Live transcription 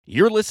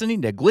You're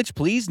listening to Glitch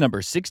Please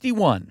number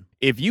 61.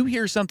 If you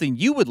hear something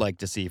you would like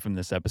to see from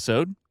this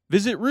episode,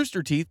 visit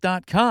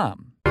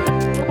roosterteeth.com.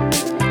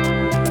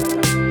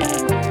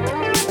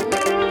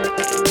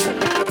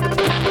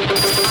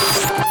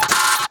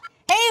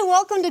 Hey,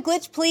 welcome to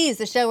Glitch Please,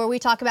 the show where we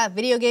talk about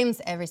video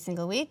games every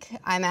single week.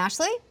 I'm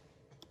Ashley.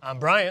 I'm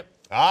Bryant.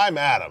 I'm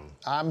Adam.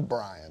 I'm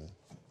Brian.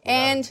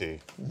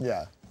 And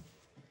Yeah.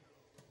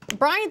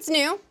 Bryant's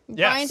new.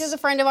 Yes. Bryant is a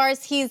friend of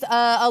ours. He's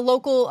a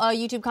local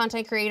YouTube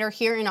content creator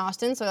here in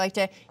Austin, so I'd like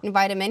to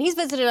invite him in. He's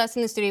visited us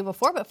in the studio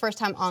before, but first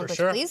time on For Glitch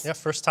sure. Please. Yeah,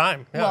 first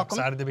time. Yeah, Welcome.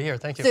 excited to be here.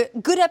 Thank you. It's a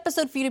good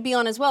episode for you to be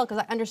on as well, because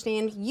I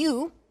understand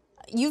you've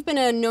been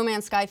a No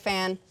Man's Sky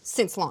fan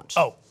since launch.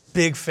 Oh,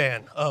 big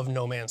fan of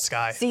No Man's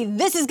Sky. See,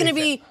 this is going to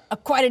be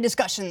quite a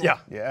discussion then.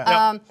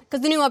 Yeah. Because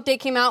the new update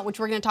came out, which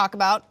we're going to talk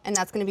about, and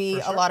that's going to be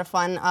a lot of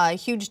fun.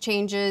 Huge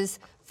changes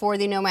for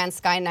the No Man's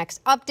Sky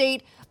next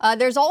update.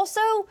 There's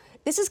also,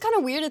 this is kind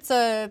of weird, it's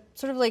a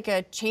sort of like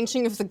a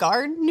changing of the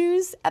guard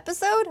news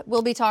episode.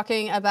 We'll be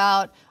talking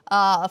about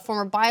a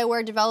former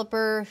BioWare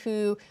developer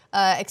who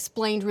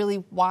explained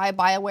really why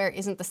BioWare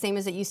isn't the same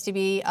as it used to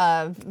be.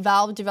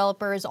 Valve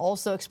developers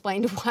also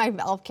explained why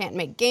Valve can't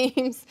make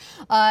games.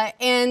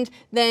 And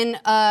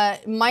then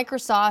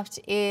Microsoft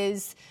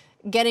is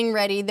getting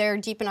ready. They're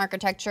deep in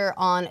architecture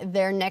on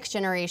their next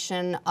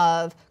generation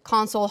of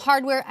console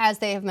hardware, as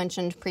they have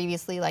mentioned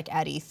previously, like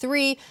at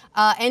E3.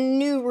 And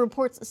new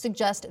reports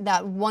suggest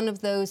that one of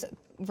those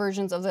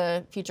versions of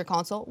the future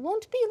console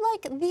won't be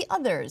like the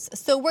others.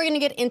 So we're going to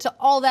get into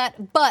all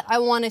that, but I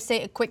want to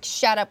say a quick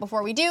shout out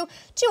before we do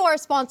to our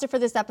sponsor for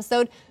this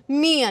episode,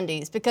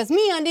 MeUndies, because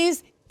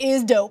MeUndies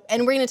is dope,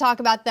 and we're going to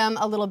talk about them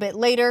a little bit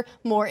later,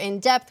 more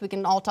in depth. We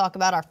can all talk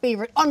about our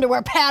favorite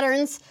underwear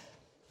patterns,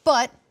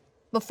 but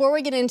before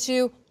we get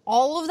into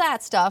all of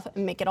that stuff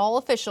and make it all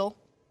official,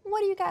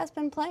 what have you guys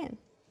been playing?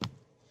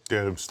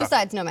 Dude, I'm stuck.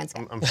 Besides No Man's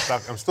Sky. I'm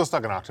stuck. I'm still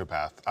stuck in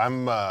Octopath.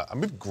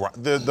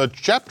 The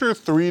chapter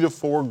 3 to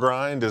 4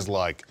 grind is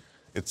like,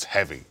 it's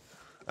heavy.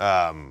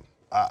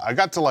 I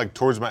got to like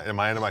towards my end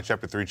of my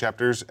chapter 3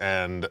 chapters,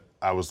 and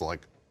I was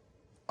like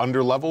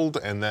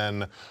underleveled, and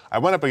then I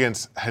went up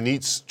against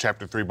Hanit's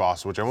chapter 3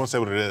 boss, which I won't say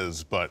what it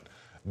is, but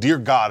dear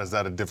God, is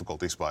that a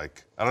difficulty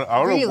spike? I don't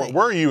know. Really?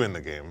 Where are you in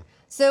the game?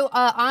 So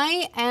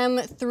I am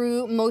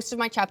through most of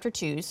my chapter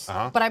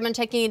 2s, but I've been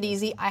taking it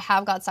easy. I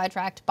have got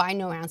sidetracked by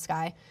No Man's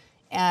Sky,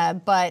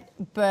 but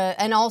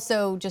and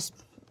also just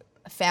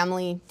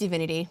family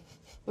divinity,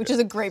 which is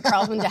a great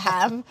problem to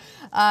have.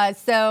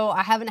 So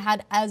I haven't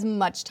had as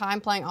much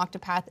time playing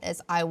Octopath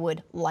as I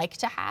would like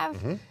to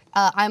have.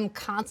 I'm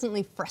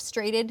constantly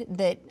frustrated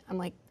that I'm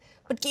like,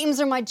 but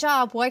games are my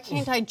job. Why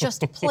can't I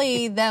just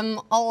play them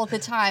all the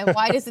time?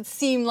 Why does it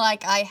seem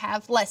like I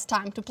have less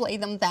time to play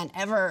them than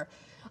ever?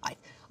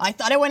 I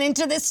thought I went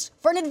into this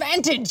for an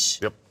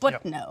advantage,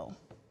 but no.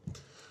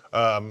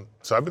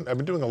 So I've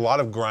been doing a lot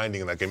of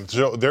grinding in that game.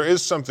 So there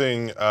is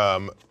something.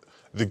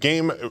 The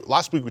game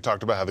last week we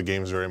talked about how the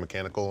game is very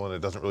mechanical and it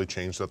doesn't really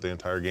change throughout the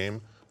entire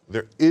game.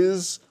 There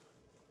is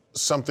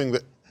something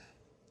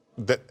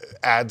that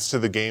adds to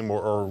the game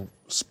or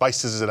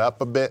spices it up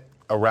a bit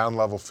around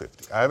level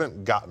 50. I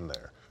haven't gotten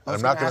there. I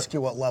was going to ask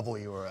you what level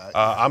you were at.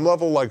 I'm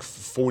level like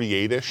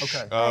 48-ish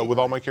with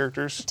all my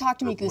characters. Talk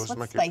to me, Goose.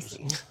 What's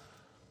spicy?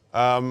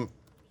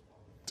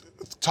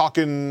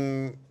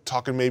 Talking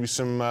maybe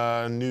some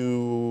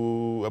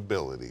new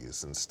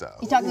abilities and stuff.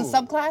 You talking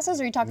subclasses,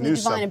 or are you talking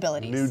divine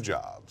abilities? New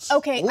jobs.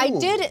 Okay,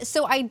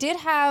 I did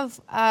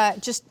have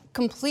just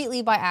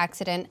completely by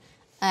accident,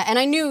 and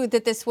I knew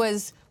that this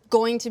was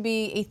going to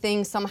be a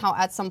thing somehow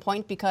at some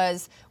point,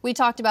 because we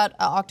talked about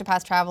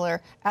Octopath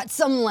Traveler at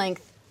some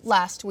length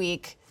last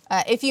week.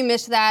 If you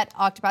missed that,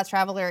 Octopath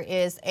Traveler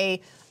is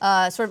a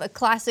sort of a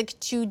classic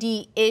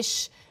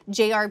 2D-ish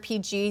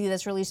JRPG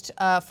that's released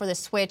for the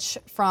Switch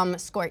from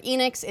Square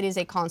Enix. It is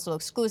a console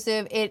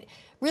exclusive. It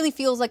really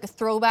feels like a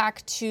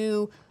throwback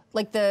to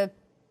like the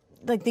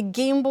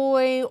Game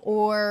Boy,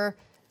 or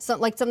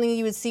something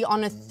you would see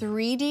on a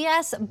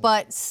 3DS,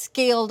 but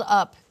scaled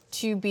up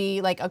to be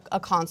like a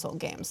console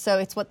game. So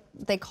it's what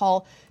they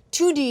call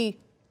 2D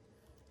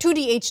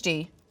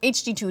HD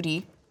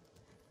 2D.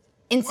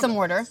 In some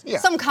order,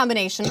 some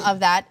combination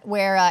of that,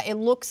 where it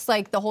looks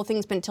like the whole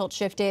thing's been tilt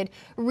shifted,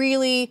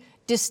 really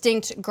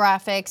distinct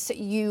graphics.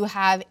 You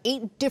have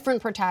 8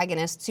 different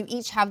protagonists who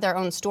each have their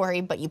own story,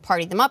 but you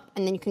party them up,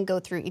 and then you can go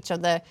through each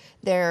of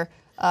their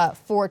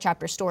 4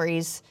 chapter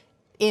stories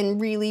in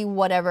really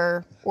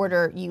whatever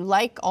order you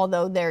like,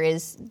 although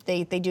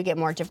they do get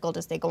more difficult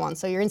as they go on.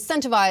 So you're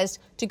incentivized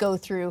to go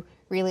through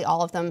really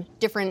all of them.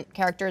 Different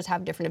characters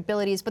have different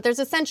abilities, but there's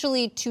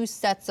essentially 2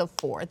 sets of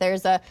 4.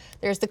 There's the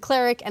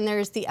cleric and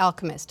there's the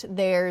alchemist.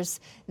 There's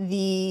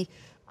the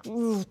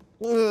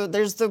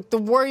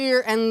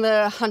warrior and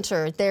the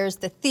hunter. There's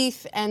the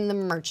thief and the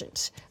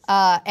merchant.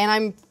 And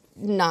I'm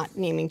not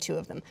naming 2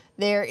 of them.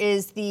 There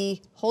is the,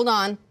 hold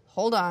on,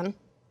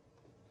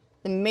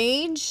 the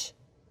mage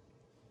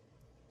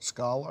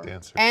Scholar.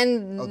 Dancer.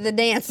 and the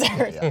dancer.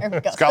 There we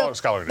go.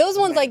 Scholar. Those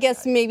ones, I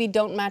guess, maybe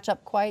don't match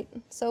up quite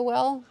so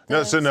well.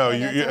 No, so no, The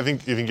dancer. I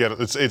think you can get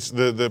it. It's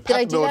the Did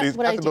I do that? path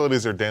What did I do?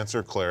 abilities are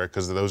dancer, cleric,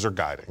 because those are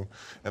guiding,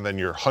 and then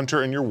your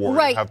hunter and your warrior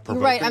Right, have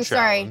provoke right. and I'm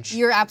challenge. sorry.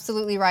 You're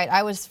absolutely right.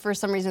 I was for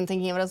some reason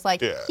thinking of it as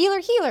like Yeah.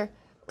 healer,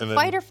 And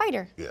then-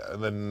 fighter. Yeah,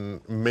 and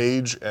then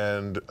mage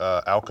and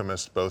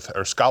alchemist both,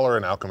 or scholar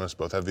and alchemist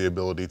both have the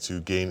ability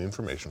to gain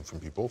information from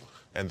people,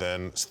 and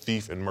then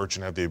thief and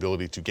merchant have the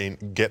ability to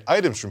get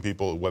items from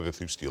people, whether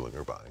through stealing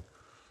or buying.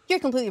 You're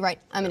completely right.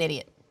 I'm an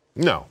idiot.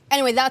 No,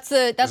 Anyway, that's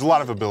there's a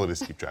lot of abilities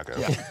to keep track of.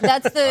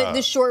 that's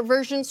the short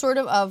version, sort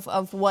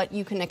of what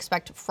you can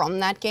expect from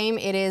that game.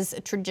 It is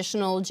a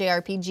traditional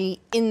JRPG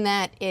in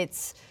that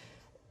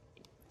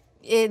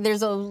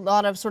there's a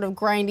lot of sort of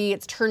grindy,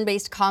 it's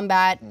turn-based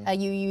combat.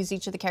 You use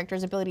each of the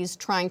characters' abilities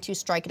trying to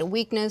strike at a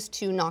weakness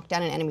to knock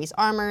down an enemy's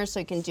armor so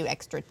you can do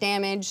extra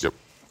damage. Yep.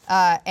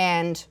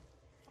 And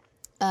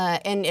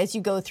as you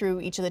go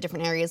through each of the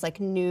different areas,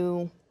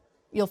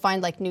 you'll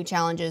find like new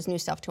challenges, new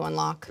stuff to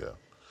unlock. Yeah.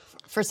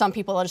 For some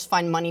people, they'll just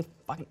find money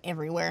fucking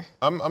everywhere.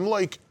 I'm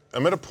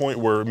at a point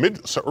where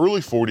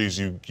early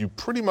 40s, you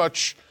pretty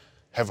much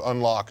have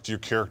unlocked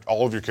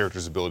all of your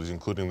character's abilities,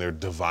 including their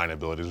divine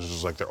abilities, which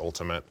is like their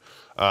ultimate.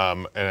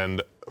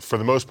 And for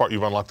the most part,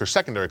 you've unlocked their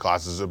secondary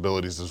classes'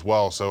 abilities as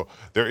well. So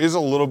there is a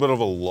little bit of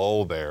a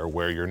lull there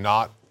where you're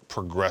not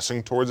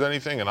progressing towards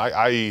anything. And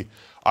I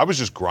was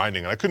just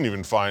grinding, and I couldn't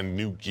even find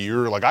new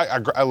gear. Like I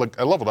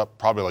leveled up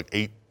probably like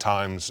 8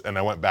 times, and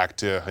I went back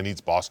to Hanit's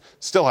boss.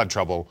 Still had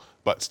trouble,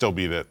 but still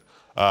beat it.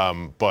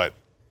 But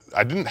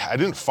I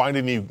didn't find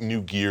any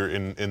new gear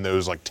in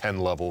those like 10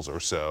 levels or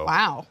so.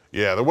 Wow.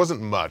 Yeah, there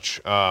wasn't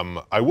much.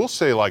 I will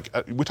say,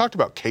 we talked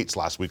about Kates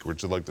last week,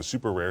 which is like the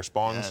super rare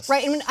spawns. Yes.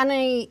 Right,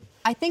 and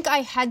I think I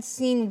had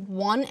seen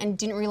one and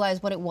didn't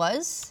realize what it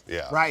was.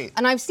 Yeah. Right.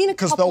 And I've seen a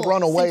couple. Because they'll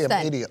run away since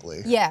then.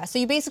 immediately. Yeah, so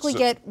you basically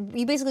get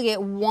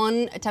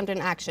one attempt at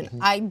an action.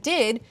 I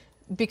did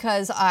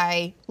because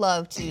I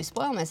love to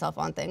spoil myself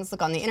on things.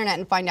 Look on the internet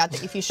and find out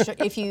that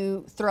if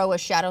you throw a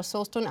shadow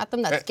soulstone at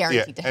them, that's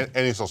guaranteed to hit.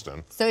 Any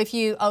soulstone. So if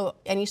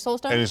any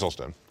soulstone? Any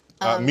soulstone.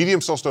 Medium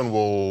soulstone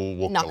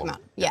will knock kill them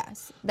out.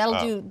 Yes, that'll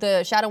do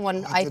the shadow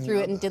one. I threw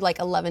it and did like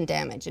 11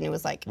 damage, and it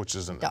was like which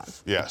isn't done.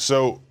 Yeah.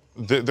 So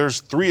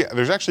there's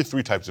actually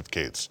three types of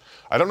Kates.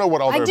 I don't know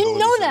what all their I didn't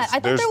abilities know that. is. I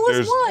thought there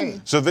was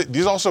one. So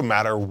these also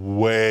matter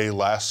way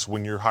less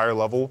when you're higher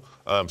level.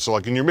 So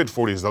like in your mid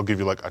 40s, they'll give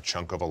you like a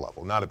chunk of a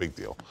level. Not a big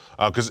deal.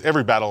 Because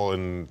every battle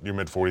in your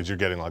mid 40s, you're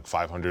getting like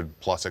 500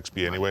 plus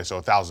XP anyway. So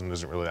 1,000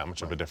 isn't really that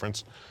much of a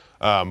difference.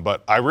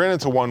 But I ran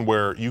into one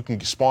where you can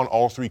spawn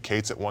all 3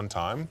 Kates at one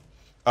time.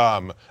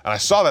 And I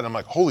saw that and I'm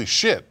like, holy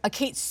shit. A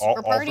Kate super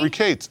all party? 3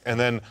 Kates. And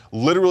then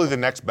literally the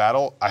next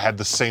battle, I had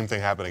the same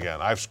thing happen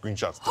again. I have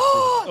screenshots. to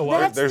prove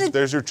it. That's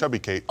There's your chubby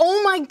Kate.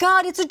 Oh my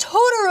God! It's a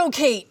Totoro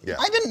Kate. Yeah.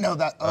 I didn't know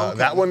that. Okay.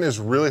 That one is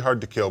really hard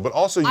to kill, but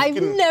also you I've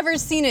can. never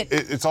seen it.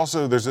 It's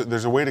also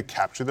there's a way to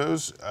capture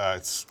those.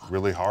 It's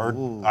really hard.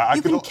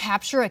 You can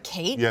capture a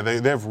Kate? Yeah,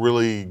 they have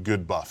really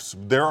good buffs.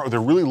 They're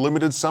really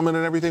limited summon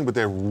and everything, but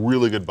they have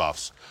really good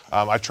buffs.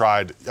 I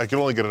tried. I could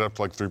only get it up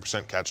to like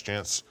 3% catch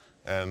chance,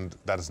 and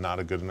that is not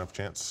a good enough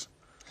chance.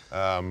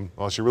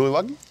 Unless you're really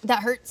lucky.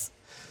 That hurts.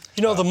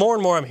 You know, the more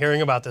and more I'm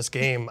hearing about this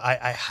game, I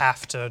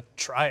have to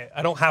try it.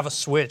 I don't have a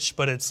Switch,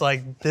 but it's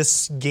like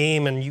this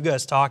game and you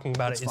guys talking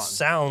about it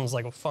sounds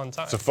like a fun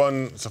time.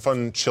 It's a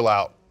fun chill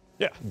out.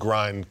 Yeah.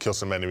 Grind, kill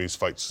some enemies,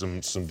 fight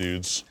some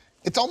dudes.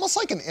 It's almost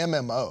like an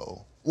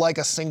MMO, like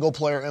a single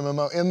player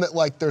MMO, in that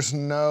like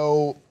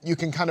you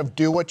can kind of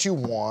do what you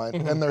want,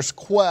 and there's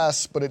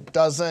quests, but it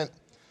doesn't,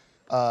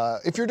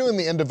 if you're doing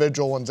the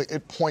individual ones,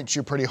 it points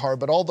you pretty hard,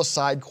 but all the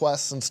side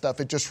quests and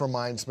stuff, it just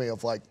reminds me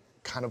of like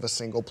kind of a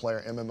single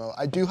player MMO.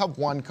 I do have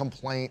one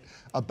complaint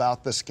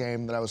about this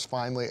game that I was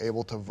finally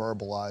able to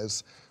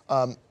verbalize.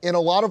 In a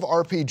lot of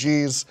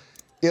RPGs,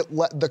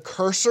 the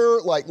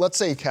cursor, like let's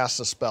say you cast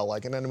a spell,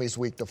 like an enemy's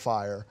weak to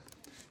fire,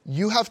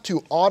 you have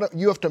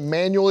to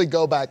manually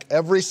go back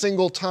every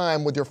single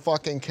time with your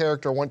fucking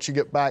character once you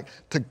get back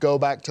to go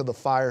back to the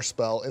fire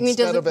spell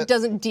instead of it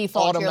doesn't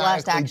default to your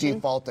last automatically action?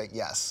 defaulting.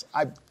 Yes,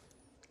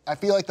 I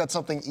feel like that's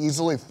something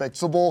easily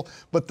fixable,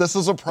 but this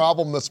is a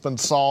problem that's been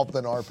solved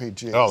in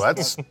RPGs. Oh,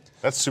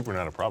 that's super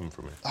not a problem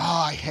for me. Oh,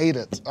 I hate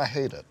it. I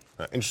hate it.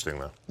 Interesting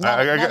though. Not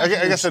I a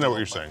guess I huge know what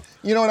you're deal, saying.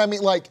 You know what I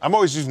mean? Like, I'm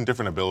always using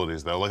different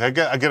abilities though. Like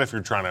I get if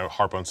you're trying to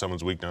harp on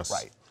someone's weakness.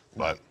 Right.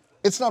 But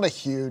it's not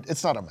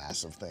a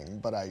massive thing,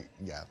 but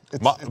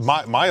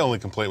my only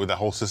complaint with that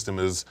whole system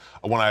is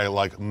when I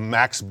like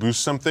max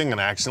boost something and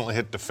I accidentally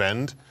hit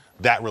defend,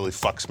 that really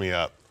fucks me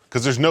up.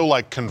 Because there's no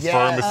like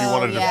confirm if you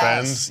want to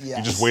defend. yes.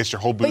 You just waste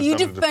your whole boost. But you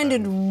time to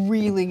defended defend.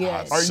 really good.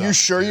 Are you sucks,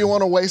 sure dude. you want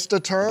to waste a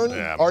turn?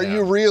 Yeah, Are man.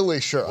 you really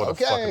sure? What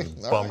Okay. a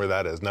fucking bummer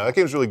that is. No, that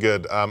game's really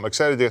good. I'm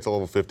excited to get to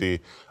level 50,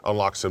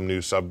 unlock some new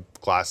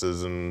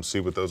subclasses and see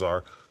what those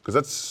are.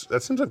 Because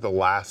that seems like the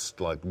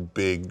last like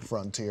big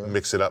Frontier.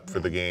 mix it up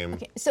for the game.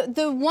 So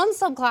the one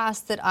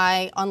subclass that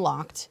I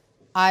unlocked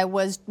I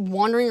was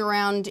wandering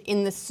around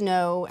in the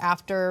snow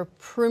after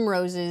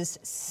Primrose's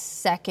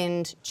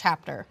second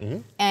chapter,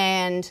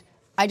 and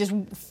I just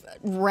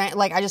ran,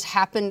 like I just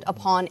happened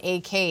upon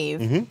a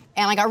cave, and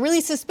I got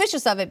really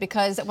suspicious of it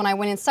because when I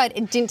went inside,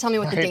 it didn't tell me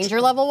what the danger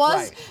level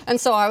was, and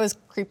so I was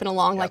creeping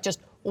along like just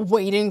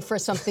waiting for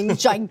something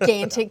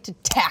gigantic to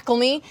tackle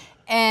me,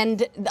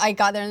 and I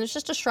got there and there's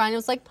just a shrine. It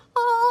was like,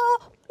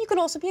 oh, you could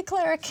also be a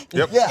cleric.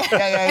 Yep.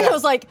 And I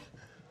was like,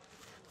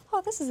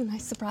 oh, this is a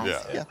nice surprise.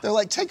 Yeah, they're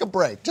like, take a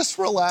break, just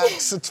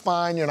relax. It's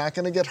fine. You're not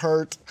going to get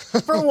hurt.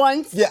 For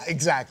once. Yeah,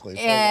 exactly.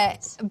 For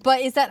once.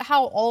 But is that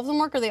how all of them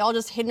work? Are they all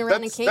just hidden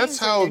around in caves? That's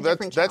how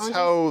different that's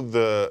challenges?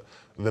 how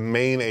the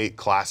main 8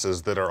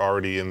 classes that are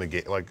already in the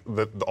game, like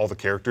all the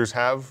characters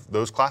have.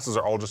 Those classes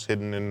are all just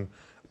hidden in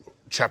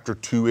chapter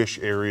 2-ish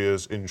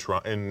areas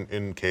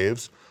in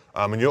caves.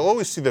 And you'll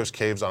always see those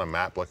caves on a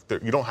map. Like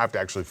you don't have to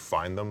actually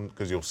find them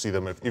because you'll see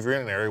them if you're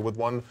in an area with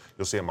one.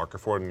 You'll see a marker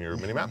for it in your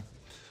mini map.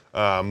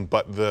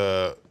 But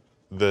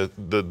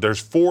there's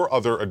 4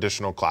 other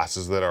additional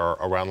classes that are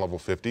around level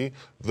 50.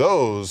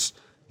 Those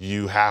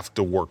you have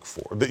to work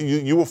for.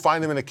 You will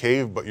find them in a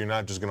cave, but you're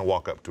not just going to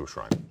walk up to a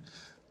shrine.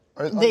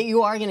 That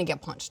you are going to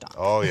get punched on.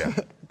 Oh yeah,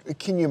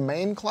 Can you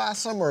main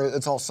class them, or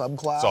it's all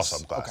subclass? it's all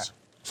subclass. Okay.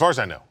 As far as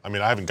I know. I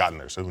mean, I haven't gotten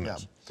there, so who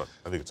knows? But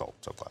I think it's all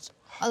subclass.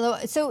 Although,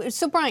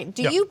 so Brian,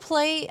 do you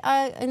play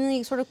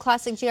any sort of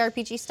classic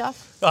JRPG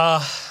stuff?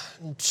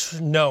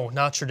 No,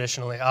 not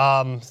traditionally.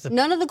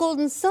 None of the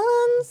Golden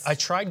Suns? I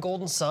tried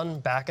Golden Sun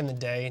back in the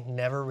day.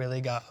 Never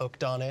really got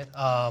hooked on it.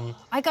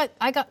 I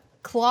got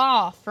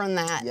Claw from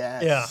that.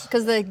 Yes. Yeah.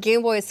 Because the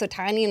Game Boy is so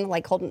tiny and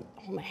like hold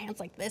my hands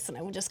like this and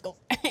I would just go,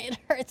 it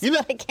hurts, You know-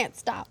 but I can't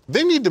stop.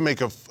 They need to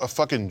make a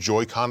fucking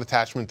Joy-Con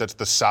attachment that's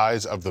the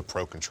size of the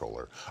Pro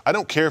Controller. I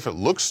don't care if it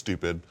looks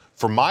stupid.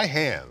 For my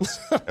hands,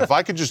 if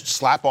I could just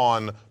slap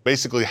on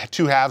basically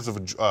 2 halves of a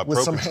With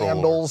Pro some Controller.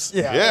 handles.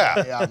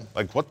 Yeah.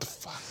 Like, what the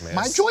fuck, man?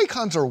 My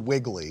Joy-Cons are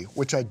wiggly,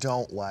 which I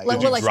don't like. Like,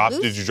 Did you, like drop,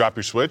 loose? did you drop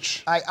your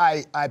Switch?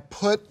 I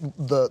put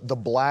the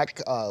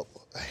black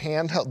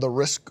handheld, the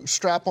wrist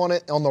strap on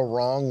it on the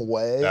wrong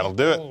way. That'll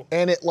do it.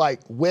 And it like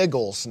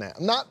wiggles now.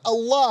 Not a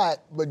lot,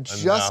 but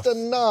just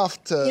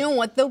enough to. You know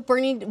what though,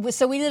 Bernie?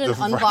 So we did an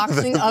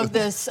unboxing of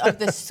this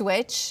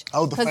Switch.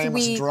 Oh, the 'cause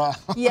famous drop.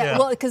 Yeah,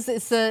 well, because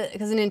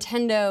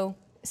Nintendo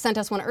sent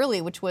us one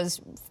early, which was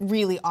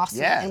really awesome,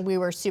 Yeah. and we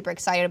were super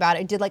excited about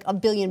it. It did like 1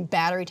 billion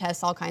battery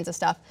tests, all kinds of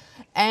stuff,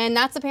 and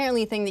that's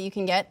apparently a thing that you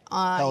can get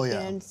on Hell yeah.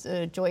 it's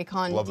a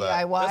Joy-Con Love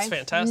that. DIY. That's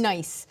fantastic.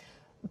 Nice,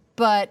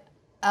 but.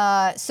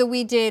 So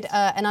we did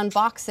an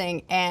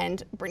unboxing,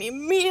 and Bernie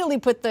immediately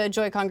put the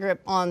Joy-Con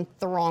grip on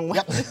the wrong way.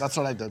 Yep, that's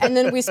what I did. And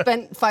then we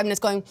spent 5 minutes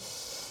going,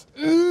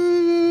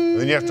 And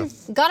then you have to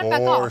got it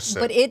back off, force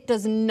but it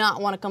does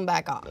not want to come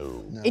back off.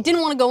 No. It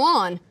didn't want to go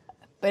on,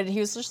 but he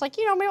was just like,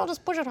 maybe I'll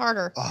just push it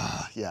harder.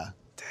 Yeah.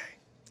 Dang.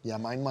 Yeah,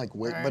 mine like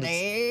but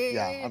Bernie.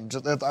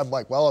 I'm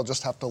like, well, I'll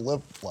just have to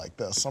live like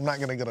this. I'm not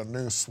gonna get a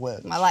new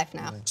Switch. My life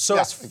now. So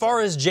Yeah, as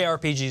far as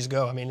JRPGs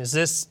go, I mean, is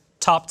this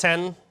top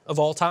 10 of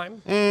all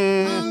time? I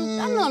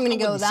don't know I'm going to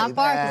go wouldn't that say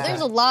far, that. because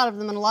there's a lot of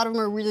them, and a lot of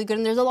them are really good,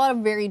 and there's a lot of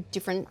very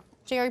different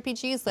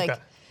JRPGs. Like,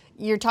 Okay.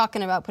 you're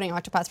talking about putting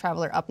Octopath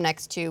Traveler up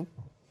next to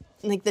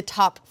like the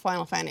top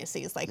Final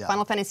Fantasies, like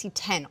Final Fantasy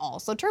X,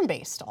 also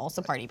turn-based,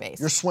 also party-based.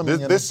 You're swimming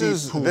in This a deep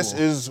is pool.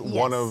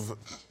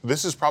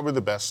 this is probably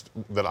the best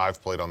that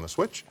I've played on the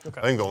Switch.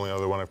 I think the only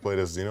other one I've played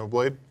is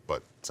Xenoblade,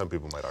 but some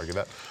people might argue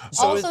that.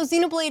 Also,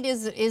 Xenoblade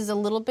is a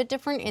little bit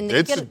different in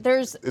that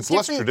there's it's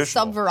less different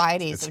traditional.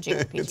 sub-varieties of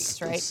It's-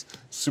 JRPGs, right? It's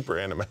super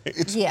anime.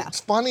 It's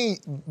funny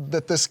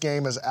that this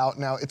game is out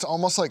now. It's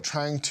almost like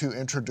trying to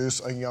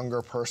introduce a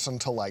younger person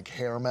to like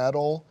hair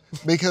metal,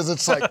 because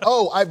it's like,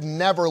 oh, I've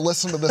never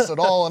listened to this at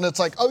all, and it's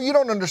like, oh, you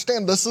don't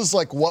understand. This is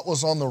like what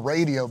was on the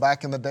radio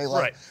back in the day.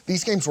 Like Right.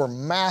 these games were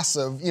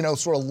massive,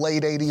 sort of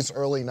late '80s,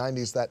 early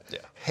 '90s, that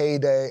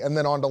heyday, and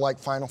then on to like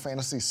Final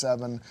Fantasy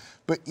VII.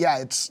 But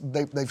yeah,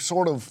 they've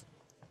sort of,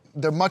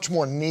 they're much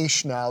more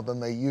niche now than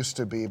they used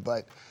to be,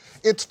 but.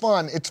 It's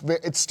fun.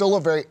 It's still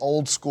a very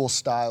old school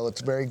style.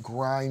 It's very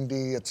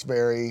grindy. It's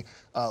very,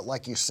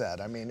 like you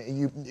said. I mean,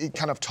 you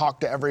kind of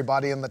talk to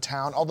everybody in the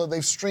town. Although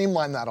they've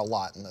streamlined that a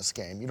lot in this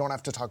game. You don't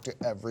have to talk to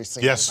every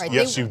single. Yes, Right,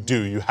 yes, they- you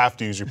do. You have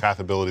to use your path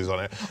abilities on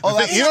it. Oh,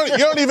 The thing- that's you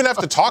don't even have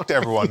to talk to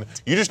everyone.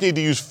 You just need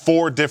to use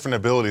 4 different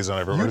abilities on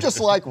everyone. You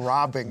just like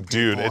robbing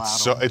people. Dude,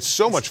 it's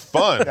so much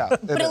fun. Yeah,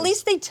 it But at is.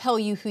 least they tell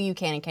you who you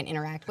can and can't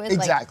interact with.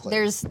 Exactly.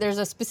 Like, there's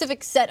a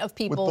specific set of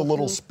people with the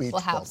little who speech will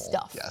have bubble.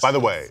 stuff. Yes. By the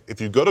way,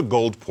 if you go to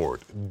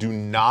Goldport, do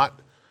not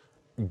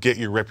get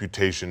your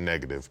reputation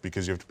negative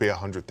because you have to pay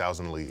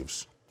 100,000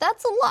 leaves.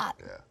 That's a lot.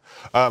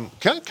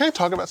 Can I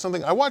talk about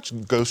something? I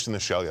watched Ghost in the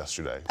Shell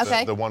yesterday.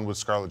 Okay. The one with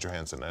Scarlett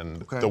Johansson,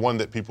 and the one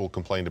that people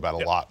complained about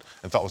a lot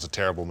and thought was a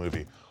terrible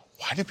movie.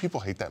 Why do people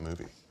hate that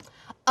movie?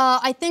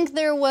 I think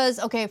there was,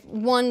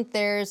 one,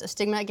 there's a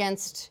stigma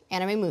against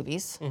anime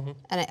movies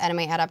and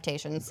anime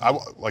adaptations.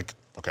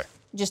 Okay.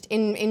 just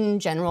in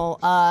general.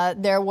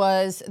 There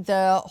was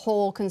the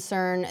whole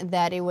concern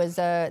that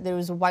there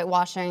was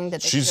whitewashing,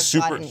 that they She's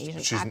should have super. got an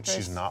Asian actress.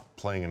 She's not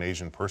playing an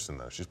Asian person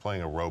though. She's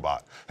playing a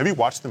robot. Have you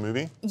watched the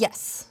movie?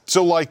 Yes.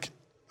 So like,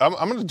 I'm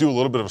going to do a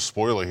little bit of a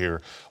spoiler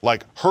here.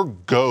 Like, her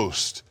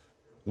ghost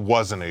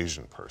was an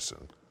Asian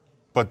person,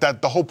 but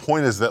the whole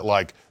point is that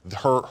like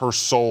her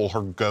soul,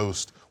 her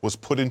ghost, was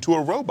put into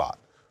a robot,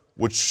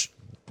 which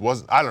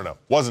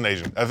wasn't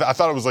Asian. I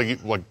thought it was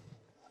it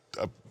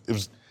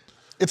was.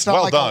 It's not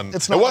well like done.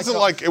 It's not it wasn't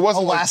like a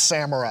Last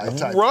Samurai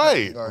type.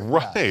 Right, thing.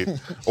 right. Yeah.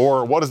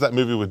 Or what is that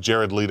movie with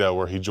Jared Leto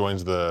where he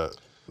joins the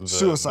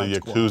Suicide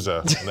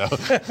Yakuza?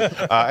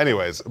 No.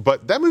 Anyways,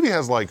 but that movie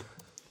has like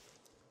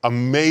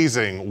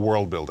amazing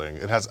world building.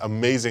 It has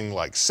amazing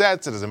like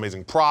sets. It has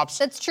amazing props.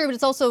 That's true,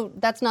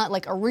 but that's not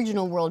like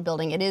original world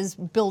building. It is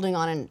building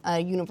on a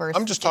universe.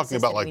 I'm just talking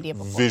about like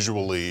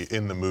visually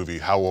in the movie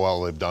how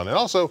well they've done, and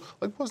also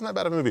like wasn't that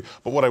bad of a movie.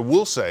 But what I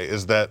will say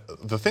is that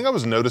the thing I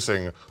was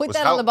noticing Put was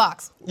that how on the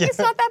box. It's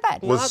not that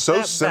bad. was Not so that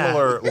bad.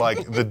 similar.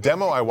 Like the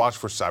demo I watched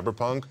for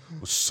Cyberpunk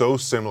was so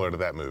similar to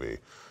that movie.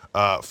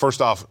 First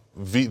off,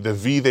 the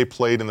V they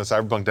played in the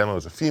Cyberpunk demo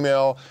is a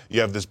female. You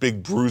have this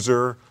big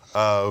bruiser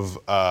of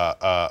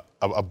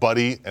a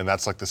buddy, and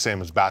that's like the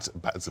same as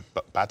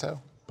Bato?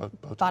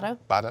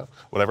 Bato,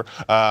 whatever.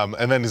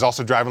 And then he's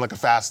also driving like a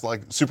fast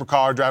like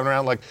supercar, driving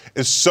around. Like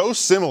it's so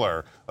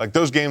similar. Like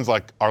those games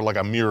like are like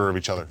a mirror of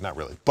each other. Not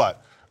really,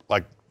 but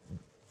like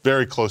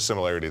very close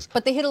similarities.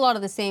 But they hit a lot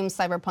of the same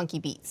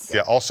cyberpunky beats.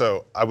 Yeah.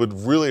 Also, I would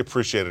really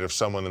appreciate it if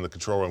someone in the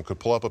control room could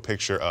pull up a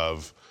picture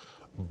of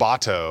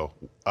Bato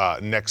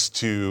next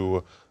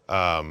to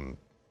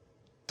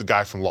the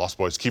guy from Lost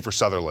Boys, Kiefer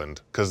Sutherland,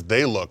 because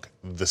they look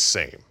the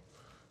same.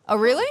 Oh,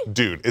 really?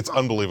 Dude, it's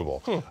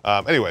unbelievable.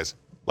 Anyways,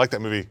 like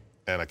that movie,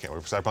 and I can't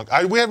wait for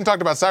Cyberpunk. We haven't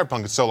talked about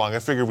Cyberpunk in so long. I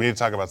figured we need to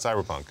talk about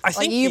Cyberpunk. I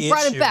think You the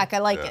brought issue- it back. I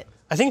like it.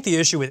 I think the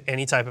issue with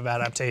any type of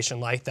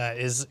adaptation like that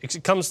is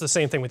it comes to the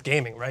same thing with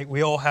gaming, right?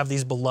 We all have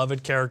these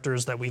beloved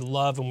characters that we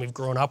love and we've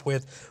grown up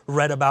with,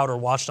 read about, or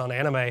watched on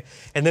anime,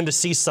 and then to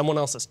see someone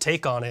else's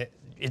take on it,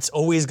 it's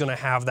always going to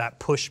have that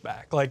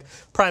pushback. Like,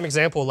 prime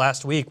example,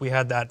 last week we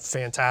had that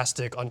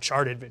fantastic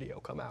Uncharted video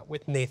come out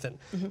with Nathan.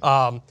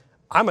 I'm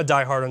a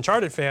diehard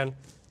Uncharted fan.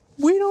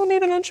 We don't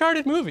need an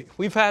Uncharted movie.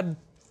 We've had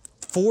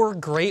 4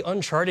 great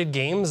Uncharted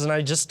games, and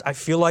I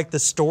feel like the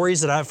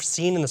stories that I've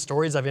seen and the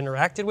stories I've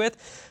interacted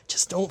with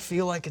just don't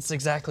feel like it's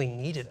exactly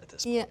needed at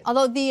this point. Yeah,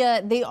 although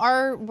they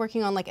are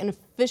working on like an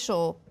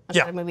official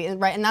Uncharted movie,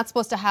 right? And that's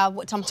supposed to have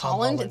Tom Holland.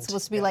 Holland, It's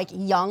supposed to be like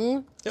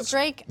young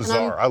Drake. And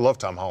Bizarre. I love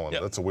Tom Holland.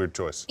 That's a weird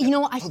choice. You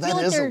know, I feel that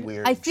like is a they're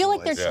weird like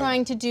they're choice.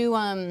 trying to do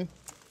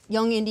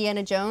young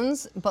Indiana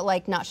Jones, but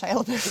like not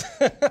Shia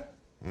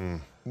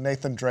LaBeouf.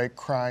 Nathan Drake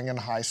crying in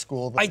high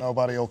school that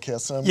nobody will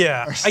kiss him.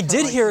 Yeah, I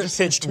did hear it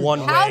pitched one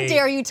How way.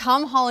 dare you?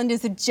 Tom Holland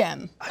is a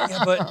gem.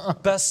 Yeah,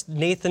 but best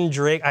Nathan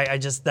Drake, I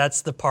just,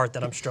 that's the part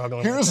that I'm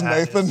struggling Here's with. That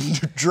Nathan is-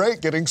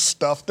 Drake getting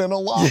stuffed in a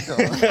locker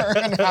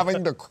and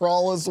having to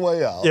crawl his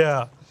way out.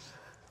 Yeah.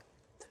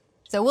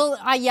 So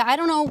I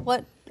don't know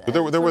what. But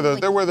there were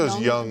those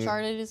young,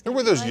 Uncharted is there gonna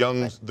were be those like,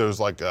 young, but- those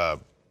like,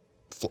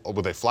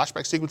 were they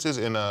flashback sequences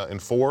in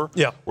 4?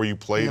 Yeah. Where you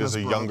played He as was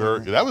a younger.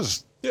 broken. That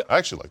was. I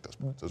actually like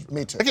those.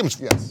 Me too. That game was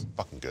Yes.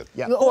 fucking good.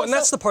 Yeah. You Oh, and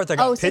that's the part that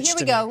got Oh, so pitched here we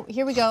to me. go.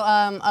 Here we go.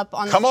 Up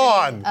on. Come the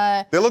on!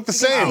 screen. They look the you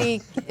can same.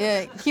 see,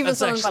 Kiefer That's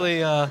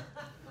Sutherland.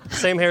 actually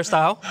same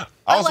hairstyle.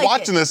 I was like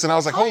watching it. this and I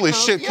was like, holy know,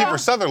 shit, yeah. Kiefer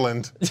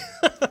Sutherland.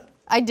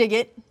 I dig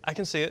it. I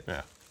can see it.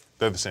 Yeah,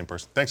 they're the same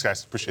person. Thanks,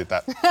 guys. Appreciate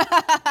that.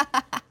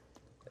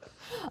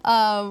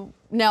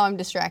 Now I'm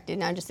distracted.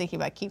 Now I'm just thinking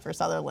about Kiefer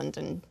Sutherland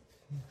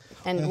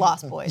and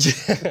Lost Boys.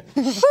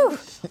 Whew.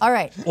 All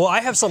right. Well,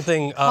 I have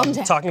something, down.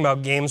 talking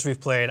about games we've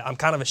played. I'm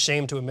kind of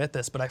ashamed to admit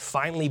this, but I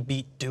finally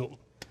beat Doom.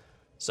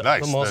 So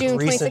Nice. The most June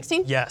recent,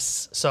 2016?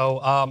 Yes.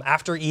 So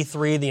after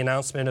E3, the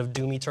announcement of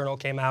Doom Eternal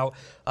came out.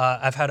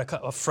 I've had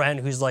a friend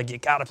who's like, you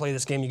gotta play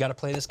this game, you gotta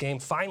play this game.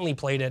 Finally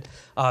played it,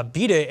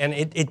 beat it, and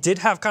it did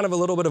have kind of a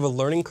little bit of a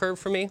learning curve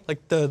for me.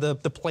 Like the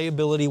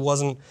playability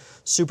wasn't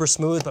super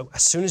smooth, but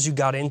as soon as you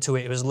got into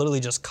it, it was literally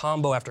just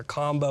combo after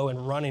combo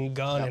and run and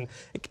gun, and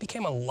it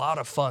became a lot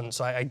of fun.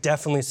 So I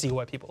definitely see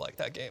why people like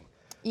that game.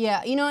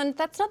 Yeah, and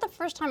that's not the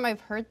first time I've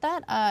heard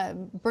that.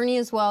 Bernie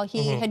as well,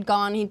 he had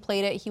gone, he'd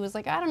played it, he was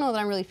like, I don't know that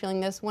I'm really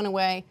feeling this, went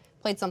away,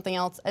 played something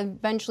else,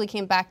 eventually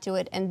came back to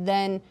it, and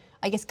then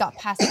I guess got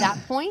past that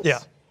point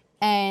Yeah.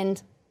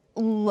 and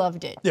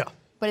loved it. Yeah.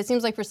 But it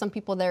seems like for some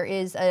people there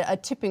is a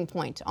tipping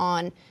point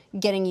on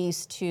getting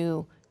used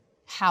to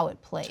how it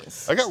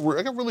plays. I got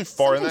really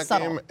far in that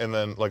Something game, subtle. and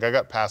then like I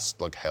got past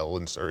like hell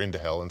or into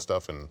hell and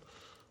stuff, and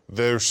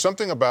there's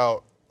something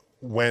about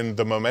when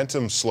the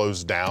momentum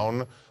slows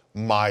down,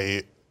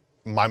 my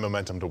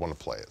momentum to want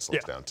to play it slows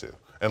Yeah. down too.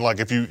 And like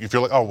if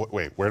you're like, oh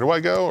wait, where do I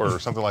go, or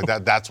something like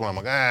that, that's when I'm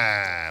like,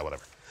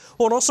 whatever.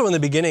 Well, and also in the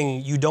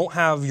beginning, you don't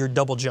have your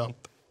double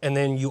jump and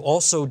then you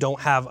also don't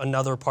have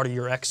another part of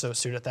your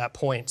exosuit at that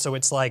point. So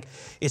it's like,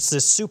 it's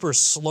this super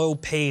slow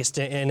paced,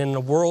 and in a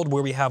world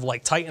where we have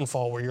like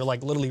Titanfall, where you're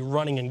like literally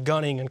running and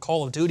gunning, and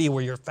Call of Duty,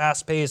 where you're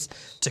fast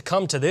paced, to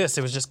come to this,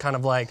 it was just kind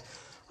of like,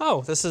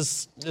 oh, this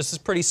is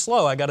pretty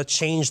slow. I got to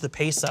change the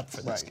pace up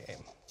for this game.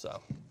 So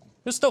it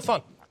was still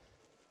fun.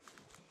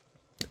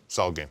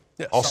 Solid game.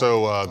 Yeah,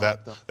 also,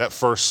 that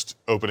first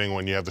opening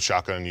when you have the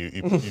shotgun,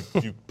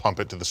 you pump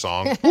it to the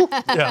song.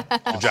 Yeah.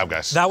 Good job,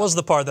 guys. That was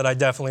the part that I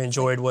definitely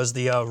enjoyed, was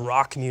the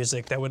rock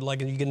music that would,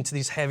 like, you get into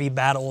these heavy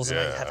battles and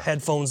you have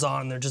headphones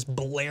on, and they're just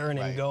blaring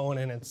and going,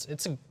 and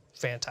it's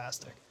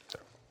fantastic.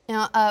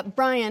 Now,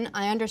 Brian,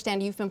 I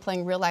understand you've been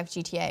playing real life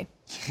GTA.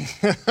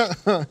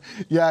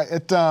 Yeah,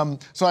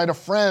 so I had a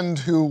friend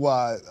who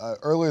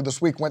earlier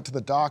this week went to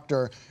the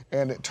doctor,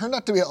 and it turned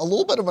out to be a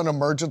little bit of an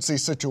emergency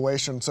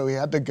situation, so he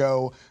had to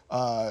go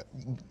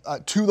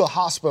to the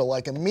hospital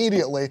like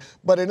immediately,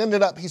 but it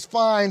ended up he's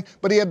fine,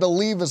 but he had to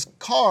leave his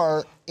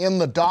car in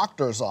the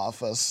doctor's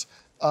office.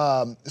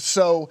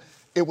 So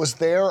it was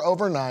there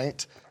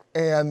overnight.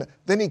 And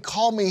then he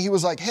called me, he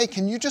was like, hey,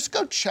 can you just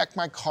go check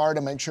my car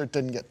to make sure it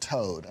didn't get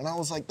towed? And I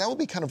was like, that would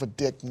be kind of a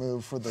dick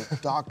move for the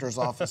doctor's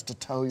office to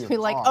tow your Be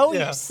car. like, oh,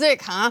 you're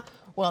sick, huh?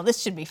 Well, this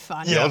should be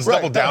fun. Yeah, let's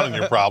double down on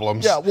your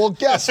problems. Yeah, well,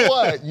 guess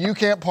what? You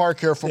can't park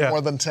here for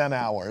more than 10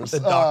 hours. The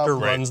doctor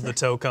runs the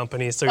tow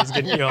company, so he's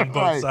getting you on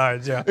both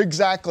sides,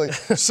 Exactly.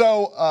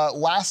 So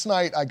last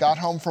night I got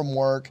home from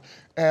work,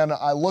 and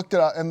I looked it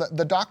up, and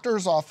the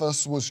doctor's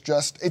office was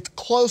it's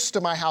close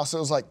to my house. It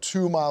was like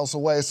 2 miles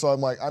away, so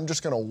I'm like, I'm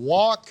just gonna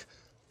walk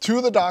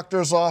to the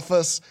doctor's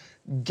office,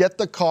 get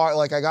the car,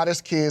 like I got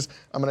his keys,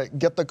 I'm gonna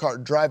get the car,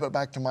 drive it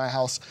back to my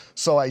house.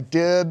 So I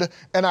did,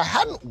 and I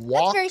hadn't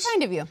walked. That's very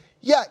kind of you.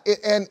 Yeah,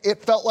 and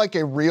it felt like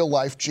a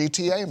real-life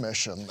GTA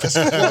mission, as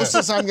close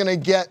as I'm gonna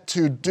get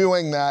to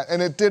doing that,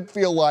 and it did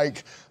feel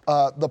like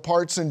the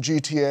parts in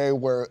GTA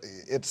where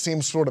it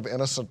seems sort of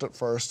innocent at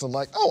first and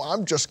like, oh,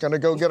 I'm just gonna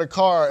go get a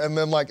car, and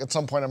then like at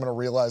some point I'm gonna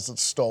realize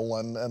it's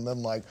stolen, and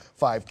then like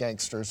 5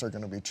 gangsters are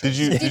gonna be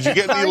chasing. Did you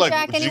get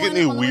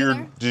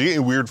any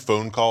weird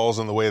phone calls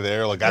on the way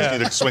there, like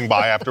asking you to swing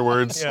by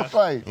afterwards? Yeah.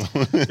 Right.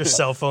 Your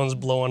cell phone's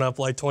blowing up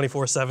like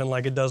 24/7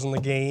 like it does in the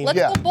game. Let's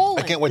go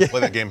bowling. I can't wait to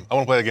play that game. I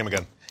want to play that game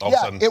again. All of a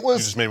sudden, it was,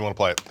 you just made me want to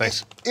play it.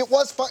 Thanks. It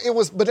was fun.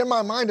 But in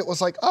my mind, it was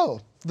like, oh,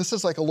 this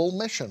is like a little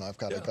mission I've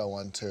got to go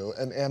into,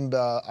 and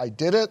I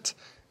did it,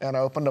 and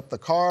I opened up the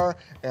car,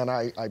 and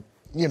I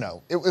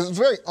it was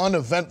very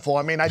uneventful.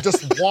 I mean, I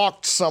just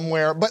walked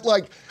somewhere, but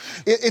like,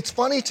 it's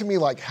funny to me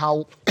like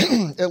how,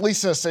 at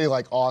least in a city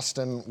like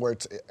Austin, where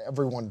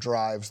everyone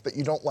drives, that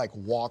you don't like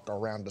walk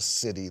around a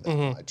city that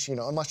much,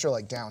 unless you're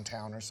like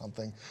downtown or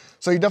something.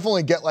 So you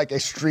definitely get like a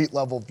street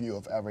level view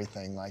of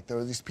everything. Like there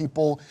were these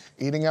people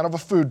eating out of a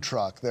food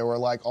truck. There were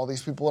like all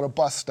these people at a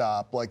bus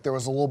stop. Like there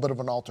was a little bit of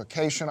an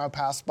altercation I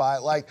passed by.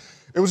 Like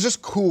it was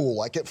just cool.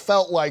 Like it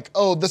felt like,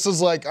 oh, this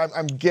is like,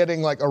 I'm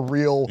getting like a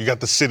real. You got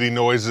the city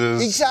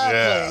noises.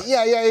 Exactly.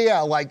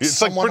 Yeah. Like it's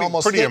someone like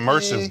almost pretty hit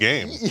immersive me.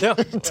 game. Yeah.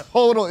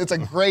 Total. It's a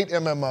great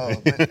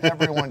MMO that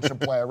everyone should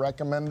play. I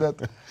recommend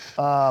it.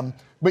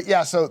 But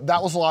yeah, so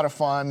that was a lot of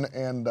fun,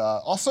 and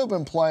also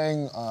been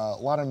playing a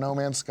lot of No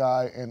Man's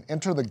Sky, and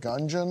Enter the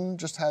Gungeon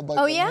just had like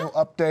a new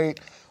update.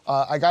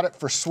 I got it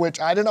for Switch.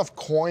 I had enough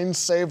coins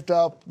saved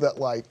up that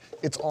like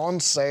it's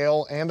on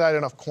sale, and I had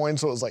enough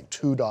coins so it was like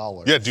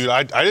 $2. Yeah, dude,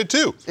 I did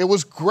too. It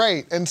was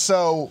great, and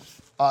so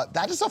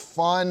that is a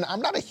fun. I'm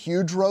not a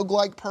huge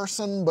roguelike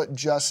person, but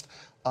just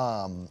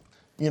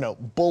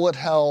bullet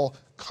hell,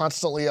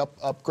 constantly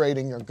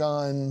upgrading your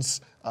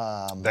guns.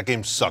 That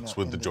game sucks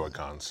with the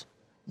Joy-Cons.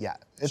 Yeah.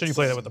 Should you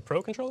play that with the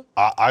Pro controller?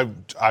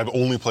 I've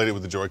only played it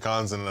with the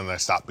Joy-Cons, and then I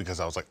stopped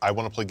because I was like, I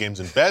want to play games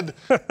in bed,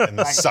 and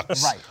this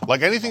sucks. Right.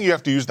 Like anything you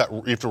have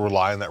to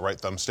rely on that right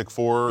thumbstick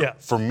for. Yeah.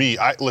 For me,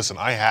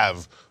 I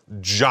have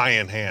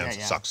giant hands.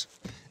 Yeah. It sucks.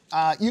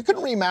 You can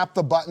remap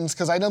the buttons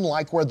because I didn't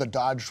like where the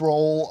dodge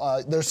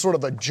roll. There's sort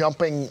of a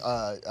jumping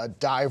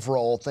dive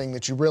roll thing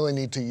that you really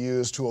need to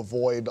use to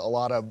avoid a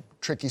lot of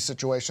tricky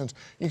situations.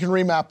 You can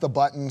remap the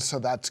buttons, so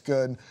that's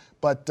good.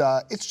 But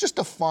it's just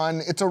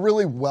it's a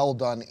really well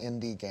done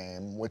indie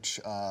game, which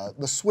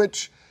the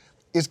Switch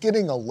is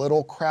getting a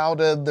little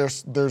crowded.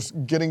 There's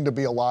getting to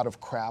be a lot of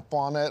crap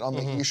on it on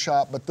the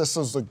eShop, but this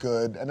is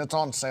and it's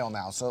on sale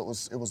now, so it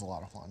was a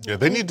lot of fun. Yeah,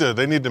 they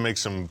need to make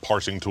some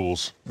parsing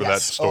tools for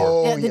that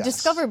store. Yeah, the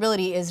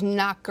discoverability is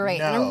not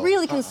great, and I'm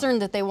really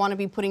concerned that they want to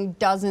be putting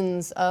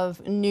dozens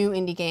of new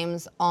indie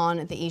games on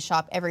the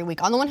eShop every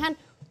week. On the one hand,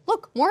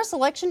 look, more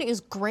selection is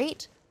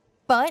great,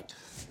 but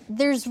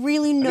there's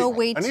really no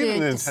way to I need a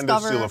Nintendo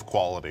discover. seal of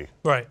quality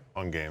Right.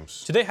 on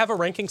games. Do they have a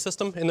ranking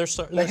system in their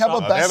They have a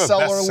They have a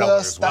bestseller bestseller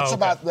list. as well. That's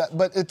about that,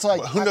 but it's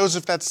like Who knows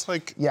if that's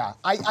like. Yeah,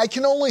 I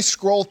can only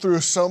scroll through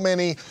so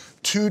many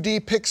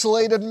 2D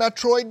pixelated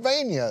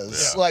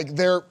Metroidvanias. Yeah. Like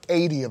there are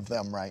 80 of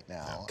them right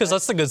now. Because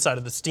that's the good side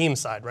of the Steam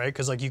side, right?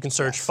 Because like you can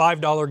search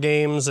 $5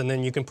 games, and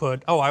then you can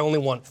put, I only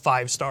want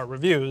 5-star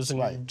reviews,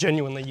 and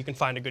genuinely you can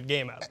find a good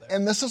game out of there.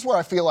 And this is where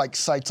I feel like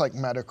sites like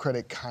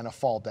Metacritic kind of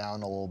fall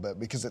down a little bit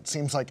because it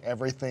seems like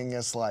everything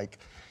is like,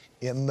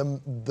 in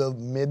the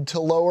mid to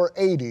lower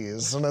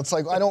 80s, and it's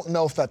like I don't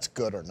know if that's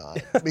good or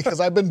not because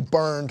I've been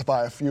burned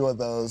by a few of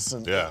those,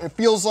 and Yeah. it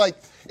feels like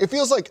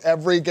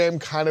every game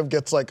kind of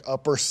gets like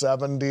upper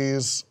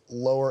 70s,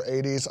 lower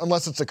 80s,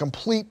 unless it's a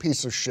complete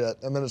piece of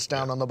shit, and then it's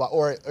down on the bottom,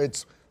 or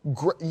it's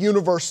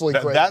universally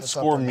great. That and it's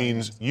score upper 90s.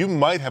 means you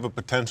might have a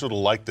potential to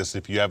like this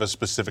if you have a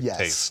specific Yes,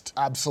 taste.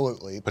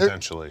 absolutely.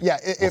 Potentially.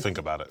 We'll think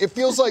about it. It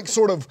feels like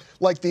sort of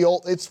like the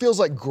old. It feels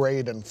like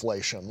grade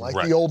inflation, like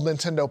Right. the old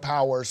Nintendo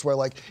Powers, where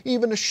like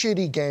even a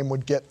shitty game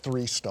would get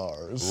 3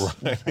 stars.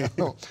 Right.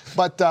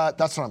 But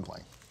that's what I'm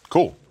playing.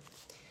 Cool.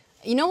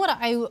 You know what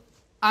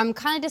I'm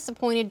kind of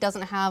disappointed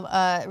doesn't have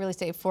a release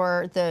date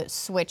for the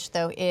Switch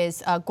though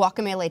is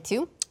Guacamelee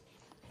 2.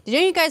 Did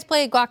any of you guys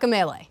play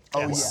Guacamelee?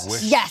 Oh yes.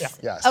 Wish. Yes.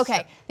 Yes.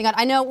 Okay. Thank God.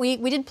 I know we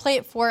did play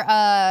it for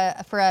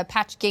a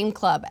Patch Game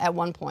Club at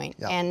one point,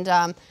 Yeah.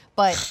 and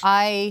but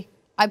I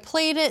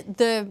played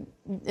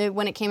it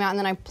when it came out, and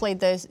then I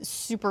played the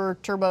Super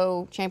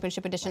Turbo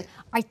Championship Edition.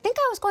 I think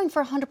I was going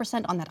for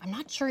 100% on that. I'm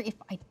not sure if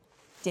I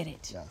did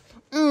it. Yeah.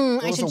 I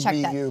It should was a check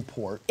Wii that. U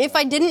port. If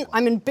I didn't,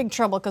 I'm in big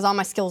trouble because all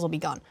my skills will be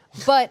gone.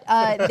 But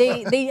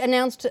they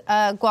announced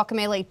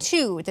Guacamelee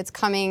 2 that's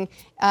coming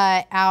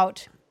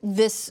out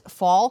this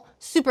fall.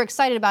 Super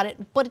excited about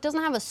it, but it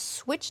doesn't have a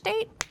Switch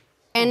date,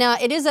 and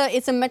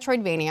it's a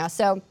Metroidvania.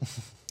 So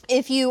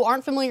if you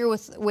aren't familiar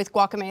with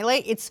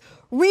Guacamelee, it's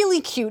really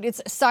cute.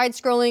 It's a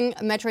side-scrolling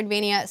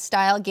Metroidvania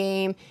style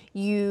game.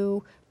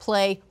 You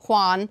play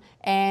Juan,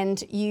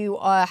 and you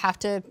have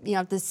to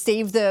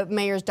save the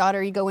mayor's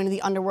daughter. You go into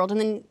the underworld, and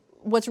then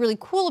what's really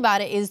cool about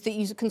it is that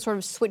you can sort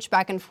of switch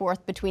back and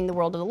forth between the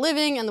world of the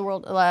living and the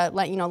world,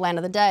 Land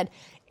of the Dead,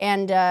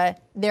 and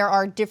there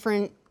are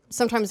different.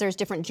 Sometimes there's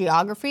different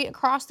geography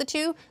across the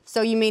two,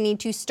 so you may need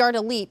to start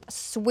a leap,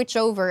 switch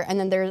over, and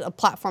then there's a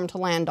platform to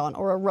land on,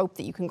 or a rope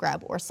that you can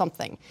grab, or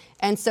something.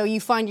 And so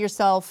you find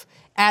yourself,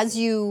 as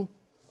you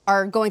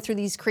are going through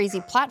these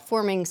crazy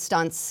platforming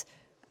stunts,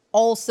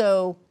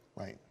 also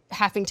Right.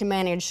 having to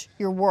manage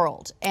your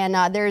world. And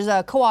there's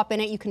a co-op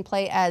in it. You can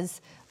play as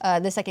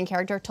the second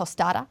character,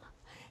 Tostada,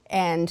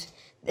 and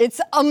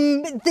it's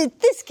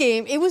this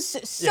game. It was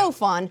so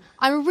fun.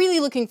 I'm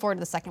really looking forward to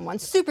the second one.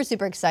 Super,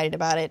 super excited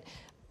about it.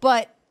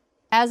 But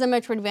as a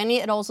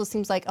Metroidvania, it also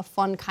seems like a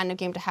fun kind of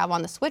game to have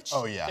on the Switch.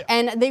 Oh, yeah.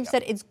 And they've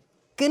said it's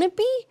gonna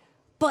be,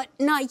 but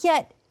not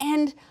yet.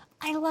 And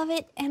I love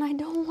it, and I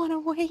don't want to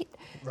wait.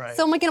 Right.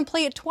 So am I gonna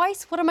play it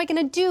twice? What am I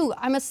gonna do?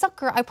 I'm a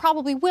sucker. I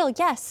probably will.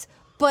 Yes,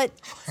 but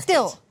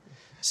still.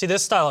 See,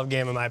 this style of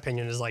game, in my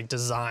opinion, is like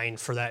designed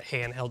for that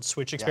handheld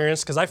Switch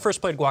experience. Because I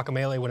first played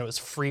Guacamelee when it was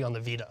free on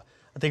the Vita.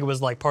 I think it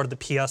was like part of the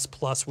PS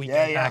Plus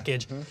weekend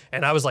package,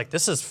 and I was like,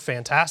 "This is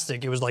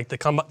fantastic." It was like the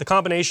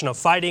combination of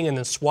fighting and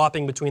then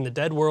swapping between the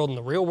dead world and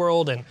the real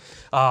world, and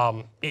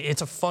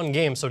it's a fun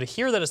game. So to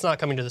hear that it's not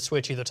coming to the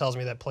Switch either tells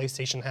me that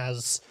PlayStation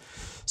has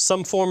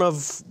some form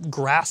of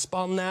grasp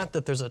on that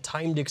there's a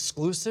timed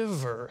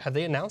exclusive, or have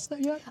they announced that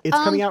yet? It's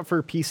coming out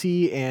for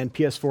PC and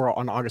PS4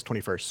 on August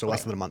 21st, so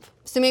less than a month.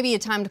 So maybe a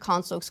timed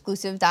console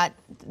exclusive, that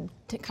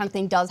kind of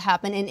thing does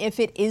happen. And if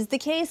it is the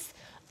case,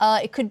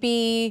 it could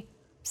be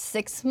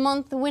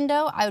 6-month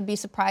window. I would be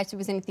surprised if it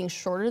was anything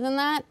shorter than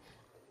that,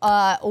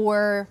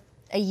 or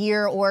a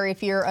year, or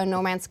if you're a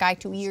No Man's Sky,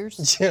 2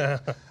 years. Yeah.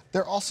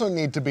 There also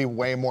need to be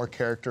way more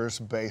characters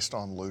based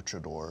on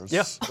luchadors.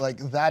 Yeah. Like,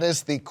 that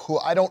is the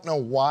cool, I don't know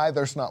why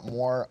there's not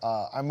more.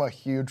 I'm a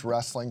huge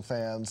wrestling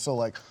fan, so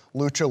like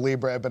Lucha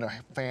Libre, I've been a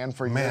fan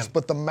for years,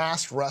 but the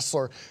masked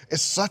wrestler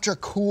is such a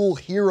cool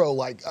hero.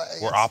 Like,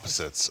 We're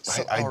opposites.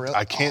 So- I, oh, really?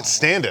 I can't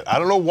stand it. I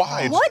don't know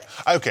why. What?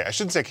 Okay, I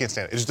shouldn't say I can't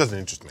stand it. It just doesn't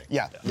interest me.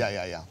 Yeah.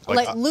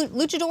 Like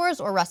luchadors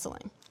or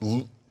wrestling?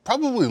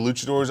 Probably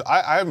luchadors.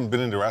 I haven't been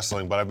into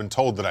wrestling, but I've been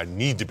told that I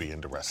need to be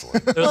into wrestling.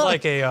 There's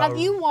like a Have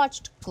you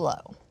watched Glow?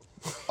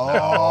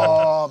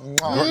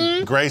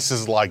 Grace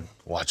is like,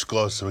 watch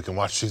Glow so we can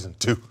watch season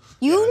 2.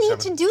 You I need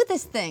haven't- to do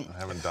this thing. I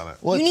haven't done it.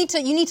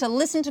 You need to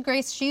listen to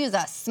Grace. She is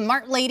a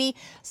smart lady.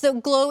 So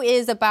Glow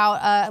is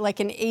about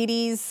like an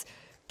 80s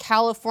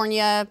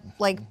California,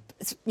 like,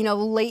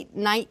 late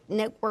night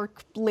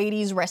network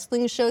ladies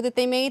wrestling show that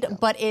they made,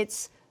 but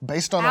it's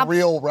Based on a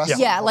real wrestling.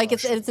 Yeah, like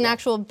it's promotion. an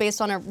actual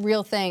based on a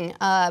real thing.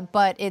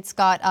 But it's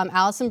got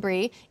Allison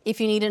Brie. If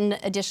you need an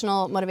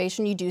additional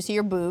motivation, you do see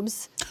your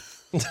boobs.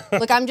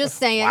 Look, I'm just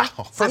saying.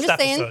 Wow. First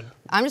episode.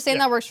 I'm just saying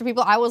that works for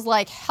people. I was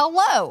like,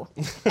 hello,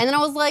 and then I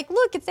was like,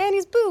 look, it's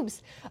Annie's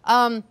boobs.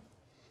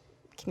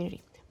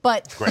 Community,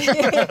 but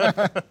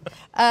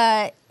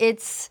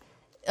it's.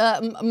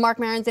 Mark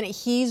Maron's in it.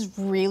 He's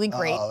really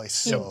great. Oh, he's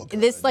so good.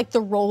 This like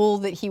the role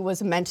that he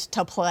was meant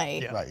to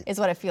play Right. is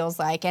what it feels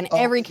like, and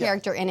every yeah.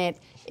 character in it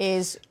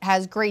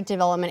has great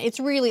development. It's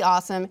really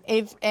awesome.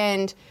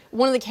 And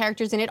one of the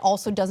characters in it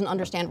also doesn't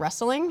understand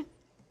wrestling,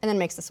 and then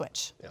makes the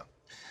switch.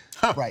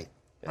 Yeah. Right.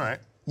 All right.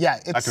 Yeah,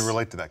 I could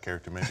relate to that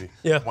character maybe.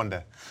 Yeah. One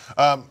day.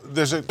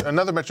 There's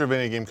another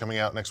Metroidvania game coming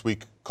out next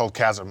week called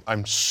Chasm.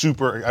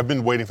 I've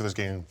been waiting for this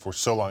game for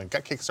so long. It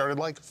got kickstarted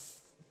like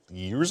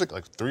years ago,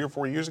 like 3 or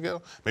 4 years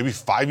ago, maybe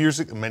 5 years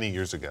ago, many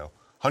years ago.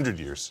 100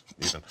 years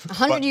even.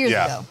 100 years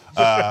yeah.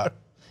 ago.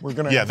 We're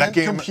gonna Yeah, that invent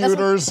game-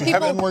 computers,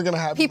 People- and we're gonna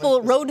have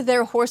People rode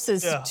their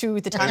horses to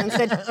the town and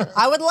said,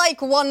 I would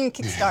like one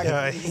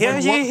Kickstarter.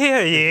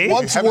 Hear ye.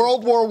 Once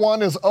World War I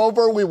is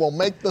over, we will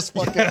make this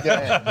fucking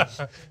game. If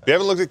you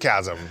haven't looked at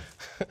Chasm,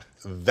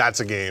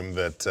 that's a game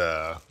that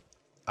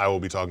I will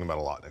be talking about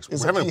a lot next week.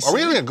 Is Are it we PC?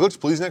 having a Glitch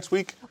Please next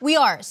week? We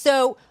are.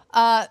 So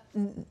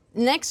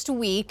next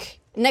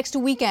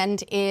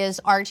weekend is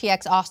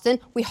RTX Austin.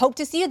 We hope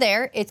to see you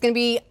there. It's going to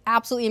be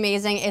absolutely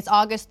amazing. It's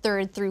August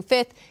 3rd through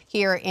 5th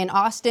here in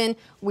Austin.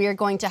 We are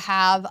going to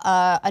have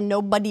a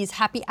Nobody's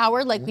Happy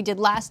Hour like we did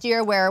last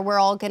year, where we're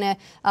all going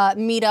to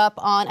meet up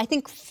on, I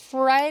think,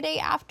 Friday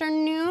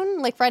afternoon,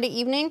 like Friday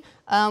evening.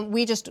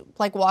 We just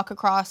like walk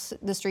across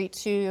the street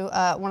to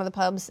one of the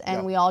pubs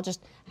and we all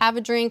just have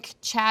a drink,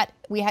 chat.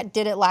 We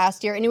did it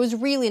last year and it was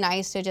really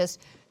nice to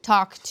just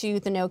talk to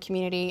the No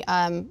community,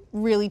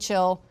 really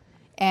chill.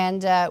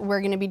 And we're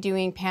going to be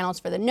doing panels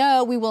for the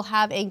No. We will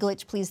have a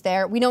Glitch Please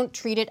there. We don't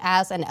treat it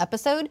as an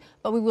episode,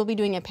 but we will be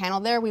doing a panel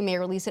there. We may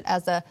release it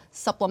as a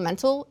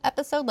supplemental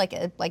episode, like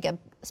a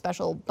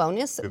special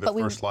bonus. Be the But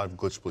first live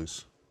Glitch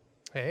Please.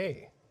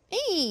 Hey.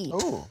 Hey,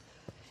 Ooh.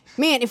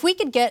 man, if we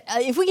can get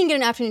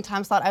an afternoon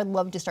time slot, I'd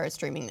love to start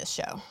streaming this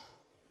show.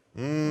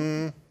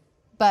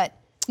 But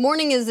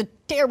morning is a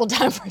terrible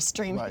time for a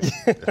stream. Right.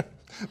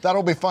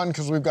 That'll be fun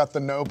because we've got the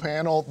No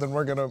panel. Then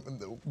we're gonna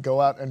go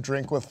out and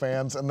drink with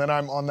fans, and then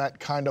I'm on that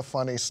kind of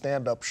funny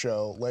stand-up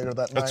show later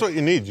that night. That's what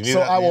you need. You need so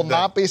that- I you will need that-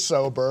 not be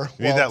sober.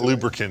 You need while that doing it.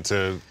 lubricant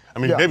to. I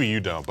mean, Yeah. maybe you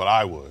don't, but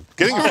I would.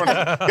 Getting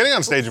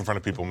on stage in front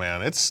of people,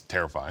 man, it's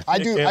terrifying. I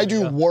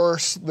do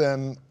worse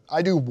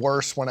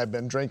when I've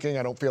been drinking.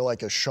 I don't feel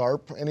like as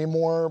sharp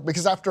anymore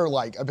because after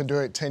I've been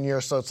doing it 10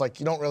 years, so it's like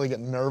you don't really get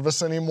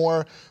nervous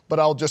anymore. But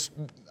I'll just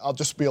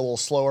be a little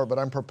slower. But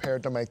I'm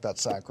prepared to make that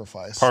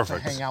sacrifice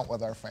Perfect. to hang out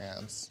with our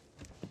fans.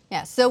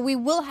 Yeah, so we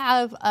will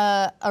have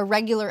a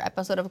regular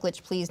episode of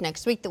Glitch Please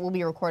next week that we'll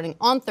be recording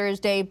on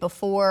Thursday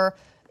before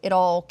it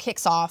all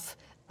kicks off.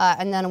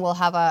 And then we'll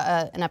have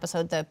an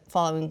episode the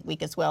following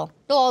week as well.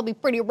 It'll all be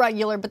pretty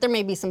regular, but there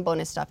may be some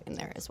bonus stuff in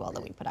there as well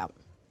that we put out.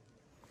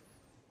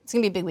 It's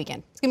going to be a big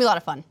weekend. It's going to be a lot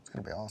of fun. It's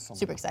gonna be awesome.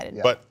 Super excited.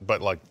 Yeah.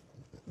 But like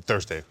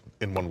Thursday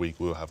in 1 week,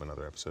 we will have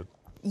another episode.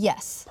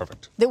 Yes.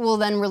 Perfect. That will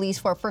then release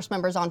for first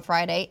members on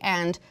Friday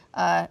and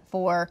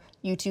for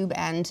YouTube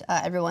and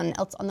everyone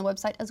else on the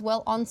website as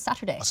well on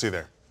Saturday. I'll see you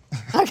there.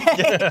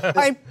 Okay. All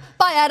right.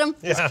 Bye, Adam.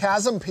 Is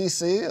Chasm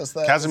PC? Is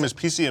that? Chasm is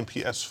PC and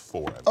PS4.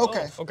 I believe.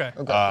 Okay. Okay.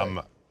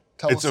 Great.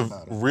 Tell It's us a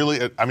about it.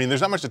 really, I mean,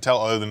 there's not much to tell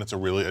other than it's a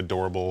really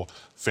adorable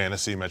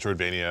fantasy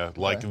Metroidvania.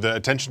 Like the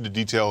attention to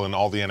detail and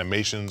all the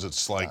animations,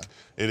 it's like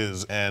it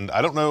is. And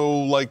I don't know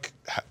like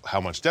how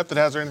much depth it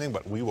has or anything,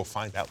 but we will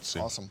find out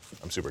soon. Awesome.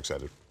 I'm super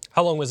excited.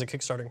 How long was it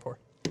kickstarting for?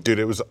 Dude,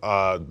 it's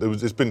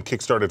been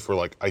kickstarted for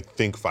like I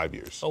think 5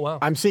 years. Oh, wow.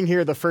 I'm seeing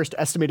here the first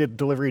estimated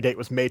delivery date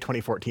was May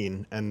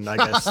 2014, and I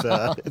guess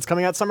it's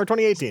coming out summer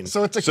 2018.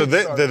 So it's a So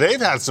Kickstarter.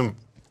 they've had some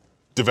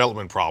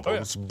development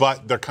problems,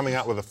 but they're coming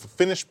out with a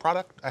finished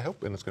product, I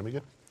hope, and it's going to be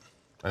good.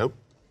 I hope.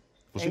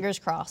 Fingers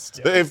crossed.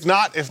 If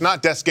not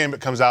Death's Game,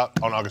 it comes out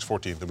on August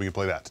 14th, and we can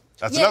play that.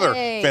 That's another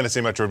Yay. fantasy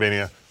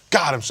Metroidvania.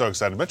 God, I'm so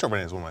excited.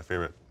 Metroidvania is one of my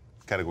favorite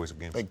categories of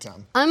games. Big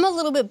time. I'm a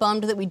little bit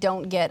bummed that we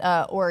don't get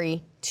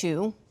Ori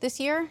 2 this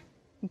year.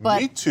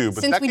 But Me too,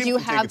 but since that we game do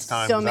can take have its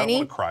time, so 'cause I don't many,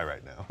 want to cry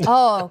right now.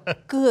 oh,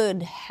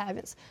 good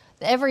heavens.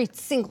 Every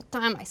single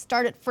time I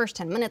start it, first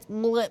 10 minutes,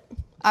 blip.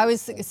 I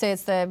always say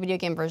it's the video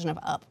game version of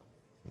Up.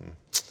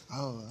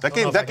 That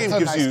game That's a nice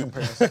gives you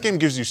comparison. that game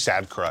gives you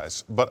sad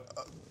cries. But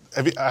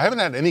I haven't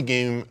had any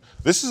game.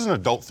 This is an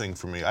adult thing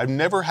for me. I've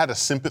never had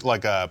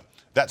a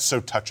that's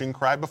so touching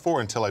cry before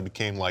until I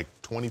became like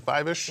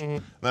 25ish.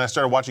 Then I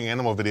started watching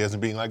animal videos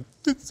and being like,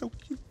 it's so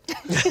cute.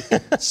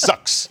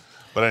 Sucks.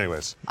 But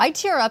anyways, I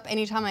tear up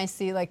anytime I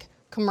see like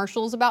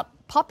commercials about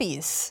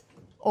puppies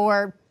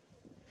or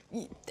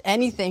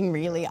anything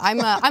really. I'm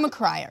a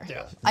crier.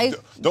 Yeah.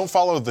 don't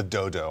follow the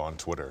dodo on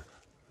Twitter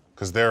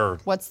because they're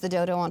What's the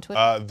dodo on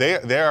Twitter?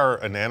 they are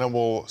an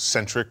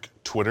animal-centric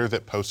Twitter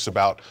that posts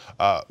about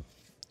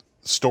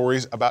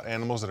stories about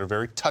animals that are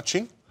very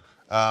touching.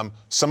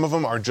 Some of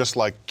them are just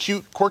like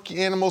cute,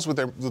 quirky animals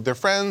with their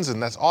friends,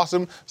 and that's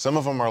awesome. Some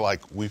of them are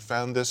like, we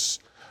found this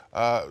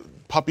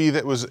puppy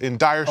that was in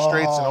dire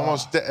straits and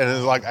almost dead. And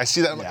it's like, I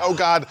see that, I'm like, oh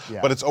God.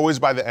 Yeah. But it's always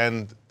by the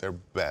end, they're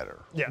better.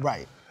 Yeah.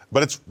 Right.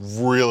 But it's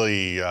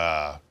really,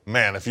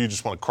 man, if you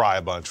just want to cry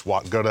a bunch,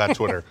 go to that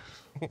Twitter.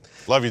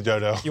 Love you,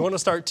 Dodo. You want to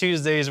start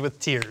Tuesdays with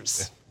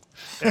tears.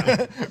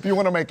 If you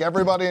want to make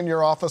everybody in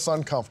your office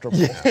uncomfortable,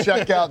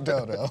 check out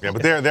Dodo. Yeah,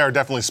 but they are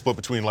definitely split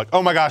between like,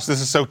 oh my gosh,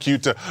 this is so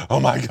cute to, oh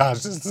my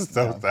gosh, this is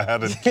so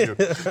sad and cute.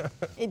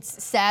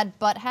 It's sad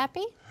but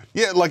happy.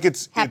 Yeah, like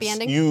Happy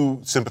ending? You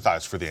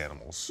sympathize for the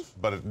animals,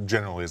 but it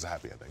generally is a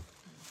happy ending.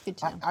 Good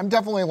to know. I'm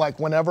definitely like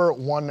whenever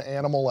one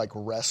animal like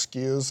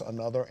rescues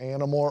another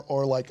animal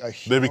or like a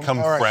human, become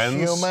or friends?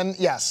 A human,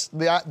 yes,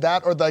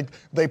 that or like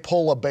they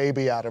pull a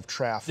baby out of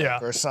traffic Yeah.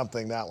 or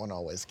something. That one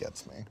always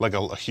gets me. Like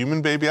a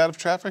human baby out of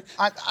traffic?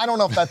 I don't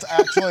know if that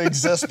actually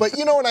exists, but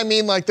you know what I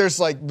mean. Like there's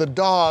like the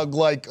dog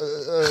like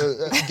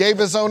gave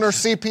his owner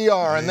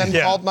CPR and then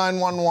Yeah. called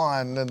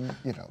 911, and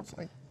you know it's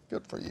like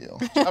good for you.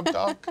 Good job,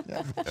 dog.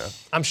 Yeah.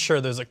 I'm sure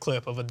there's a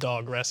clip of a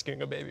dog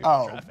rescuing a baby from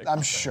Oh, traffic.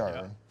 I'm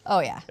sure. Oh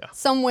yeah.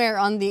 Somewhere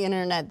on the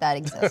internet that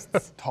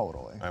exists.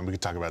 Totally. And we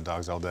could talk about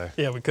dogs all day.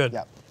 Yeah, we could.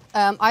 Yeah.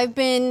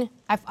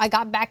 I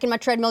got back in my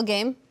treadmill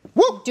game.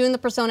 Woo! Doing the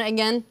Persona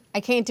again. I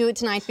can't do it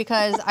tonight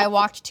because I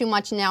walked too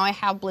much and now I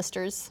have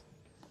blisters.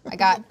 I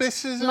got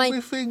Blisters on my-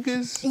 my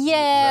fingers.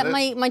 yeah, Is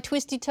that it? my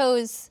twisty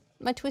toes.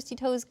 My twisty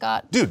toes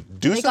got. Dude,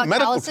 do they some got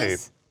medical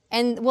calluses. tape.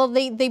 And well,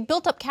 they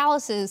built up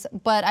calluses,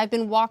 but I've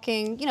been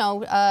walking, you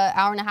know,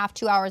 hour and a half,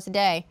 2 hours a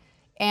day,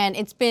 and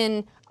it's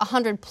been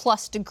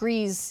 100+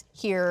 degrees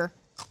here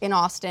in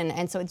Austin,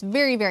 and so it's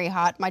very, very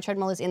hot. My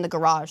treadmill is in the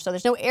garage, so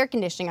there's no air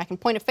conditioning. I can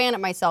point a fan at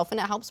myself, and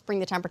it helps bring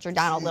the temperature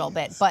down a little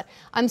bit. But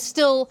I'm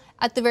still,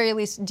 at the very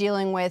least,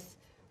 dealing with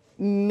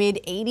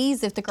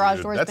mid-80s if the garage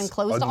Dude, door's that's been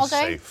closed all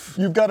day. unsafe.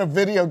 You've got a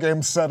video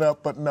game set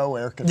up, but no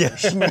air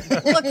conditioning.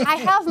 Look, I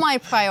have my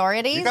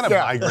priorities. You gotta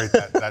migrate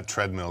that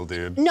treadmill,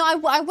 dude. No,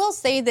 I will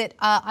say that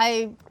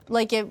I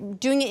like it.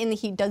 Doing it in the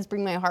heat does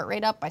bring my heart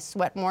rate up. I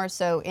sweat more,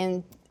 so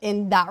in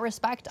that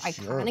respect, I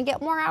kind of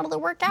get more out of the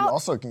You workout.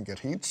 also can get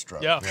heat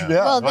stroke. Yeah. Yeah.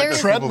 Well, Like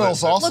there's- those people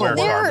Treadmills that also wear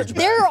Look, garbage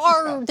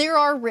bags. there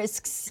are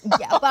risks.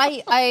 Yeah, but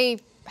I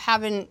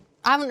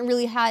haven't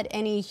really had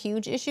any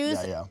huge issues.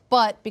 Yeah.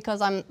 But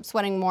because I'm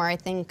sweating more, I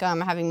think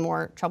I'm having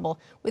more trouble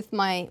with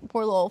my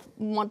poor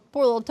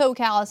little toe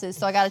calluses.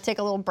 So I got to take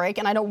a little break,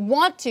 and I don't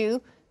want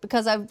to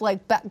because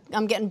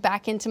I'm getting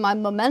back into my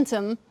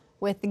momentum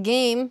with the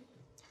game,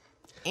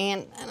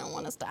 and I don't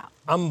want to stop.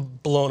 I'm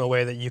blown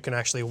away that you can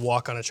actually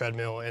walk on a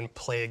treadmill and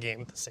play a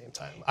game at the same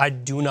time. I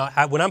do not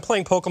have, when I'm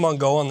playing Pokemon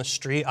Go on the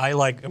street, I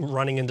like am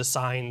running into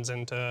signs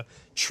and to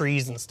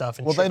trees and stuff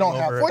and Well, they don't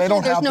tripping have. over it. They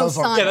don't Fortunately, have there's no those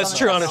on. signs Yeah, that's on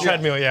true the on a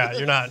treadmill. treadmill. Yeah,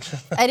 you're not.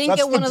 I didn't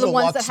That's get one the of the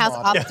ones that deluxe has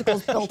model.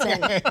 obstacles built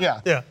in.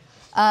 Yeah. Yeah.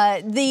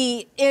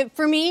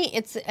 For me,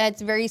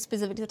 it's very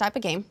specific to the type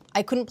of game.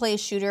 I couldn't play a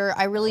shooter.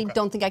 I really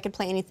don't think I could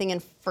play anything in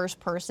first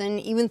person.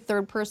 Even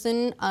third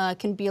person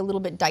can be a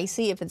little bit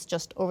dicey if it's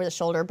just over the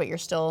shoulder, but you're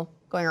still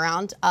going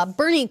around.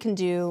 Bernie can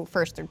do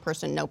first, third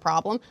person, no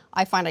problem.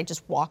 I find I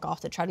just walk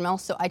off the treadmill,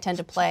 so I tend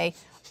to play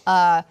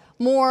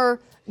more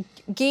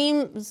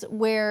games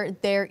where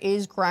there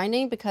is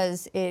grinding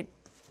because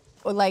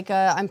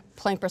I'm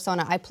playing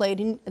Persona. I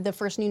played the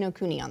first Ni no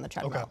Kuni on the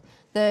treadmill.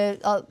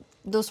 Okay.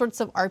 Those sorts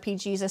of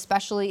RPGs,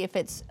 especially if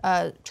it's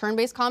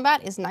turn-based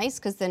combat, is nice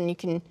because then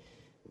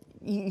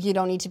you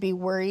don't need to be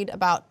worried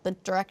about the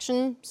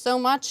direction so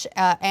much.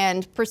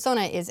 And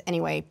Persona is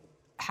anyway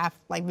half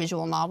like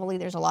visual novel-y.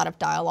 There's a lot of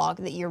dialogue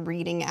that you're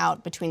reading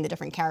out between the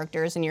different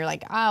characters, and you're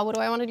like, what do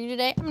I want to do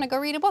today? I'm gonna go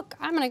read a book.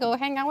 I'm gonna go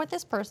hang out with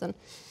this person,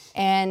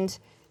 and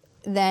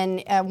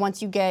then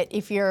once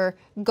if you're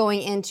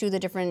going into the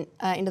different,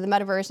 into the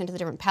metaverse, into the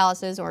different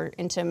palaces or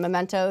into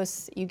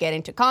mementos, you get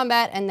into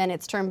combat, and then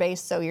it's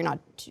turn-based, so you're not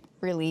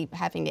really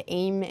having to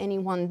aim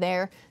anyone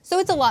there. So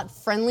it's a lot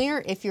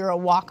friendlier if you're a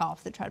walk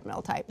off the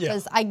treadmill type,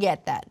 because I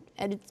get that.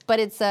 But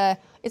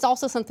it's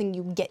also something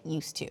you get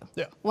used to.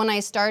 Yeah. When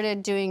I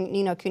started doing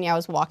Ni no Kuni, I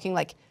was walking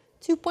like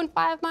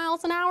 2.5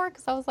 miles an hour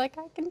because I was like,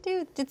 I can do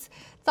it. It's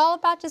all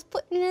about just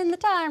putting in the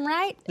time,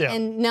 right? Yeah.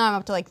 And now I'm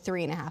up to like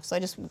 3.5,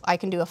 so I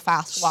can do a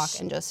fast walk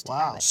and just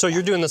have it. So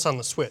you're doing this on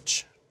the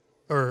Switch,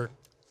 or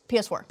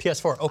PS4.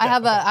 PS4? Okay. I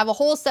have a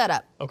whole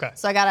setup. Okay.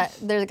 So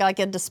there's like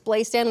a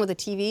display stand with a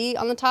TV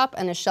on the top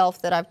and a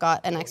shelf that I've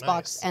got an Xbox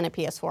nice. and a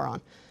PS4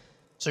 on.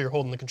 So you're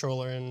holding the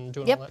controller and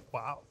doing Yep. all that?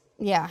 Wow.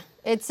 Yeah,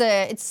 it's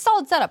a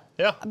solid setup.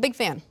 Yeah. A big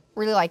fan.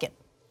 Really like it.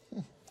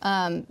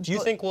 Do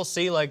you think we'll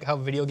see like how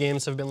video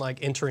games have been like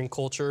entering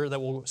culture, that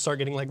we'll start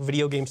getting like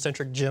video game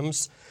centric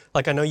gyms?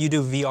 Like I know you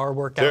do VR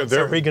workouts.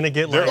 There- Are we gonna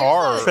get there like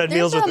are.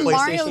 treadmills There's with a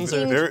Mario PlayStations?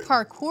 themed There-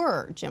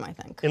 parkour gym, I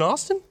think. In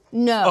Austin?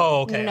 No.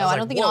 Oh, okay. No, I was I like,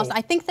 don't think in whoa. Austin.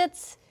 I think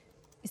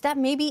is that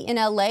maybe in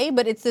LA,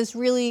 but it's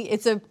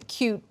a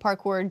cute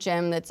parkour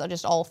gym that's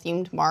just all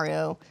themed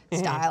Mario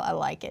Mm-hmm. style. I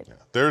like it.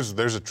 There's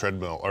a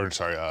treadmill, or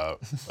sorry,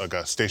 like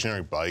a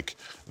stationary bike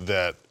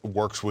that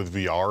works with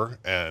VR,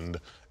 and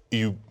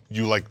you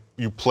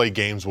play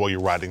games while you're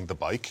riding the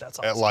bike. That's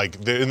And,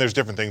 awesome. and there's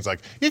different things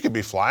like you could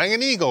be flying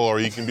an eagle, or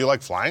you can be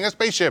like flying a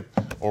spaceship,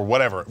 or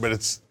whatever. But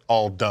it's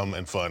all dumb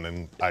and fun,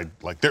 and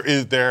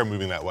they're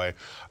moving that way.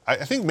 I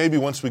think maybe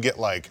once we get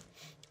like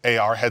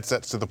AR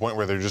headsets to the point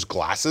where they're just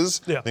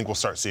glasses, Yeah. I think we'll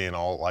start seeing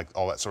all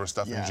that sort of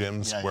stuff in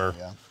gyms where.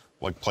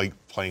 Like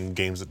playing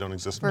games that don't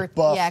exist.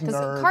 Buff Yeah, because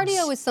nerds.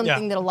 cardio is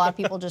something Yeah. that a lot of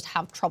people just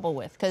have trouble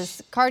with.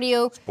 Because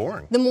cardio,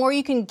 boring. the more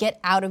you can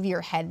get out of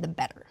your head, the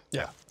better.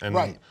 Yeah. And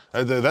Right.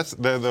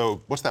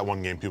 What's that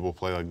one game people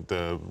play, like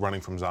the running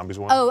from zombies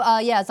one? Oh,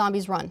 yeah,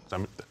 Zombies Run.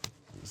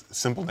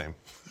 Simple name.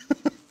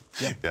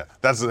 Yeah,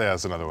 that's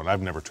another one.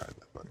 I've never tried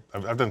that, but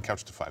I've done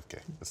Couch to 5K.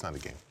 That's not a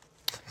game.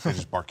 They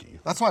just bark at you.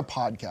 That's why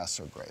podcasts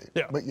are great.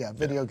 Yeah. But yeah,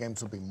 video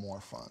games would be more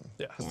fun.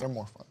 Yeah. Because they're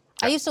more fun.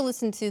 I used to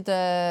listen to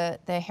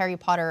the Harry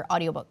Potter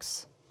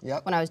audiobooks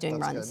Yep. when I was doing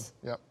that's runs.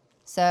 Good. Yep.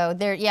 So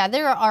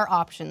there are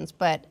options,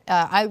 but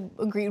I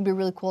agree it would be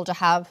really cool to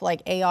have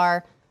like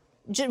AR.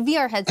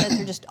 VR headsets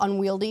are just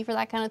unwieldy for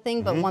that kind of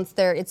thing, but once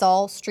it's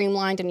all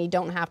streamlined and you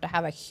don't have to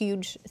have a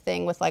huge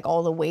thing with like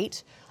all the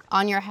weight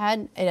on your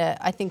head,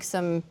 I think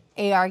some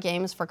AR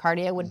games for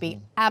cardio would be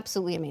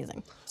absolutely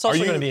amazing. It's also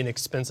you- going to be an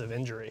expensive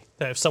injury.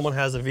 That if someone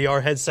has a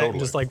VR headset and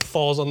just like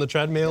falls on the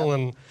treadmill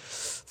and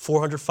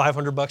 $400,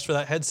 $500 for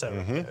that headset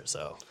right there.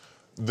 So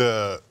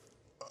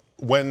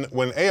When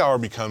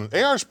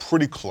AR is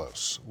pretty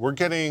close. We're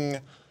getting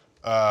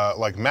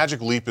like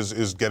Magic Leap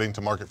is getting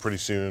to market pretty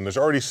soon. There's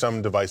already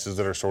some devices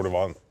that are sort of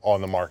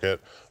on the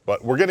market,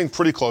 but we're getting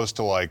pretty close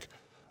to like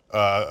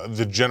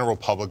the general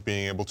public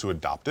being able to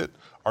adopt it.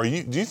 Do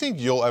you think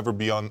you'll ever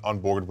be on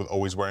board with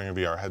always wearing a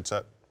VR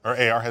headset or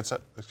AR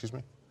headset? Excuse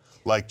me.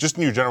 Like just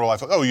in your general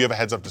life, like, oh, you have a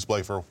heads-up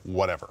display for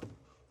whatever.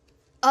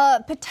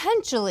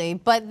 Potentially,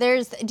 but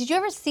did you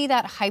ever see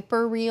that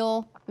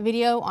Hyperreal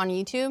video on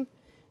YouTube?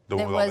 The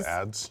one with all the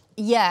ads.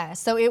 Yeah,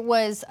 so it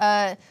was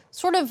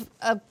sort of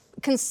a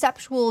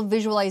conceptual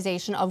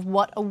visualization of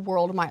what a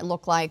world might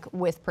look like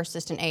with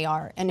persistent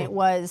AR, and it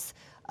was,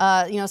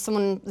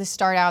 they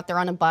start out, they're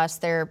on a bus,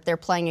 they're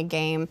playing a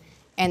game,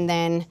 and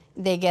then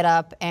they get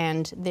up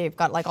and they've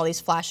got like all these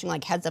flashing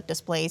like heads-up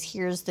displays.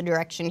 Here's the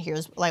direction.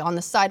 Here's like on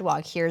the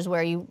sidewalk. Here's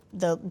where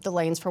the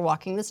lanes for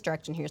walking this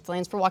direction. Here's the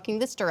lanes for walking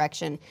this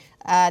direction.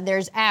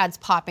 There's ads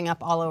popping up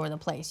all over the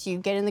place. You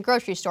get in the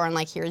grocery store and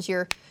like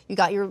you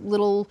got your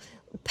little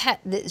pet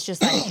that's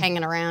just like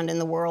hanging around in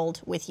the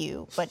world with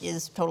you, but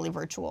is totally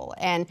virtual.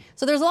 And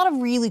so there's a lot of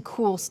really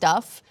cool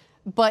stuff,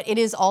 but it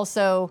is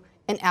also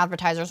an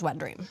advertiser's wet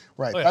dream.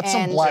 Right. Oh, yeah. That's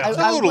some And black. I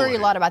worry Totally. a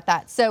lot about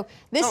that. So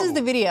this is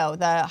the video,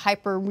 the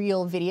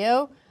Hyperreal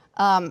video.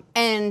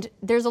 And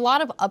there's a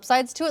lot of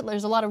upsides to it.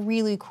 There's a lot of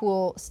really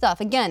cool stuff.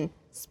 Again,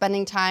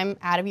 spending time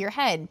out of your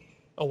head.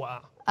 oh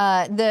wow.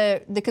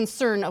 The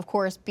concern, of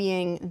course,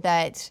 being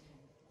that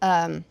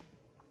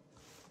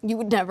you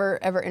would never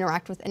ever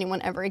interact with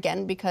anyone ever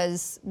again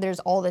because there's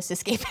all this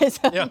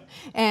escapism, Yeah.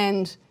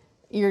 and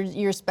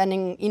you're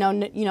spending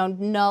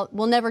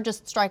we'll never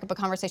just strike up a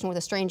conversation with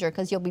a stranger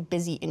because you'll be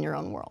busy in your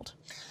own world.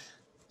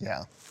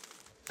 Yeah.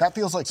 That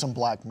feels like some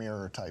Black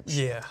Mirror type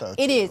shit. Yeah. though,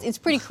 It too. is. It's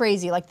pretty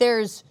crazy. Like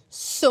there's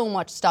so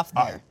much stuff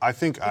there. I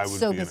think I It's would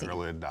so be busy. an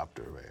early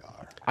adopter of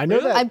AR. I know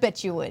that I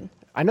bet you would.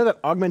 I know that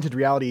augmented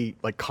reality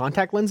like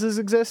contact lenses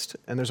exist,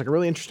 and there's like a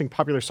really interesting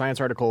Popular Science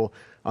article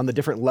on the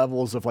different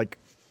levels of like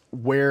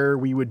where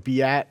we would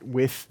be at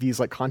with these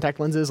like contact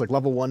lenses. Like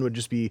level 1 would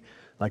just be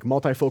like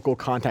multifocal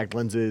contact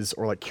lenses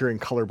or like curing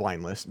color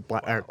blindness,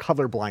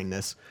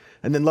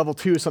 and then level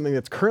 2 is something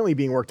that's currently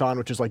being worked on,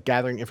 which is like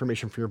gathering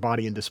information for your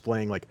body and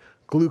displaying like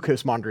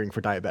glucose monitoring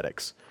for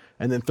diabetics.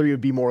 And then 3 would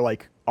be more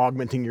like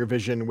augmenting your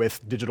vision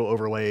with digital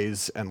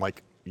overlays and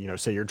like,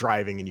 say you're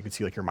driving and you can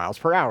see like your miles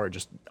per hour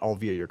just all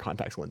via your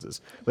contact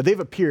lenses. But they've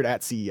appeared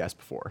at CES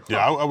before.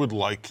 Yeah, I would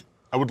like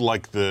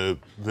the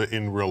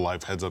in real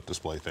life heads up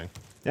display thing.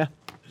 Yeah.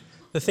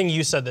 The thing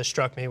you said that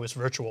struck me was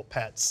virtual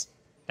pets.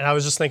 And I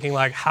was just thinking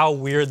like how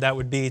weird that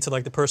would be to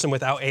like the person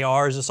without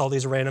AR is just all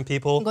these random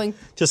people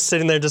just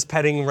sitting there just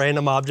petting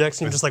random objects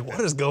and you're just like, what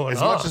is going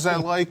As on? much as I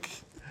like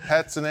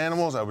pets and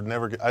animals, I would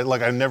never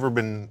I've never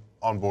been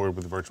on board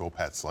with virtual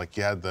pets. Like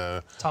you had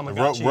the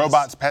Tamagotchis.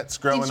 robots pets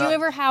growing Did you up.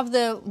 ever have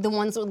the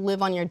ones that would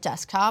live on your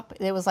desktop?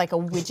 It was like a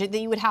widget that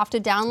you would have to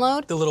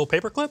download. The little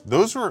paperclip?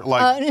 Those were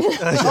like,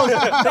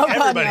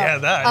 Everybody had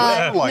that.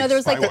 yeah. like No, there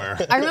was like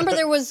spyware. I remember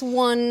there was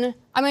one.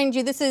 I mean,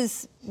 this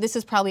is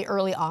probably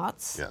early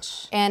aughts.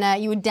 Yes.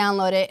 And you would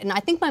download it, and I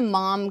think my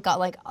mom got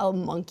like a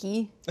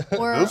monkey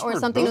or Those were-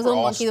 something. those It was a were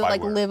all monkey that would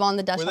like spyware. live on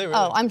the desktop. really?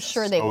 Oh, I'm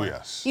sure they Oh, were.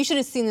 yes. You should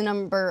have seen the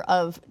number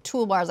of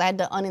toolbars I had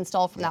to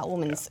uninstall from that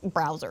woman's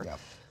browser.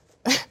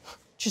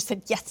 Just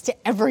said yes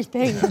to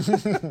everything.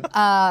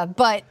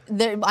 But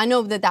I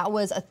know that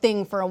was a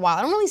thing for a while.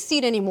 I don't really see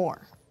it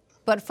anymore.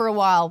 But for a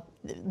while,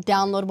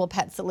 downloadable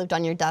pets that lived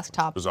on your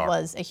desktop Bizarre.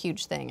 was a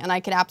huge thing. And I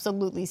could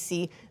absolutely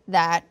see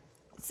that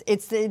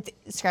it's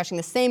scratching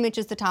the same itch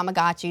as the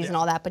Tamagotchis and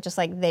all that, but just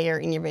like there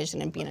in your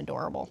vision and being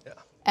adorable. Yeah.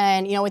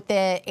 And with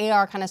the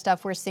AR kind of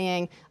stuff we're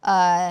seeing,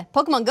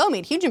 Pokemon Go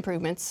made huge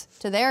improvements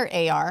to their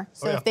AR.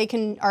 So yeah. if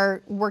they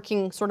are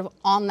working sort of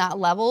on that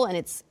level and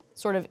it's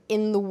sort of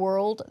in the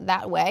world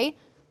that way,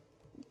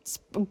 it's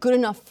good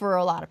enough for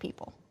a lot of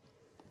people.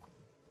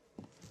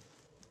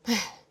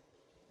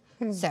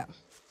 So, I don't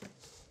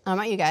know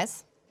about you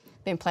guys.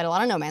 Been played a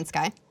lot of No Man's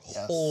Sky.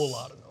 Whole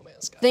lot of No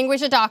Man's Sky. Think we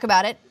should talk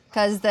about it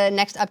because the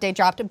next update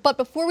dropped. But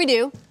before we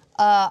do,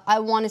 I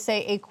want to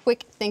say a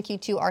quick thank you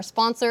to our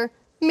sponsor,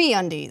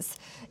 MeUndies.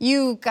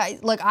 You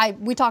guys, look,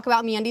 we talk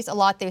about MeUndies a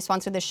lot. They've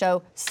sponsored the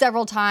show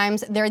several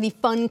times. They're the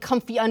fun,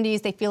 comfy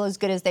undies. They feel as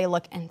good as they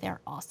look, and they're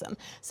awesome.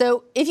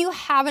 So if you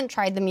haven't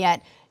tried them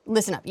yet,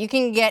 listen up. You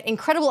can get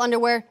incredible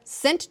underwear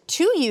sent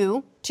to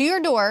you, to your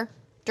door,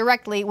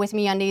 directly with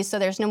MeUndies, so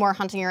there's no more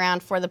hunting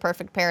around for the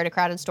perfect pair at a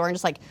crowded store and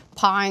just like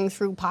pawing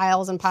through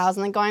piles and piles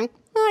and then going,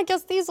 I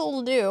guess these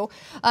will do.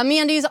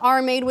 MeUndies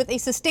are made with a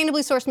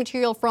sustainably sourced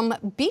material from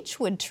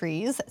beechwood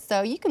trees,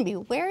 so you can be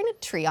wearing a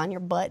tree on your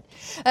butt.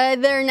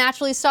 Their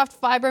naturally soft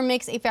fiber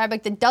makes a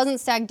fabric that doesn't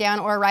sag down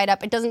or ride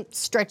up. It doesn't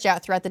stretch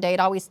out throughout the day. It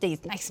always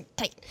stays nice and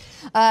tight.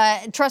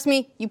 Trust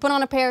me, you put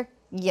on a pair,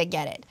 you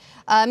get it.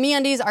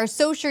 MeUndies are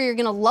so sure you're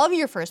gonna love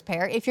your first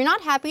pair. If you're not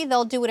happy,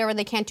 they'll do whatever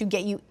they can to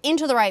get you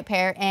into the right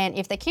pair, and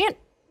if they can't,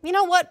 you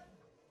know what?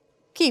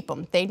 Keep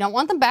them. They don't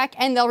want them back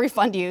and they'll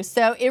refund you.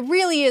 So it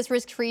really is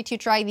risk-free to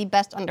try the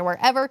best underwear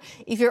ever.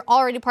 If you're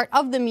already part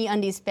of the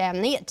MeUndies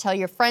family, tell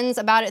your friends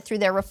about it through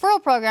their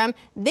referral program.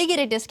 They get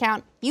a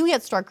discount, you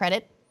get store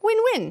credit.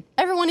 Win-win.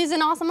 Everyone is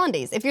in awesome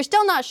undies. If you're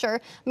still not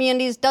sure,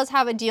 MeUndies does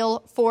have a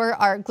deal for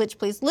our Glitch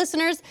Please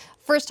listeners.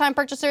 First-time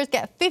purchasers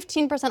get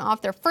 15%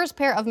 off their first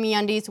pair of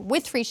MeUndies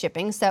with free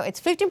shipping. So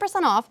it's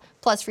 15% off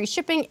plus free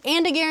shipping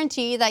and a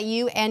guarantee that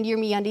you and your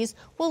MeUndies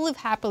will live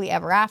happily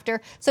ever after.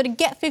 So to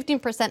get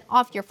 15%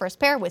 off your first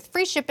pair with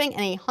free shipping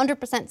and a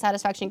 100%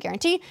 satisfaction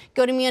guarantee,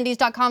 go to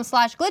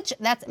MeUndies.com/glitch.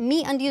 That's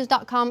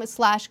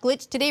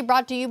MeUndies.com/glitch. Today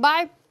brought to you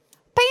by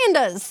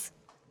Pandas.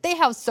 They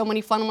have so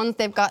many fun ones.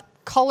 They've got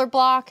Color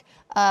Block,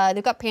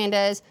 they've got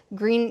pandas,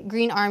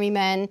 green army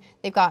men,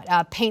 they've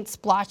got paint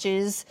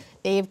splotches,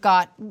 they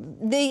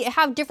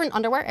have different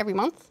underwear every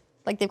month.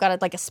 Like they've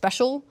got like a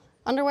special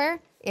underwear,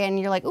 and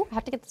you're like, ooh, I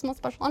have to get this most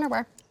special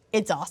underwear.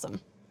 It's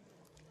awesome.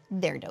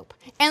 They're dope.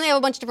 And they have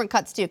a bunch of different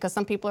cuts too, because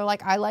some people are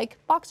like, I like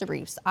boxer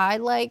briefs, I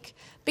like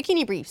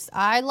bikini briefs,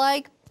 I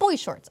like boy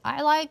shorts,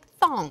 I like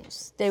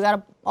thongs. They've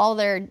got all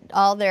their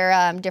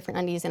different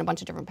undies in a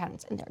bunch of different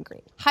patterns, and they're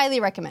great.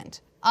 Highly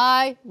recommend.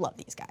 I love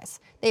these guys.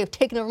 They have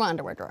taken over my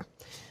underwear drawer.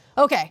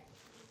 Okay,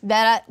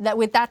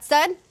 with that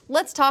said,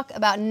 let's talk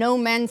about No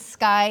Man's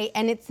Sky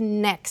and its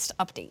next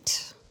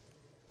update.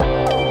 All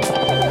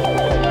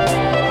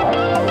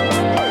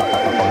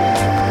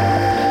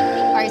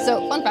right,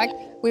 so fun fact,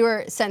 we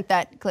were sent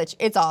that glitch.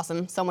 It's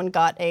awesome. Someone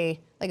got a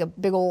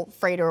big old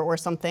freighter or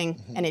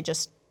something, and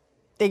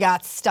they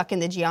got stuck in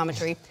the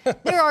geometry.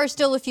 There are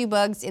still a few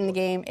bugs in the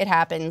game. It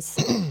happens,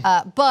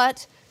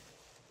 but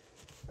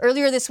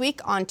earlier this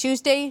week, on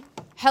Tuesday,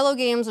 Hello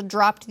Games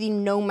dropped the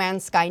No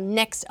Man's Sky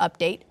Next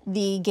update.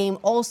 The game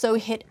also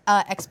hit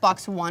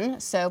Xbox One,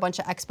 so a bunch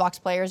of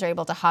Xbox players are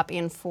able to hop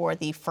in for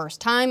the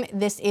first time.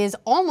 This is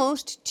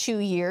almost 2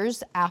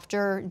 years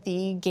after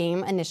the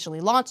game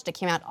initially launched. It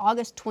came out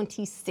August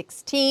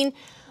 2016.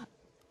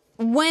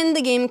 When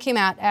the game came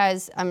out,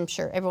 as I'm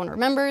sure everyone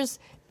remembers,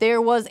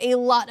 there was a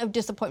lot of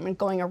disappointment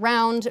going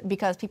around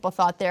because people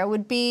thought there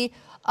would be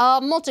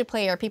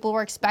multiplayer. People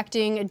were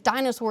expecting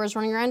dinosaurs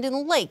running around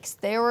in lakes.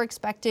 They were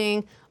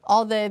expecting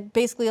all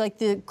basically like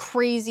the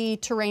crazy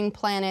terrain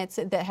planets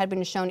that had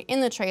been shown in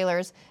the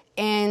trailers,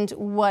 and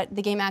what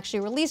the game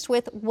actually released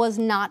with was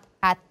not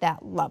at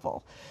that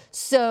level.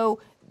 So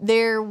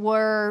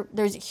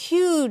there's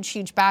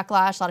huge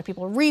backlash. A lot of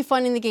people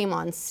refunding the game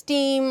on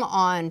Steam,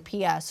 on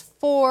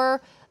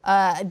PS4.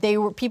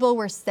 People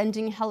were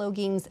sending Hello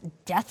Games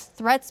death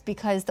threats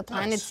because the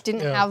planets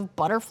didn't have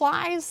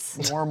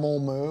butterflies. Normal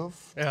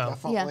move. Yeah.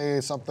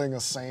 Definitely something a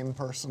sane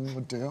person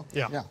would do.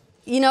 Yeah.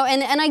 You know,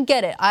 and I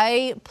get it.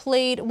 I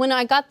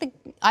got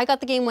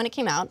the game when it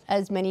came out,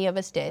 as many of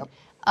us did. Yep.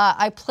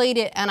 I played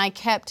it and I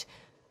kept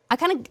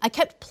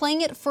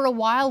playing it for a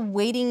while,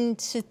 waiting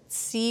to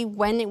see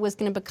when it was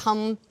going to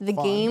become the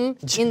game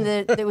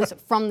that was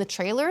from the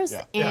trailers,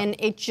 and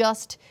it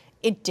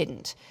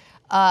didn't.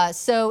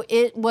 So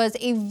it was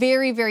a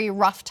very, very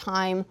rough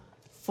time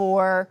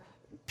for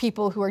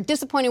people who are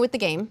disappointed with the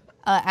game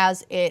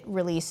as it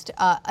released,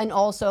 and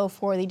also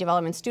for the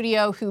development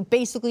studio, who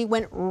basically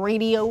went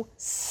radio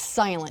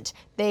silent.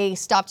 They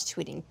stopped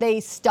tweeting. They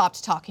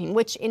stopped talking,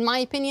 which, in my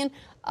opinion,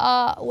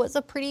 was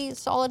a pretty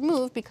solid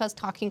move, because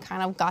talking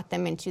kind of got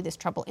them into this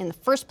trouble in the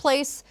first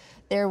place.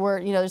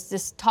 There's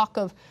this talk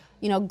of,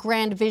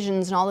 grand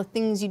visions and all the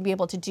things you'd be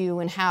able to do,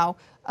 and how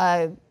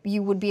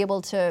you would be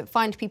able to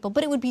find people,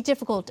 but it would be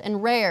difficult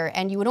and rare,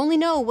 and you would only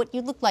know what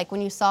you looked like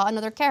when you saw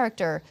another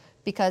character,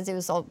 because it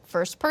was all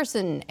first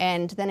person.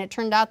 And then it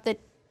turned out that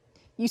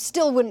you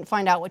still wouldn't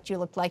find out what you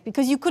looked like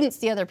because you couldn't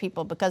see other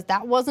people, because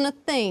that wasn't a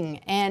thing.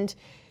 And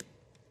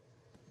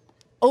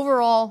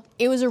overall,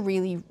 it was a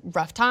really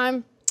rough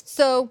time.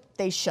 So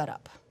they shut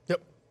up.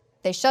 Yep.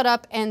 They shut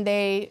up and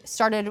they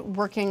started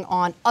working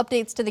on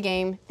updates to the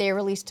game. They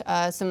released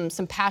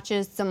some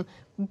patches,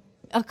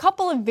 a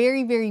couple of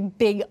very, very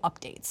big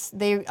updates.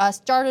 They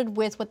started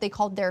with what they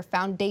called their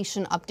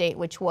foundation update,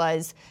 which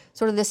was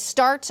sort of the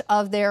start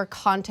of their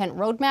content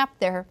roadmap,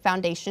 their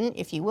foundation,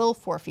 if you will,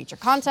 for future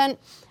content.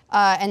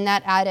 And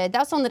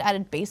that's the one that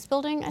added base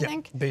building, I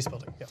think. Base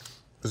building, yeah.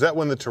 Was that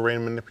when the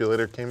terrain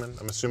manipulator came in,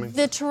 I'm assuming?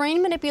 The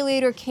terrain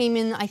manipulator came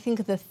in, I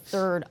think, the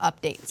third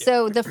update. Yeah.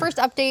 So the first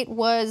update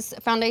was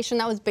Foundation,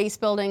 that was base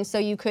building, so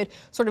you could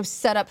sort of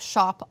set up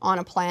shop on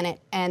a planet,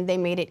 and they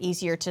made it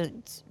easier to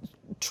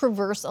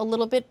traverse a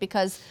little bit,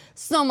 because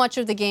so much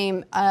of the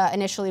game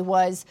initially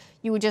was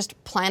you would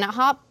just planet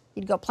hop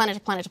You'd go planet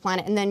to planet to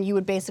planet, and then you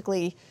would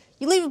basically,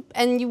 you leave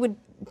and you would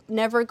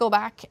never go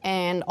back,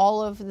 and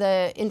all of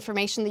the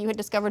information that you had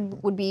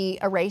discovered would be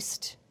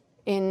erased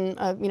in,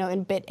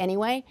 in bit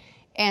anyway.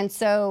 And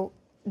so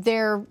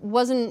there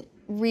wasn't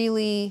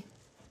really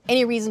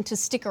any reason to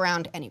stick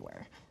around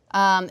anywhere.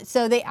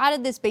 So they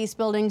added this base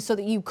building so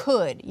that you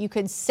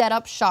could set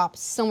up shops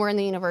somewhere in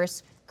the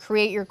universe,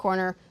 create your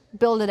corner,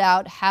 build it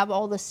out, have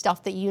all the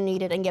stuff that you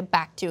needed, and get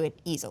back to it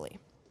easily.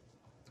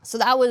 So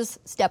that was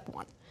step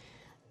one.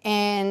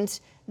 And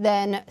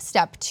then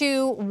step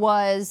two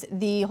was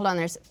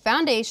there's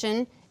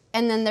Foundation,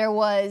 and then there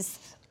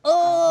was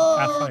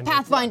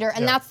Pathfinder,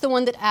 and that's the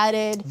one that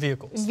added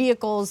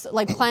vehicles,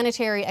 like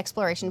planetary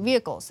exploration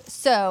vehicles.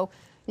 So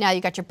now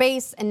you got your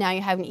base, and now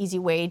you have an easy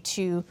way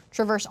to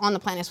traverse on the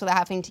planets without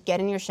having to get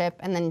in your ship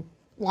and then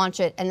launch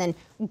it and then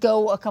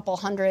go a couple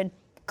hundred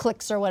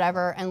clicks or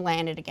whatever and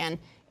land it again.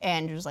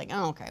 And you're just like,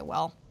 oh, okay,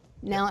 well,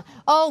 now,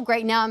 oh,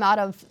 great, now I'm out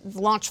of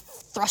launch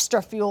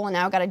thruster fuel, and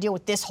now I've got to deal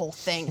with this whole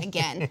thing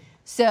again.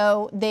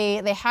 So they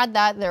had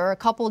that. There were a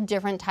couple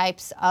different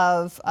types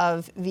of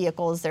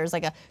vehicles. There's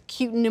like a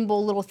cute,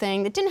 nimble little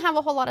thing that didn't have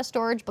a whole lot of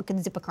storage, but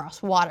could zip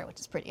across water, which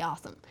is pretty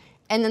awesome.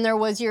 And then there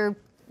was your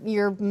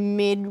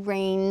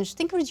mid-range, I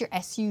think it was your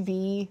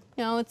SUV.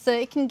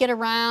 It can get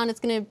around.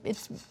 It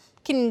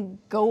can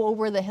go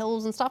over the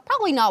hills and stuff.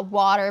 Probably not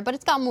water, but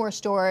it's got more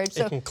storage.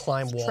 So it can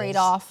climb walls.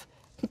 Trade-off.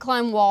 It can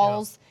climb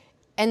walls. Yeah.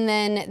 And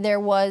then there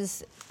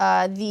was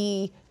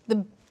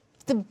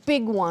the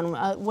big one.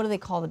 What do they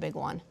call the big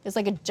one? It's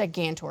like a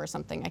Gigantor or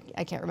something.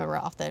 I can't remember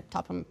off the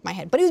top of my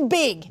head. But it was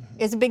big.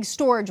 It's a big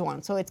storage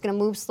one. So it's going to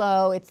move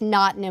slow. It's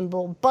not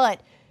nimble,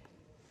 but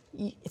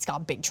it's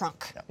got a big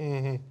trunk. Yeah.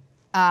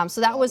 Mm-hmm.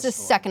 So that was the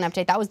second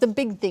update. That was the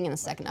big thing in the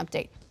second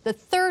update. The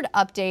third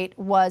update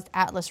was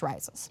Atlas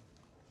Rises.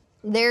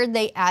 There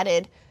they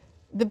added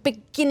the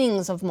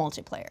beginnings of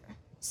multiplayer.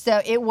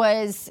 So it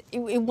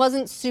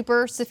wasn't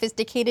super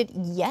sophisticated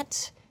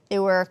yet. They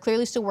were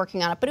clearly still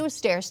working on it, but it was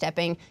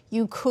stair-stepping.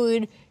 You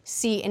could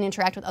see and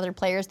interact with other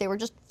players. They were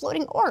just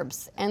floating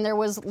orbs, and there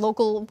was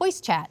local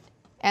voice chat.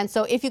 And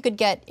so if you could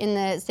get in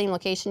the same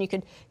location, you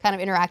could kind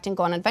of interact and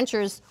go on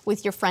adventures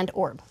with your friend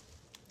Orb.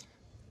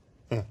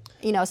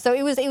 So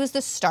it was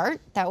the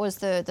start. That was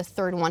the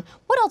third one.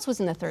 What else was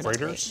in the third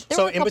Freighters? update?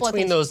 So in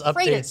between those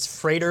updates,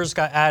 Freighters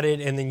got added,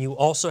 and then you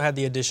also had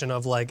the addition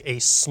of like a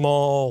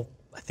small,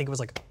 I think it was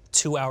like a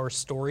 2-hour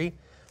story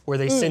where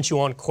they sent you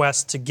on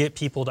quests to get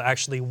people to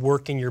actually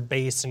work in your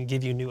base and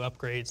give you new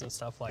upgrades and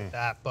stuff like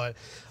that. But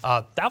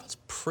that was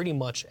pretty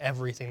much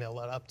everything that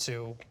led up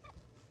to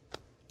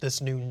this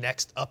new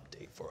next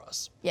update for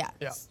us. Yeah.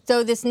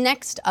 So this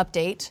next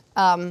update,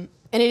 and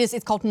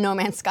it's called No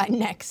Man's Sky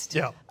Next.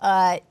 Yeah.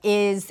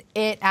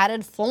 It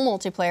added full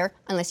multiplayer,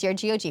 unless you're a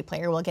GOG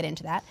player. We'll get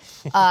into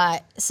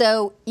that.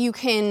 So you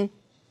can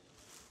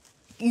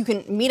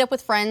meet up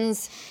with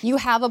friends. You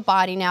have a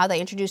body now. They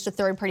introduced a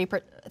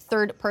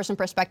third-person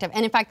perspective,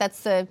 and in fact, that's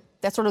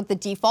sort of the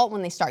default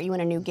when they start you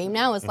in a new game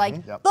now. It's like,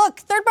 look,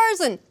 third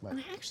person. Right. And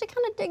I actually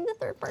kind of dig the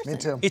third person. Me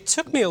too. It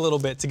took me a little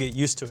bit to get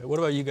used to it. What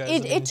about you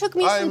guys? It took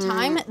me some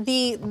time.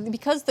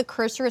 Because the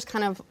cursor is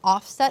kind of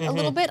offset a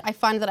little bit, I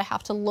find that I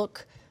have to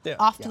look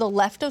off to the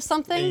left of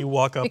something. And you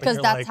walk up because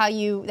and that's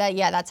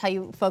how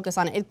you focus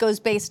on it. It goes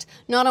based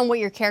not on what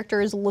your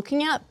character is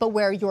looking at, but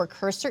where your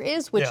cursor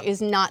is, which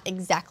is not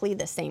exactly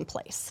the same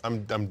place.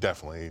 I'm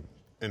definitely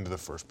into the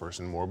first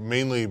person more,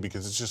 mainly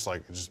because it's just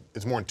like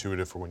it's more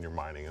intuitive for when you're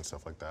mining and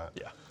stuff like that.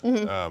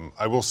 Yeah.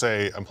 I will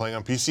say I'm playing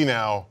on PC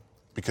now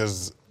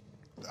because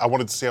I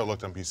wanted to see how it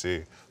looked on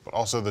PC, but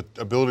also the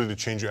ability to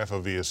change your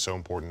FOV is so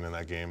important in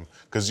that game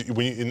because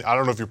I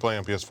don't know if you're playing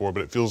on PS4,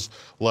 but it feels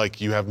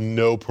like you have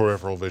no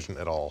peripheral vision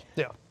at all.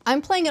 Yeah.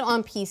 I'm playing it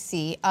on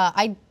PC.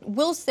 I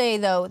will say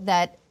though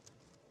that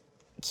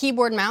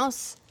keyboard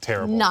mouse,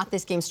 terrible. Not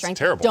this game's strength.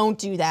 Terrible. Don't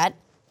do that.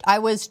 I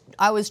was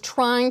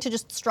trying to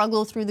just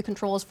struggle through the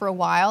controls for a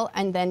while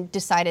and then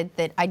decided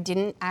that I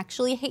didn't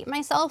actually hate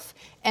myself,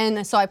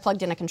 and so I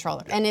plugged in a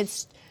controller. And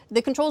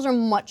the controls are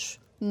much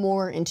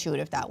more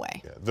intuitive that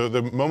way. Yeah.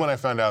 The moment I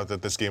found out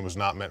that this game was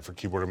not meant for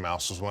keyboard and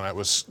mouse was when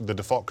the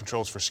default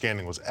controls for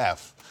scanning was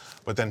F,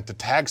 but then to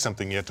tag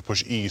something you have to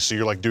push E, so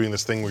you're like doing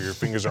this thing where your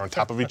fingers are on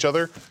top of each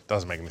other.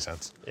 Doesn't make any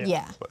sense.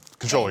 Yeah. But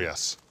controller,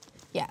 yes.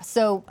 Yeah,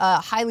 so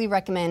highly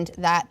recommend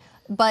that.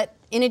 But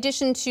in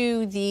addition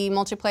to the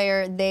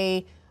multiplayer,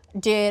 they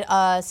did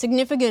a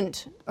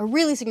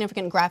really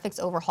significant graphics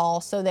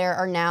overhaul. So there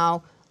are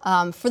now,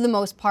 for the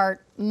most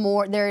part,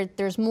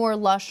 there's more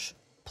lush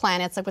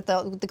planets, like with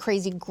the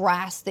crazy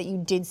grass that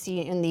you did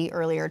see in the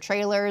earlier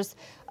trailers.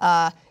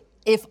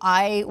 If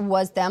I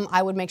was them,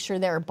 I would make sure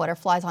there are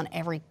butterflies on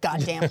every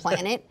goddamn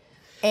planet.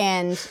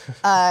 And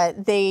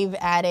they've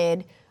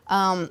added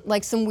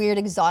like some weird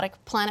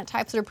exotic planet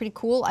types that are pretty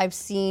cool. I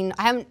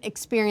haven't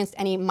experienced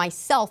any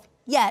myself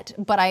yet,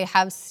 but I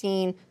have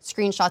seen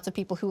screenshots of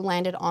people who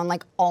landed on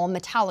like all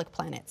metallic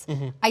planets.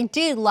 I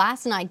did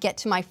last night get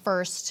to my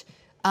first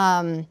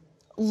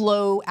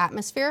low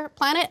atmosphere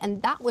planet,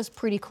 and that was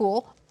pretty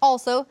cool.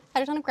 Also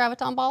had a ton of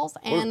graviton balls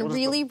and what is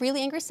really,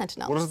 really angry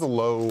sentinels. What is the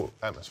low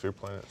atmosphere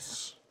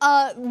planets?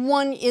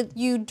 One,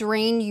 you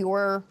drain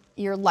your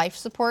life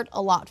support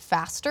a lot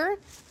faster,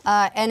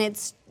 and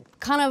it's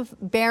kind of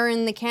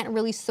barren. They can't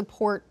really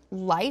support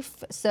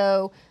life,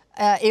 so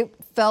it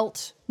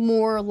felt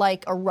more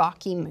like a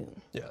rocky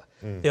moon. Yeah.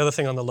 The other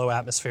thing on the low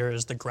atmosphere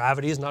is the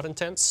gravity is not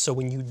intense. So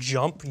when you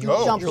jump, jump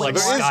you're like like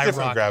there is skyrocketing.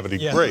 different gravity.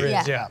 Yeah, Great.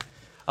 there is, Yeah.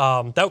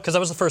 yeah. Because that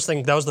was the first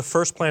thing. That was the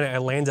first planet I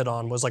landed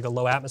on was like a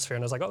low atmosphere,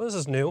 and I was like, oh, this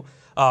is new.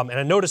 And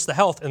I noticed the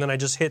health, and then I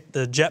just hit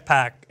the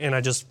jetpack, and I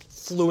just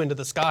flew into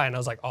the sky, and I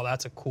was like, oh,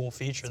 that's a cool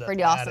feature that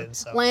Pretty they awesome. added.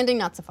 So. Landing,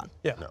 not so fun.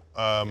 Yeah.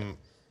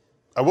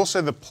 I will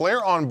say the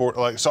player on board,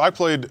 like, so I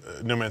played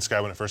No Man's Sky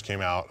when it first came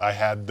out. I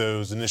had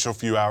those initial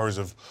few hours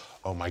of,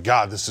 oh my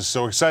God, this is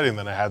so exciting.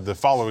 Then I had the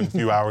following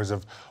few hours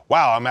of,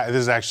 wow, this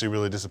is actually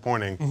really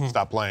disappointing.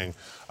 Stop playing.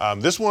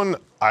 This one,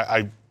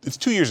 it's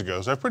 2 years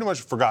ago, so I've pretty much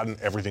forgotten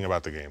everything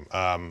about the game.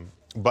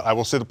 But I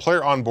will say the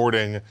player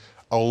onboarding,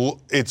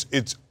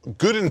 it's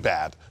good and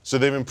bad. So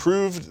they've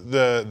improved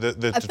the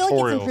tutorials. I feel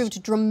like it's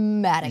improved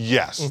dramatically.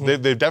 Yes,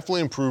 they've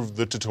definitely improved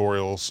the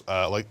tutorials.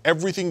 Like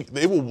everything,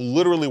 they will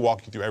literally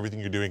walk you through everything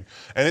you're doing,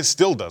 and it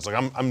still does. Like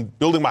I'm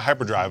building my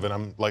hyperdrive, and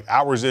I'm like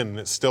hours in, and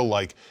it's still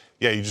like,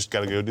 yeah, you just got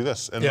to go do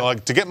this. And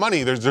like to get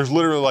money, there's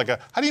literally like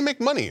how do you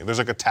make money? There's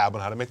like a tab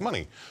on how to make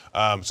money.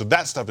 So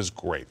that stuff is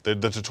great. The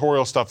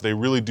tutorial stuff, they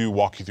really do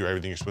walk you through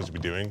everything you're supposed to be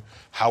doing.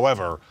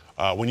 However,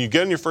 when you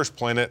get on your first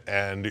planet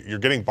and you're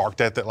getting barked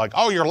at that like,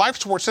 oh, your life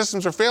support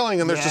systems are failing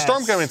and there's a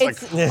storm coming,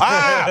 it's like,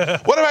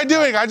 what am I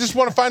doing? I just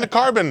want to find a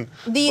carbon.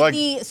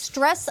 The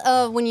stress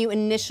of when you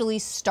initially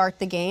start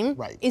the game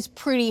is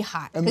pretty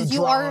high. And the Because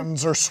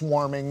drones are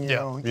swarming, you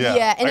know.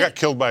 Yeah, and I got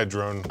killed by a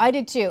drone. I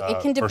did too.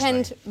 It can first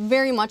depend thing.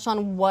 very much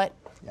on what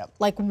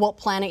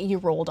planet you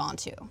rolled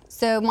onto.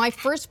 So my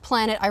first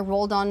planet I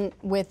rolled on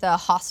with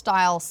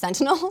hostile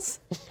sentinels,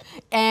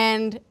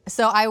 and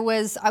so I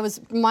was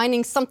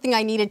mining something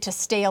I needed to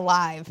stay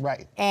alive.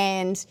 Right.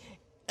 And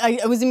I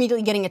was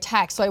immediately getting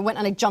attacked, so I went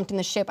and I jumped in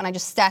the ship and I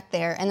just sat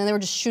there, and then they were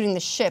just shooting the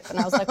ship, and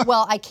I was like,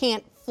 well, I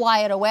can't fly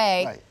it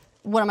away. Right.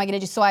 What am I going to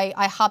do? So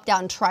I hopped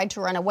out and tried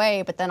to run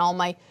away, but then all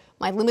my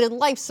limited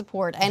life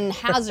support and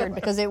hazard,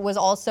 because it was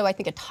also, I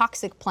think, a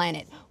toxic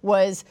planet,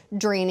 was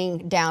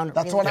draining down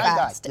That's really when I died.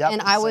 fast. Yep,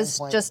 and the I same was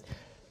planet. just,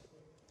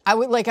 I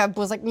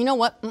was like, you know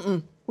what?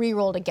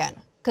 Re-rolled again.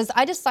 Because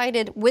I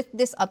decided with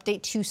this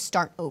update to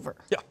start over.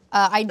 Yeah.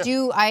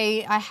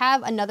 I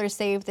have another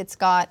save that's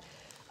got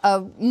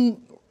a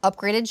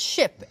upgraded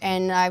ship,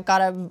 and I've got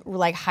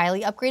a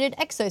highly upgraded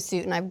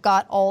exosuit, and I've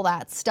got all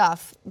that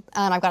stuff,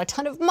 and I've got a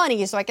ton of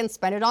money, so I can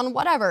spend it on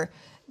whatever.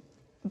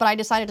 But I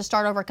decided to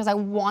start over because I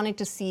wanted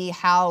to see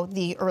how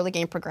the early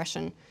game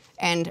progression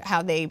and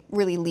how they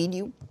really lead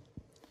you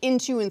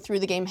into and through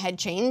the game had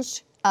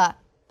changed.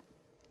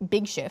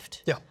 Big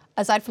shift. Yeah.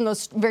 Aside from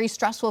those very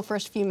stressful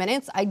first few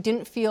minutes, I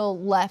didn't feel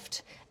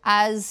left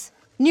as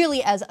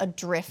nearly as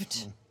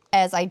adrift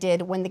as I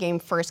did when the game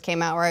first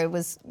came out, where I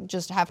was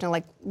just having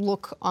to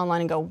look online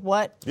and go,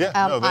 what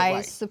am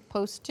I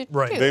supposed to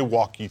do? They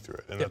walk you through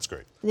it, and that's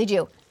great. They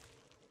do.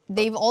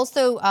 They've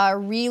also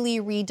really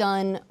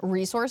redone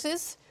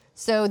resources.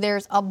 So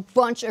there's a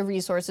bunch of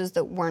resources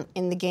that weren't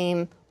in the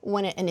game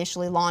when it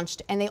initially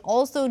launched. And they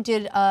also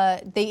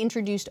they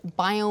introduced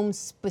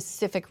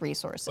biome-specific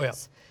resources. Oh, yeah.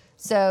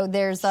 So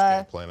there's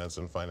Scan planets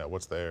and find out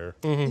what's there.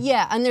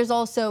 yeah, and there's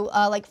also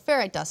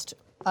ferrite dust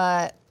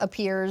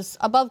appears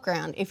above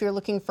ground. If you're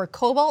looking for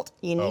cobalt,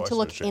 you need I to see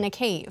look what you're in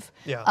saying. a cave.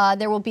 Yeah.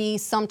 There will be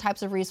some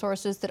types of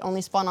resources that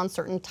only spawn on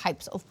certain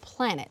types of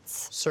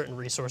planets. Certain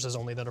resources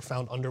only that are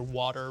found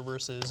underwater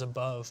versus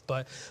above.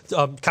 But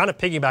kind of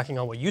piggybacking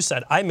on what you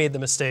said, I made the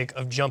mistake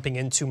of jumping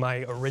into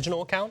my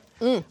original account.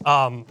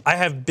 I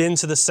have been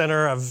to the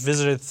center, I've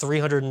visited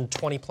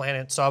 320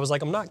 planets, so I was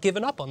like, I'm not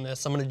giving up on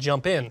this, I'm gonna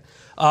jump in.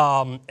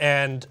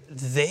 And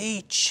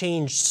they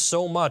changed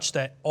so much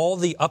that all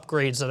the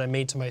upgrades that I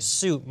made to my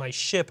suit, my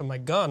ship, and my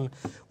gun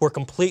were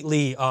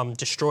completely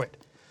destroyed.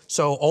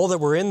 So all that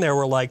were in there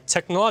were like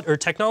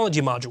technology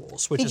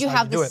modules, which Did is you how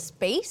have you do the it.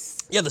 space?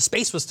 Yeah, the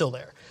space was still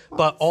there,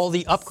 but all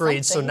the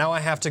upgrades, so something. now I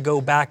have to go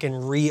back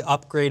and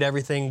re-upgrade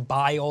everything,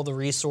 buy all the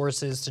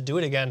resources to do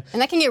it again.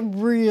 And that can get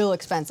real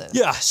expensive.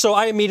 Yeah, so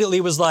I immediately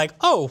was like,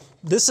 oh,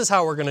 this is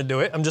how we're gonna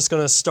do it. I'm just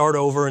gonna start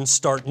over and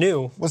start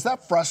new. Was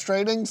that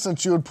frustrating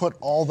since you had put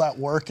all that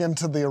work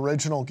into the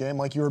original game,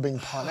 like you were being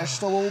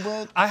punished a little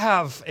bit? I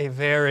have a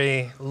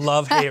very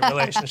love-hate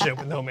relationship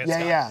with No Man's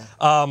Sky.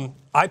 Yeah.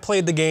 I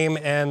played the game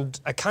and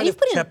I kind of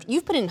kept,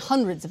 You've put in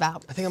hundreds of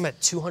hours. I think I'm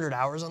at 200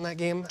 hours on that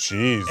game.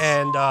 Jeez.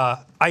 And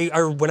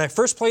when I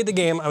first played the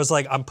game, I was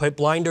like, I'm put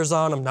blinders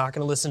on. I'm not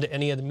going to listen to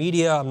any of the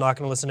media. I'm not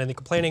going to listen to any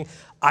complaining.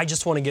 I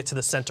just want to get to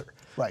the center.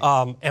 Right.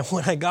 And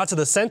when I got to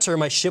the center,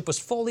 my ship was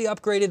fully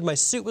upgraded. My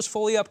suit was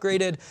fully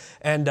upgraded.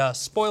 And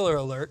spoiler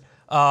alert,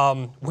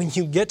 when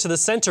you get to the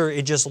center,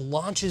 it just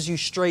launches you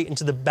straight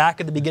into the back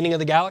of the beginning of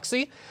the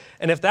galaxy.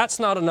 And if that's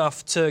not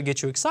enough to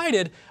get you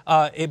excited,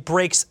 it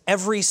breaks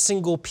every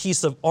single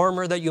piece of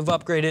armor that you've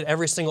upgraded,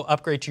 every single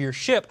upgrade to your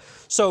ship.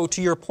 So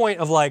to your point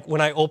of like when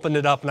I opened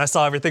it up and I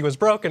saw everything was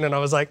broken, and I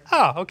was like,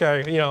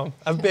 okay,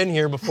 I've been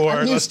here before.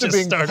 I'm used to Let's just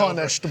being start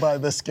punished over. by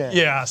this game.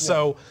 Yeah.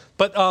 So,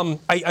 but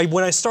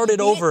when I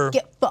started over,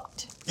 Get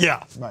fucked.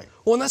 yeah. Right.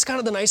 Well, and that's kind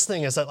of the nice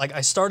thing is that like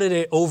I started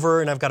it over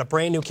and I've got a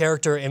brand new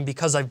character, and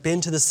because I've been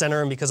to the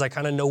center and because I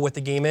kind of know what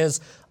the game is,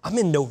 I'm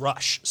in no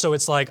rush. So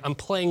it's like I'm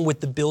playing with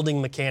the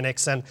building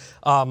mechanics, and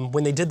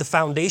when they did the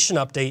Foundation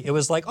update, it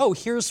was like, oh,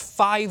 here's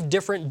 5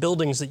 different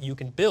buildings that you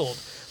can build.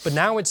 But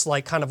now it's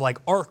like kind of like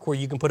Ark, where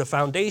you can put a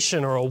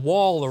foundation or a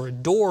wall or a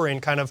door in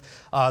kind of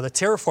the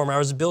terraform. I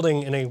was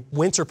building in a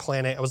winter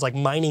planet. I was like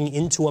mining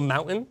into a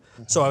mountain,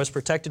 so I was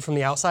protected from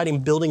the outside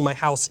and building my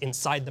house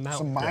inside the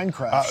mountain. Some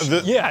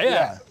Minecraft.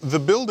 Yeah. The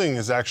building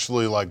is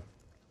actually like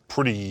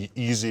pretty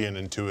easy and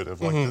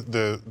intuitive. Like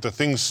the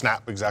things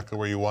snap exactly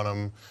where you want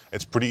them.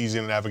 It's pretty easy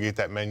to navigate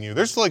that menu.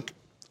 There's like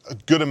a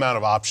good amount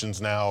of options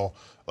now,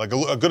 like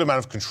a good amount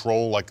of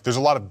control. Like there's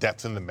a lot of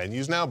depth in the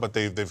menus now, but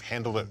they've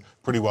handled it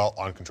pretty well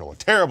on controller.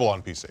 Terrible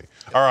on PC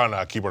or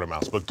on keyboard and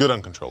mouse, but good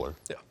on controller.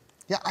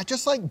 Yeah, I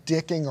just like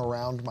dicking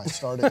around my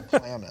starting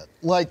planet.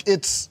 Like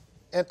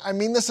and I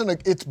mean this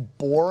it's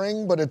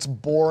boring, but it's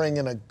boring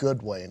in a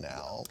good way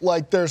now.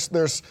 Like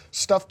there's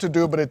stuff to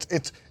do, but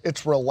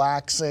it's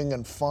relaxing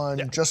and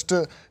fun just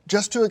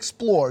to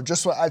explore.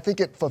 I think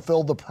it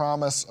fulfilled the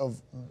promise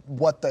of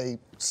what they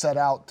set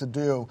out to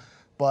do,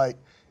 but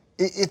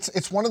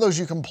it's one of those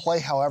you can play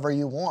however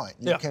you want.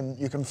 You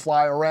can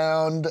fly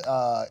around,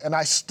 and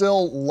I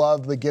still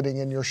love the getting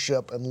in your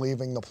ship and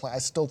leaving the planet. I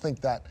still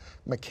think that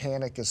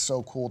mechanic is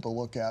so cool to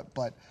look at,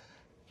 but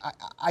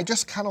I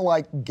just kind of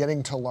like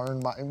getting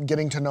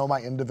to know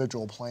my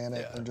individual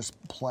planet and just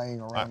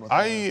playing around with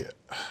it.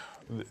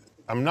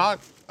 I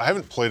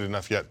haven't played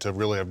enough yet to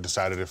really have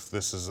decided if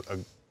this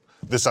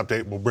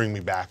update will bring me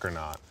back or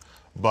not.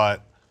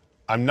 But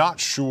I'm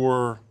not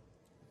sure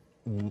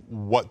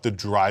what the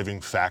driving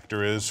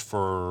factor is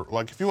for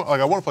if you want,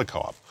 I want to play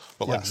co-op,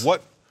 but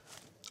what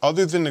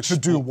other than to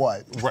do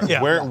what?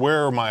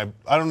 Where am I?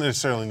 I don't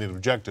necessarily need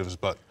objectives,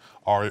 but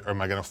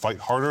am I going to fight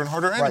harder and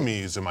harder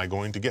enemies? Am I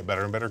going to get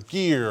better and better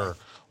gear?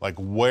 Like,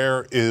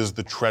 where is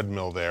the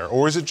treadmill there?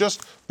 Or is it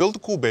just build a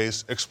cool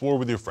base, explore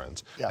with your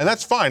friends? Yeah. And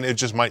that's fine. It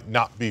just might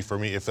not be for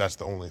me if that's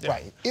the only thing.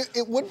 Right.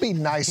 It would be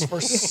nice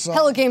for some.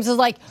 Hello Games is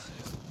like,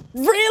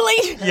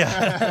 really?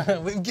 Yeah.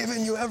 We've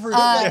given you everything.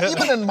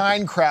 Even in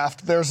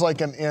Minecraft, there's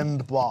like an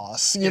end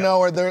boss, and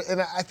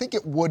I think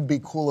it would be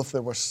cool if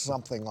there was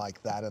something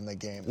like that in the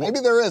game. Maybe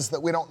there is that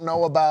we don't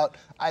know about.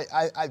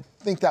 I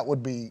think that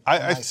would be a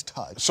nice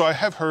touch. So I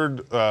have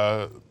heard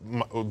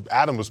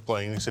Adam was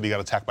playing. He said he got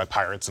attacked by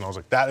pirates, and I was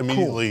like, that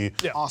immediately.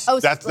 Cool. Awesome.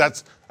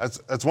 That's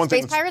one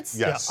thing. Space pirates?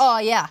 Yes. Oh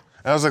yeah.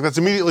 And I was like, that's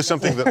immediately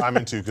something that I'm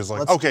into because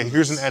okay,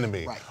 here's an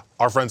enemy. Right.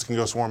 Our friends can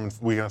go swarm, and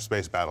we can have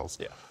space battles.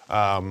 Yeah.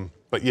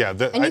 But yeah,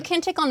 And you can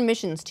take on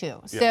missions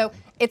too. So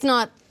it's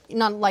not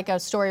like a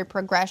story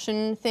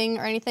progression thing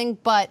or anything,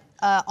 but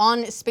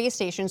on space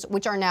stations,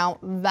 which are now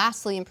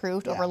vastly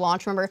improved over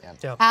launch. Remember,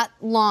 at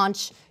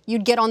launch,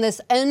 you'd get on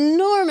this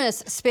enormous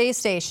space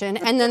station,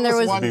 and then there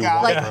was one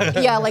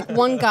guy. like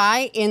one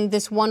guy in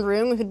this one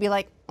room who'd be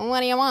like, "What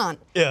do you want?"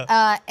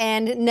 Yeah.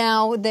 And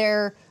now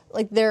they're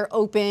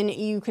open.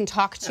 You can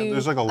talk to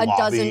there's like a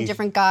dozen lobby.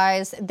 different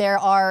guys. There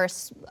are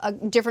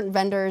different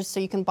vendors, so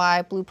you can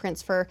buy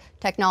blueprints for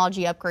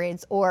technology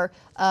upgrades or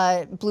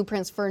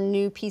blueprints for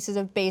new pieces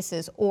of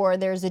bases. Or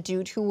there's a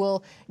dude who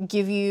will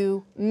give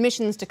you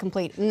missions to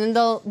complete, and then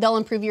they'll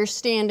improve your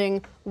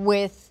standing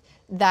with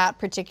that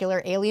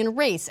particular alien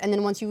race. And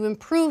then once you've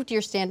improved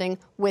your standing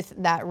with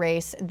that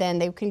race, then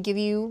they can give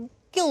you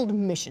guild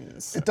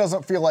missions. It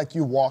doesn't feel like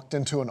you walked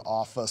into an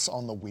office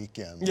on the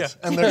weekend. Yeah.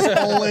 And there's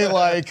only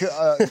like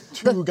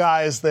 2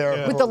 guys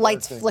there. With the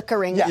lights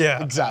flickering.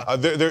 Yeah.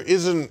 Exactly. there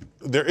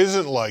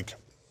isn't like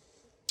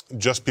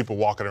just people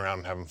walking around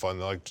and having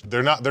fun.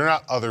 They're not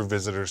other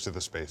visitors to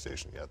the space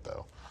station yet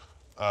though.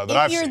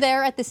 If you're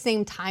there at the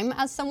same time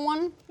as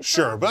someone.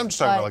 Sure, but I'm just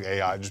talking about like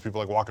AI, just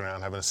people like walking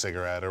around having a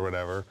cigarette or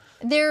whatever.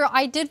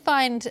 I did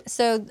find,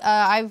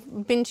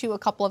 I've been to a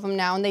couple of them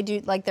now, and they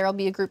do, there'll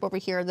be a group over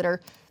here that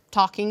are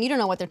talking. You don't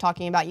know what they're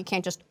talking about. You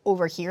can't just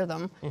overhear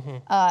them.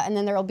 And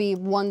then there'll be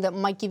one that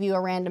might give you a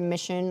random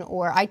mission,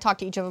 or I talk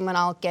to each of them and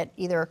I'll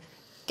either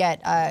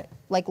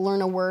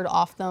learn a word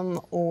off them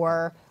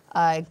or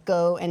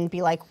go and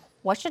be like,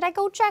 what should I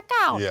go check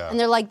out? Yeah. And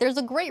they're like, there's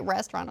a great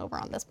restaurant over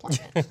on this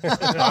planet. There's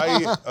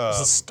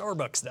a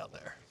Starbucks down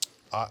there.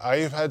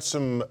 I've had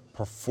some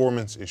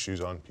performance issues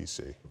on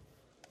PC.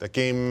 That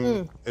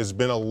game has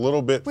been a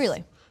little bit.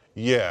 Really?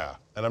 Yeah,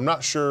 and I'm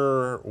not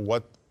sure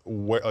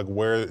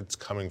where it's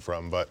coming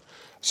from, but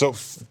so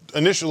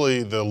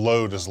initially the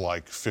load is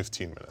like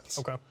 15 minutes.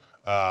 Okay.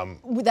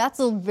 That's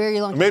a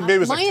very long time. Maybe it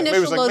was My like,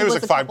 initial load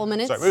was a couple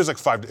minutes. Sorry, maybe it was like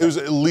 5. It was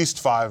at least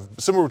 5,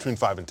 somewhere between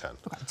 5 and 10.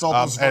 It's all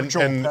those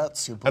virtual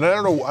pets. And I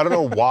don't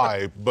know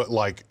why, but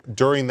like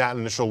during that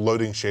initial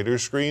loading shader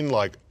screen,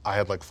 like I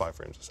had like 5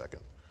 frames a second.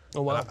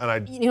 Oh wow. And I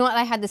You know what?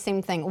 I had the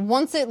same thing.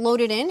 Once it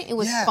loaded in, it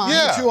was fine.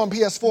 Yeah. Me too on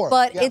PS4.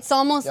 But Yeah. it's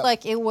almost Yep.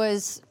 like it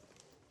was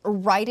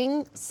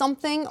writing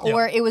something,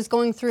 or it was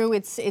going through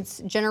its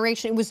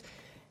generation.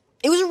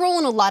 It was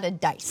rolling a lot of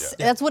dice.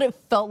 Yeah. That's what it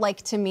felt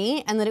like to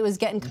me, and that it was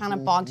getting kind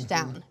of bogged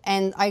down.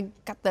 And I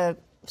got the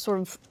sort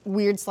of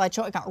weird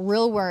slideshow. I got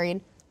real worried.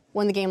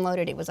 When the game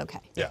loaded, it was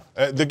okay. Yeah,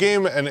 the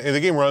game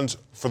runs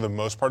for the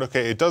most part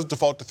okay. It does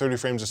default to 30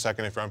 frames a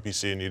second if you're on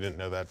PC and you didn't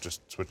know that.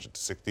 Just switch it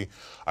to 60.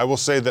 I will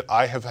say that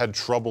I have had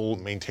trouble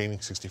maintaining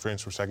 60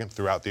 frames per second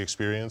throughout the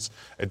experience.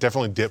 It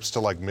definitely dips to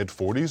like mid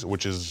 40s,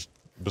 which is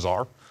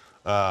bizarre.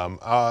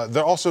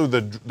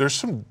 There's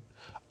some.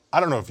 I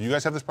don't know if you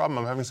guys have this problem.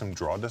 I'm having some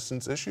draw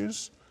distance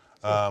issues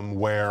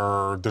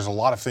where there's a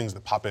lot of things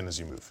that pop in as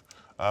you move.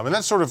 And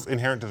that's sort of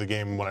inherent to the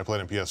game when I played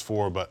on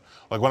PS4, but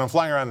like when I'm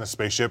flying around in a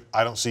spaceship,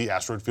 I don't see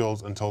asteroid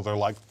fields until they're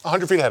like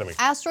 100 feet ahead of me.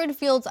 Asteroid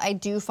fields, I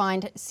do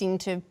find, seem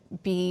to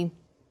be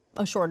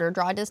a shorter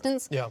draw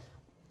distance. Yeah.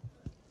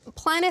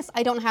 Planets,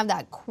 I don't have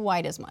that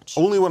quite as much.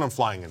 Only when I'm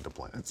flying into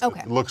planets.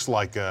 Okay. It looks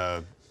like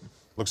a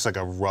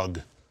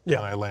rug when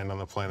I land on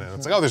the planet. And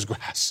it's like, oh, there's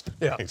grass.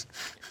 Yeah.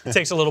 It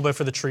takes a little bit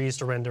for the trees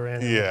to render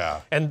in.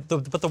 Yeah.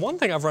 But the one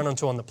thing I've run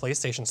into on the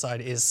PlayStation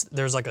side is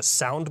there's like a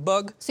sound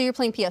bug. So you're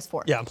playing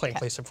PS4? Yeah, I'm playing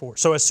PlayStation 4.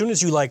 So as soon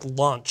as you like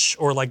launch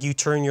or like you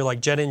turn your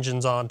like jet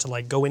engines on to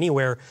like go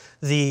anywhere,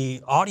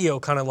 the audio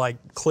kind of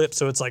like clips.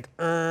 So it's like,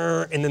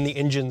 and then the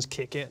engines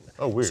kick in.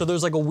 Oh, weird. So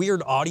there's like a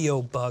weird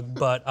audio bug,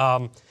 but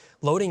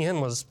loading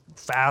in was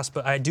fast,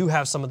 but I do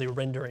have some of the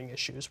rendering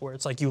issues where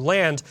it's like you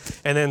land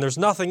and then there's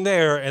nothing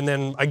there, and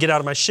then I get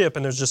out of my ship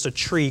and there's just a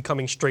tree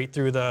coming straight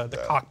through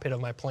the cockpit of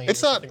my plane.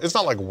 It's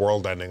not like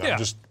world ending. Yeah.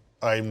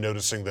 I'm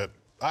noticing that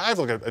I have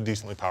like a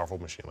decently powerful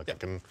machine. Like I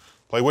can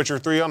play Witcher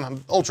 3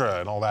 on Ultra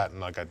and all that, and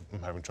like I'm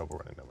having trouble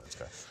running No Man's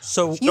Sky.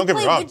 So Don't get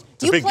me wrong, it's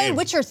a big played game.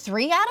 Witcher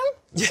 3, Adam?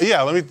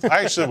 Yeah,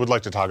 I actually would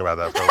like to talk about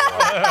that for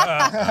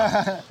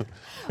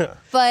a while.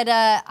 But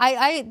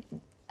I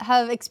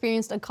have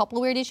experienced a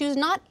couple weird issues,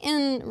 not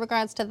in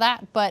regards to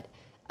that, but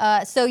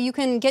so you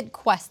can get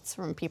quests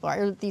from people,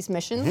 or these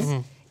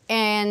missions,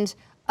 and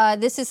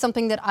this is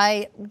something that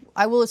I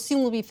will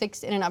assume will be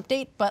fixed in an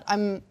update, but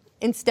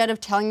instead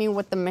of telling me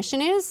what the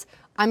mission is,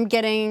 I'm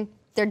getting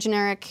their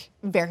generic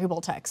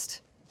variable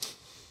text.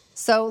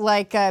 So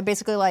like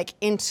basically like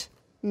int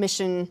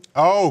mission.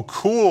 Oh,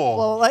 cool.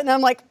 Well, and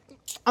I'm like,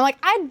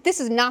 this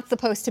is not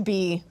supposed to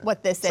be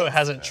what this is. it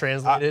hasn't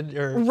translated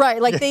or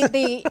Right, like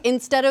they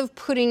instead of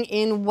putting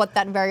in what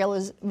that variable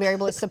is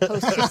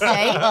supposed to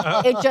say,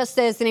 it just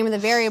says the name of the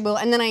variable,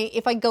 and then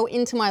if I go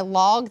into my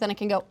log, then I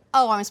can go,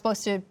 oh, I'm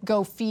supposed to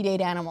go feed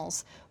 8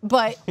 animals,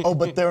 but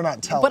but they're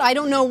not telling. but I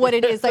don't know what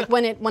it is. Like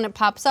when it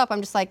pops up,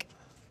 I'm just like,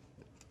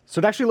 So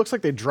it actually looks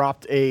like they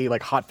dropped a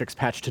hotfix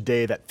patch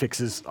today that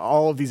fixes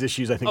all of these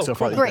issues I think so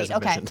far that you great, guys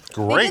have okay. mentioned.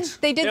 Great.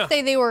 They did Yeah.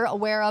 say they were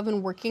aware of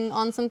and working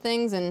on some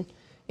things, and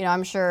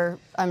I'm sure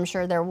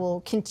there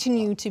will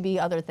continue to be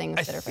other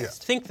things that are I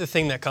fixed. think the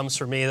thing that comes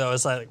for me though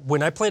is like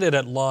when I played it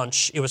at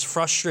launch, it was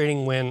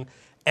frustrating when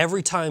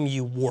every time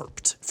you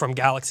warped from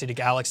galaxy to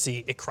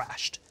galaxy, it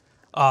crashed.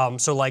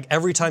 So like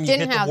every time you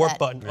Didn't hit the have warp that.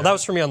 button, well, that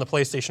was for me on the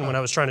PlayStation when I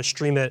was trying to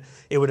stream it,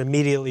 it would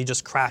immediately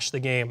just crash the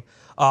game.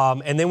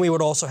 And then we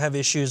would also have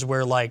issues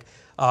where like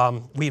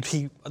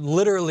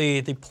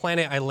literally the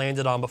planet I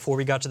landed on before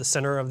we got to the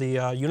center of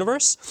the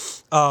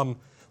universe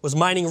was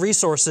mining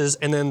resources,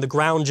 and then the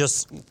ground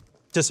just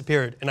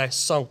disappeared, and I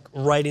sunk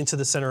right into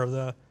the center of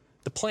the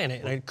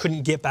planet, and I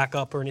couldn't get back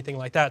up or anything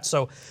like that.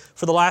 So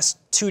for the last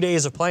 2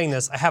 days of playing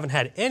this, I haven't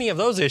had any of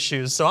those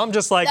issues. So I'm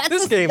just like,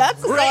 this game that's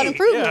a solid great.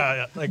 improvement.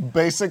 Yeah, like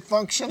basic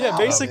functionality. yeah,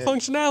 basic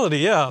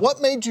functionality. Yeah.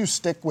 What made you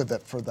stick with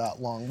it for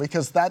that long?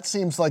 Because that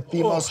seems like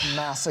the most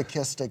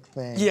masochistic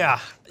thing. Yeah.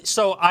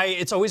 So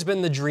it's always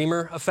been the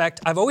Dreamer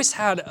effect. I've always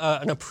had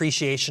an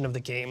appreciation of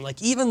the game.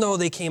 Like even though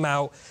they came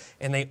out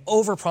and they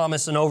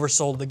overpromised and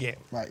oversold the game.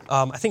 Right.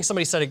 I think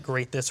somebody said it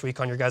great this week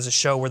on your guys'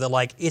 show where they're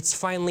like, it's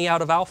finally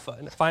out of alpha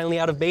and finally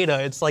out of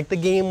beta. It's like the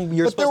game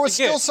you're But there was supposed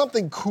to get. still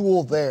something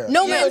cool there.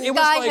 No Yeah, Man's it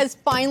was Sky like- has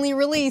finally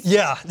released.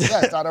 Yeah.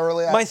 Yeah, it's not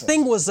early My access.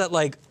 thing was that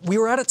like we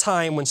were at a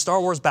time when Star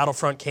Wars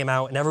Battlefront came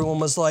out and everyone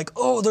was like,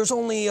 oh, there's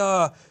only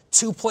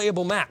 2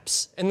 playable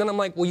maps. And then I'm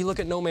like, well, you look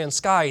at No Man's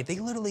Sky, they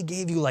literally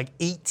gave you like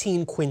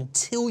 18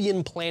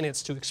 quintillion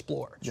planets to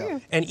explore. Yeah.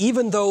 And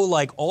even though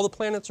like all the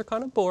planets are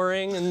kind of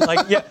boring and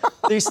like, yeah,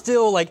 they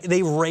still like,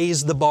 they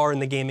raised the bar in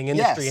the gaming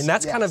industry. Yes, And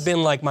that's kind of yes.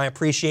 been like my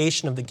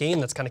appreciation of the game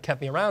that's kind of kept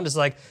me around is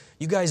like,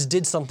 you guys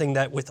did something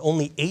that with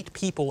only 8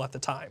 people at the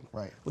time.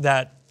 Right.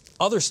 That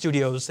other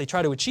studios, they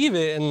try to achieve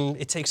it and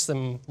it takes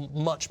them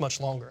much, much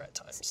longer at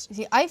times.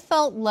 See, I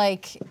felt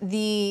like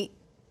there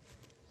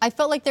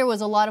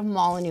was a lot of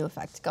Molyneux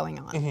effect going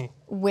on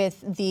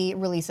with the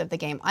release of the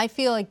game. I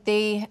feel like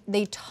they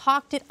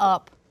talked it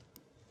up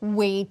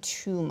way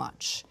too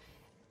much.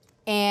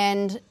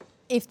 And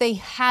if they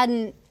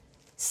hadn't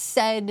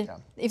said,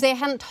 if they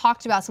hadn't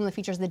talked about some of the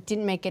features that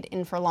didn't make it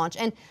in for launch.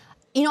 And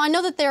I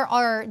know that there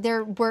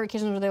were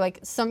occasions where they're like,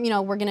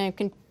 we're going to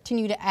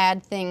continue to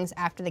add things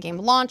after the game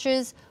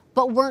launches,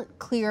 but weren't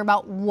clear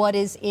about what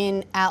is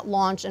in at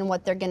launch and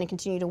what they're going to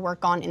continue to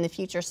work on in the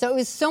future. So it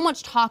was so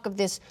much talk of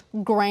this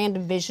grand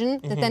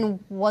vision that then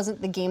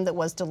wasn't the game that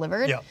was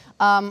delivered. Yeah.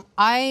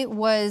 I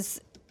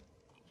was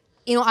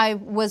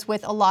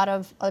with a lot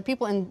of other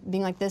people and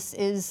being like, this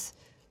is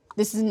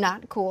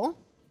not cool.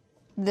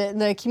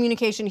 The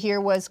communication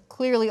here was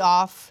clearly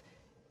off.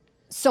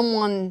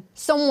 Someone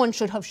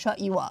should have shut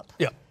you up.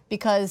 Yeah.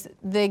 Because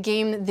the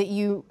game that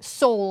you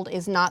sold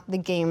is not the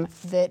game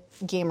that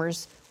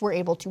gamers were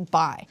able to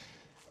buy.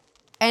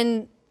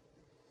 And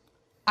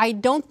I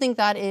don't think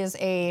that's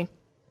a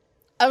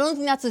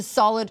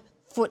solid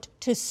foot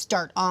to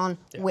start on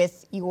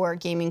with your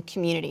gaming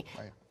community.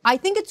 Right. I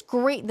think it's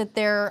great that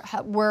there's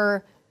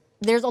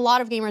a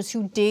lot of gamers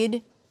who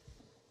did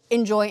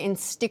enjoy and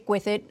stick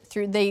with it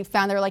they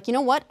found they're like, you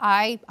know what,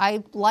 I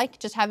like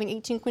just having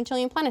 18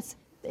 quintillion planets.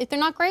 If they're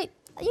not great,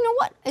 you know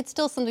what? It's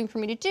still something for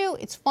me to do.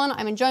 It's fun.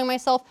 I'm enjoying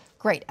myself.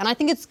 Great. And I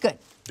think it's good.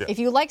 Yeah. If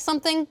you like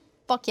something,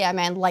 fuck yeah,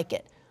 man, like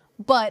it.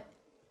 But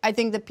I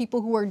think that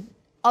people who are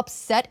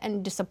upset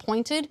and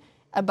disappointed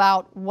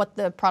about what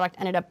the product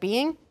ended up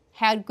being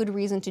had good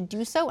reason to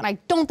do so. And I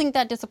don't think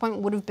that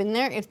disappointment would have been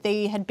there if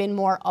they had been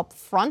more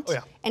upfront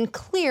and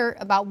clear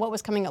about what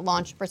was coming at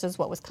launch versus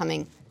what was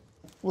coming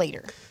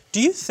later.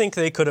 Do you think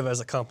they could have, as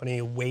a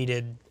company,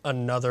 waited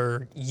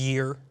another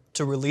year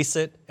to release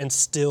it and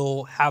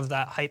still have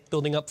that hype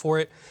building up for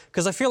it?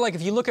 Because I feel like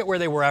if you look at where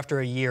they were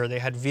after a year, they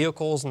had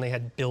vehicles and they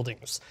had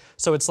buildings.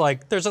 So it's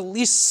like there's at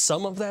least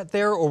some of that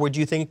there, or would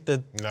you think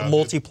that the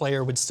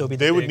multiplayer would still be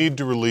the They would big- need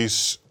to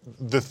release,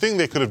 the thing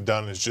they could have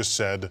done is just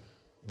said,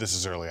 this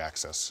is early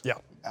access. Yeah.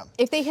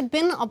 If they had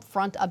been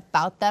upfront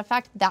about that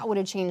fact, that would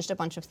have changed a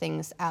bunch of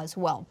things as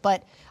well.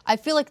 But I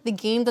feel like the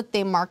game that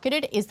they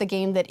marketed is the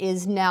game that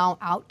is now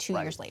out 2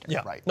 years later.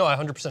 Yeah. Right. No, I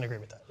 100% agree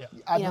with that. Yeah.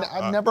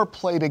 I've never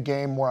played a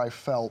game where I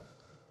felt,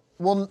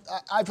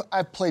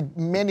 I've played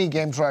many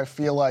games where I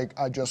feel like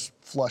I just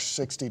flushed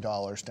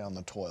 $60 down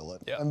the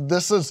toilet. Yeah. And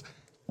this is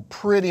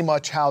pretty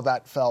much how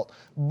that felt.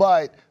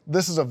 But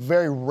this is a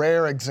very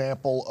rare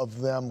example of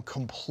them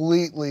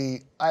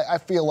completely, I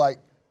feel like,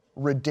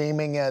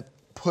 redeeming it,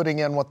 putting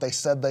in what they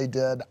said they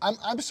did.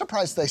 I'm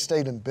surprised they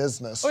stayed in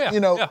business. Oh,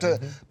 yeah.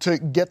 To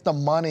get the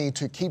money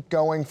to keep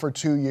going for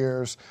 2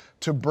 years,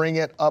 to bring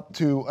it up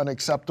to an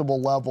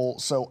acceptable level.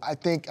 So I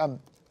think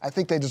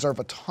they deserve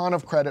a ton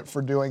of credit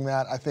for doing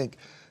that. I think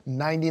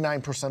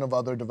 99% of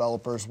other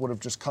developers would have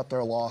just cut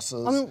their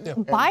losses.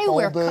 and BioWare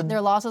folded. cut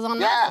their losses on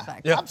Mass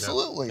Effect. Yeah,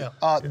 absolutely.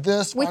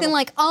 This Within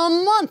like a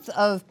month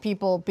of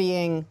people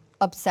being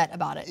upset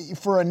about it.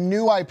 for a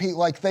new IP,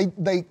 like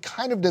they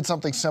kind of did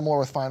something similar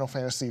with Final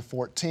Fantasy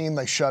XIV.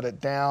 They shut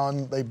it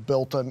down. They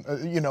built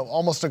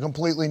almost a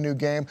completely new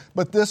game.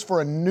 But this,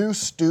 for a new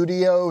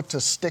studio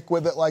to stick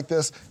with it like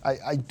this,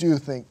 I do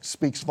think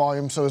speaks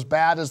volumes. So as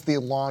bad as the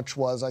launch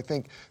was, I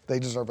think they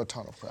deserve a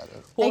ton of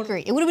credit. I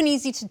agree. It would have been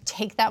easy to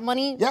take that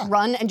money, Yeah.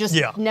 run, and just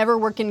never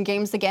work in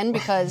games again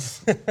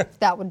because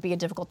that would be a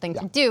difficult thing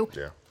to do.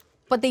 Yeah.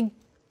 But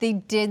they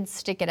did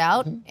stick it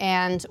out,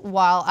 and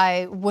while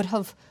I would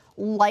have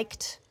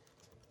liked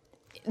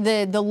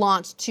the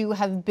launch to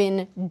have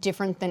been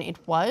different than it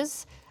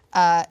was,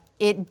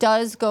 it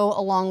does go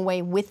a long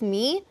way with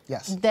me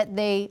that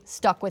they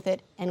stuck with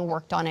it and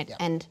worked on it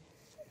and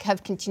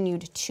have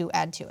continued to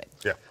add to it.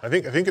 Yeah, I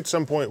think at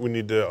some point we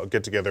need to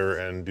get together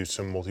and do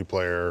some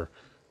multiplayer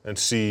and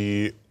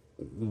see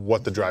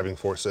what the driving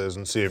force is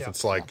and see if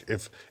it's like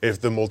if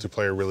the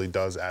multiplayer really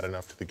does add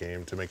enough to the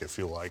game to make it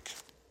feel like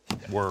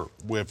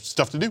we have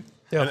stuff to do.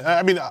 Yeah. And,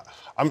 I mean,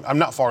 I'm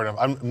not far enough.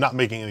 I'm not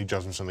making any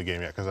judgments on the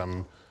game yet because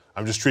I'm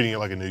just treating it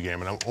like a new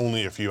game, and I'm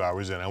only a few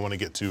hours in. I want to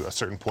get to a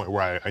certain point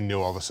where I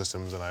know all the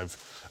systems and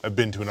I've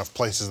been to enough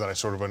places that I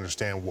sort of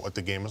understand what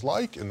the game is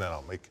like, and then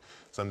I'll make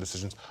some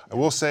decisions. I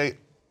will say,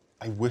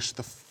 I wish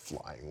the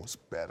flying was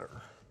better.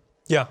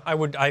 Yeah,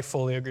 I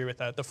fully agree with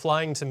that. The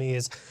flying to me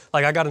is,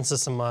 like, I got into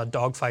some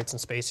dogfights in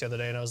space the other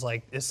day, and I was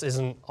like, this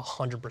isn't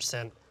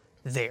 100%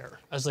 there.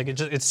 I was like,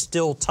 it's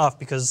still tough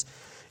because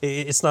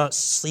it's not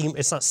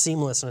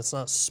seamless and it's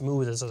not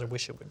smooth as I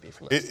wish it would be.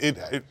 From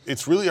that.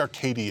 It's really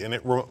arcadey, and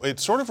it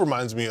sort of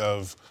reminds me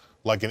of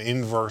like an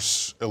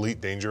inverse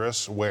Elite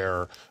Dangerous,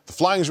 where the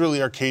flying is really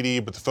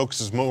arcadey, but the focus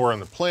is more on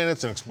the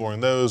planets and exploring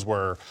those,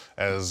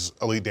 whereas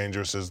Elite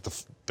Dangerous is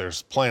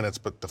there's planets,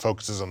 but the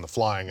focus is on the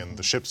flying and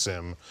the ship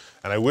sim.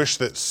 And I wish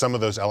that some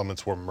of those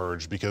elements were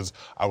merged, because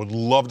I would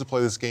love to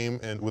play this game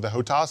with a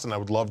HOTAS, and I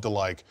would love to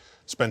like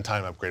spend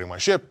time upgrading my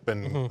ship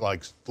and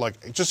like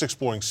just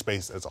exploring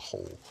space as a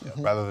whole,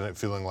 rather than it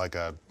feeling like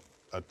a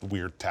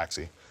weird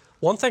taxi.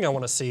 One thing I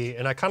want to see,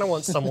 and I kind of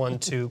want someone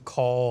to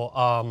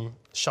call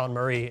Sean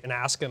Murray and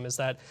ask him, is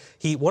that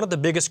one of the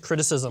biggest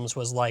criticisms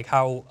was like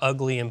how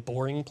ugly and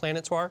boring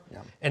planets were. Yeah.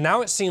 And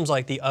now it seems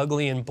like the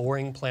ugly and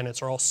boring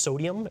planets are all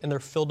sodium and they're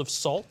filled with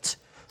salt.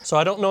 So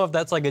I don't know if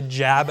that's like a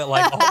jab at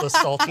like all the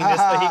saltiness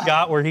that he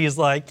got, where he's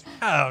like,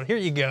 oh, here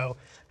you go,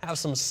 have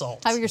some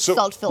salt. Have your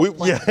salt-filled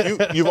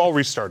planet. You've all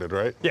restarted,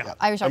 right? Yeah.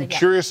 I restarted, I'm yeah.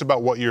 curious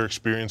about what your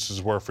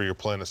experiences were for your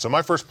planet. So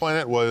my first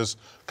planet was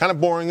kind of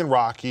boring and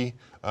rocky,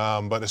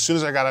 but as soon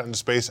as I got out into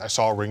space, I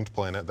saw a ringed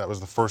planet. That was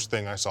the first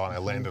thing I saw, and I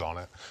landed on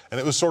it. And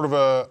it was sort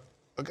of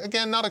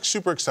again, not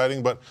super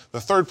exciting, but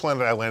the third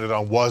planet I landed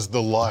on was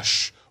the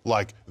lush,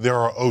 like there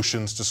are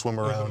oceans to swim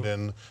around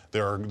in,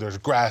 there's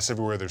grass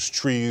everywhere, there's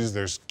trees,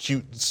 there's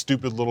cute,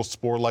 stupid little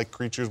spore-like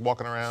creatures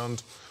walking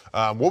around.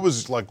 What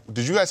was like?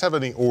 Did you guys have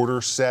any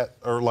order set,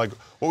 or like,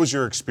 what was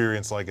your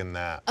experience like in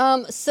that?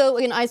 So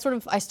I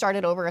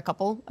started over a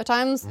couple of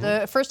times.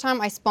 The first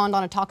time I spawned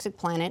on a toxic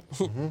planet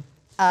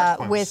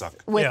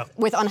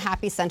with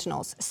unhappy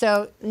sentinels.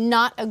 So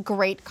not a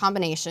great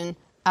combination.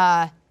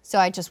 So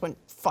I just went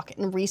fuck it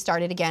and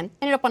restarted again.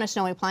 Ended up on a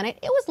snowy planet.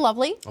 It was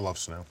lovely. I love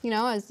snow. You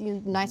know, it was a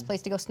nice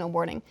place to go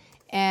snowboarding,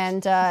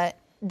 and that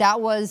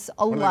was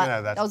a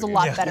lot. That was a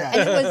lot better.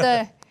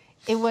 And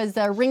it was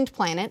a ringed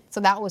planet,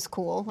 so that was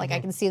cool. Like I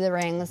could see the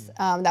rings.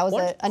 That was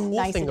a cool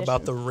nice thing addition.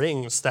 about the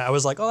rings that I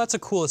was like, oh, that's a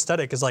cool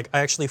aesthetic. Is like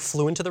I actually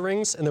flew into the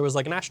rings and there was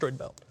like an asteroid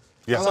belt.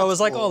 Yeah. So I was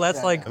like, cool. oh, that's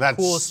Yeah, like yeah.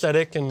 cool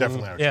aesthetic and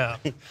Definitely yeah.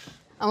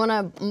 I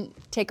want to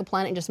take a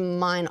planet and just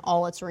mine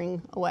all its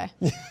ring away.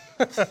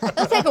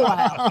 It'll take a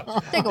while.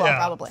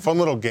 Probably. Fun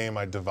little game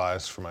I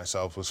devised for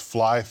myself was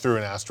fly through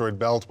an asteroid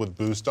belt with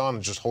boost on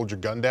and just hold your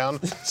gun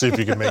down, see if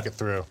you can make it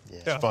through.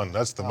 It's fun.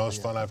 That's the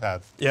most fun I've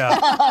had. Yeah.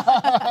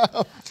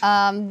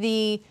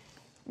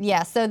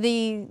 So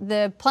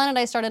the planet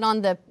I started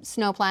on, the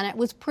snow planet,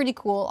 was pretty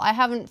cool. I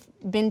haven't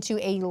been to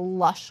a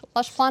lush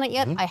planet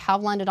yet. I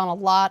have landed on a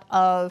lot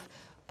of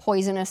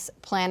poisonous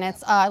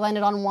planets. I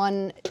landed on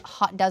one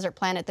hot desert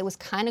planet that was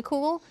kind of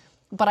cool,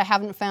 but I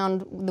haven't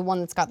found the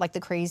one that's got like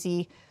the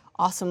crazy,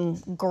 awesome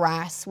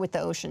grass with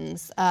the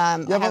oceans. You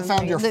haven't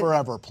found your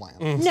forever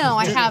planet. No,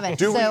 I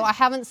haven't.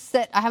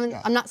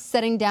 I'm not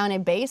setting down a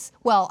base.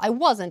 Well, I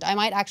wasn't. I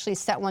might actually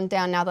set one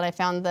down now that I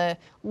found the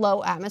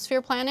low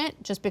atmosphere planet,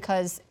 just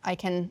because I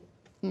can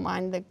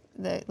mine the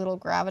little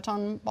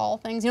graviton ball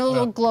things. You know, the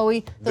little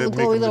glowy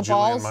little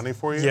balls. Money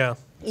for you? Yeah.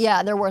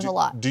 Yeah, they're worth a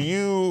lot.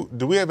 Do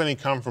we have any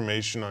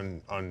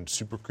confirmation on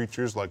super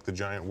creatures like the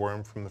giant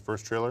worm from the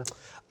first trailer?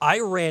 I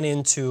ran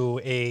into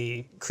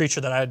a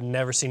creature that I had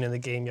never seen in the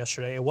game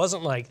yesterday. It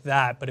wasn't like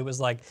that, but it was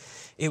like,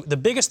 the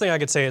biggest thing I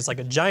could say is like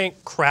a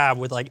giant crab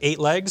with like 8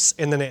 legs,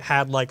 and then it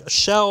had like a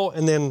shell,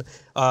 and then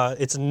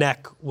its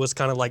neck was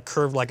kind of like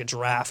curved like a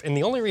giraffe. And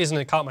the only reason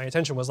it caught my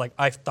attention was like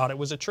I thought it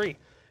was a tree,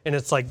 and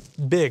it's like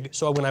big.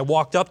 So when I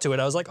walked up to it,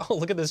 I was like, oh,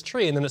 look at this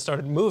tree, and then it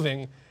started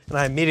moving. And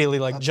I immediately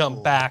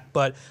jumped back,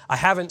 but I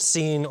haven't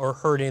seen or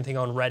heard anything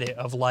on Reddit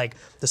of like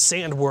the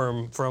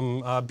sandworm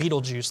from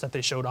Beetlejuice that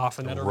they showed off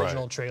in that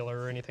original trailer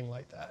or anything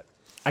like that.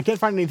 I can't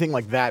find anything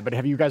like that, but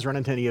have you guys run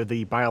into any of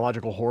the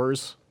biological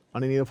horrors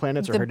on any of the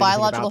planets? Or The heard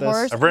biological anything about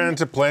horrors? this? I've ran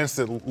into plants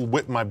that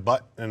whip my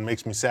butt and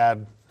makes me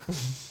sad.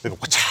 They go,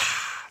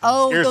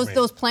 Oh, scares me.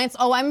 those plants.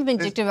 Oh, I'm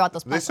vindictive about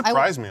those plants.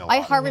 surprise me a lot. I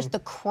harvest the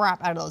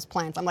crap out of those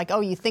plants. I'm like,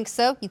 oh, you think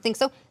so? You think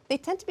so? They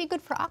tend to be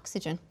good for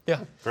oxygen.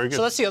 Yeah. Very good.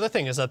 So that's the other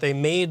thing, is that they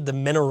made the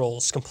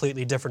minerals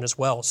completely different as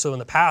well. So in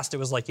the past, it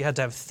was like you had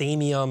to have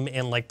thamium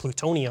and like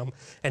plutonium,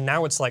 and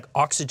now it's like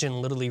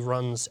oxygen literally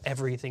runs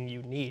everything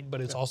you need,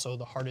 but it's also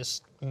the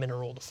hardest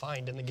mineral to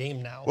find in the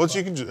game now. Well,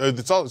 you can.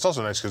 It's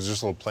also nice because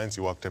there's little plants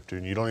you walked up to,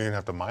 and you don't even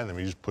have to mine them.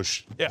 You just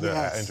push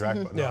the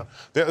interact button. Yeah.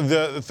 On.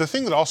 The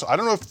thing that also I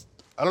don't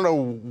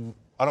know.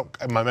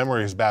 My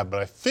memory is bad,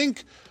 but I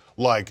think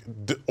like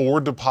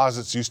ore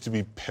deposits used to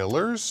be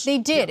pillars. They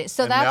did.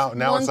 So and that's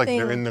now one it's like thing.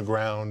 they're in the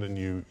ground, and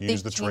you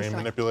use the changed terrain it.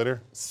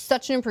 manipulator.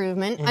 Such an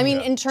improvement. I mean,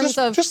 in terms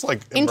Just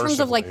like in terms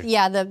of like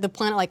immersively. the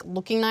planet like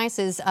looking nice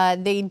is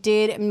they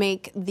did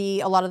make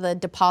a lot of the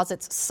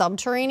deposits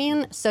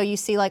subterranean. So you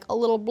see like a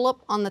little blip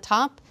on the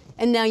top,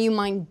 and now you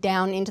mine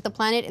down into the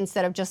planet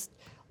instead of just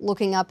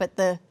looking up at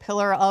the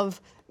pillar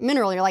of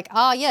mineral. You're like,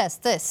 ah, yes,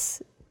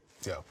 this.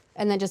 Yeah.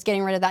 And then just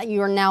getting rid of that,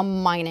 you are now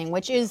mining,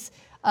 which is,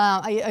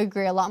 I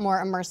agree, a lot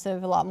more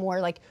immersive, a lot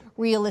more like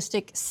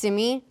realistic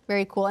simmy,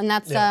 very cool. And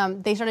that's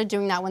they started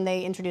doing that when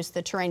they introduced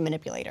the terrain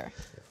manipulator.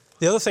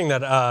 The other thing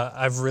that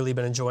I've really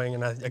been enjoying,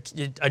 and I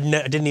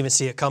didn't even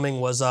see it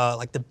coming, was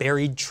like the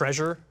buried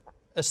treasure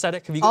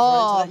aesthetic. Have you guys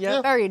run into that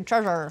yet? Buried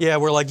treasure. Yeah,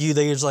 where like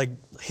there's like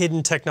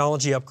hidden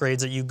technology upgrades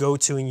that you go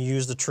to and you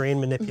use the terrain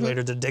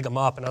manipulator to dig them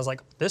up. And I was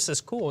like, this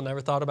is cool. Never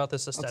thought about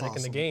this aesthetic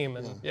in the game.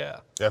 And yeah,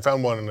 I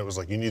found one, and it was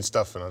like, you need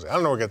stuff, and I was like, I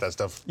don't know where to get that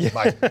stuff.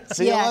 Bye.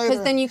 See you Yeah, because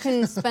later. then you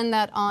can spend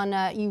that on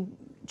you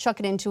chuck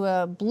it into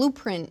a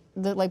blueprint,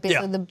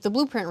 the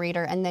blueprint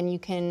reader, and then you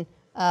can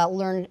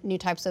learn new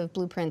types of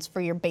blueprints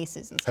for your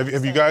bases and stuff.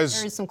 Have you guys?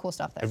 There is some cool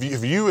stuff there.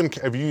 Have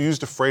you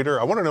used a freighter?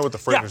 I want to know what the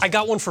yeah, freighter's. I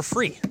got one for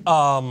free.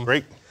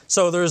 Great.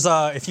 So there's,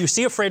 if you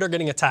see a freighter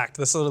getting attacked,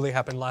 this literally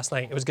happened last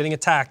night. It was getting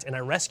attacked, and I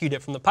rescued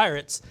it from the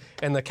pirates.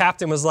 And the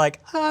captain was like,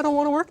 I don't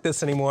want to work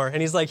this anymore.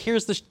 And he's like,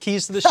 here's the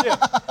keys to the ship.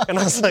 And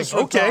I was like,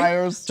 okay.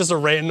 retires. Just a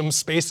random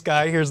space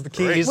guy. Here's the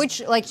keys.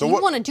 Which, like, So you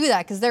what- want to do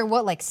that because they're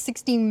what, like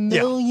 60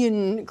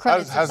 million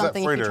credits How's or that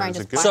something if freighter? you're trying Is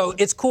to it good? So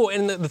it's cool,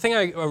 and the thing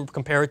I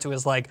compare it to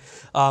is like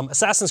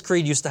Assassin's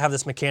Creed used to have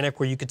this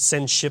mechanic where you could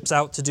send ships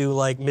out to do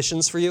like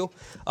missions for you.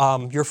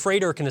 Your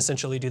freighter can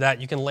essentially do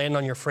that. You can land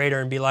on your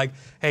freighter and be like,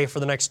 hey, for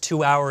the next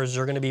 2 hours,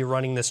 you're going to be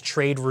running this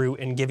trade route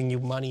and giving you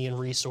money and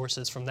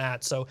resources from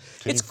that. So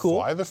Can it's you cool.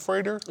 fly the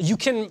freighter? You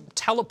can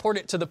teleport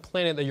it to the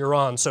planet that you're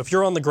on. So if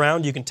you're on the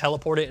ground, you can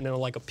teleport it and it'll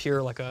like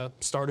appear like a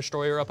Star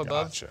Destroyer up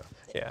above. Gotcha.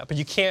 Yeah, but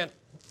you can't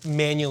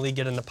manually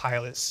get in the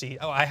pilot's seat.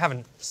 Oh, I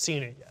haven't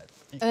seen it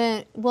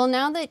yet. Well,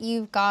 now that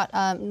you've got,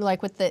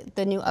 like with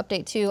the new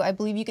update too, I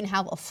believe you can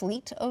have a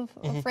fleet of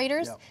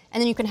freighters, and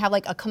then you can have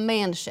like a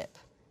command ship.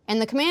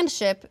 And the command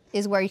ship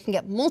is where you can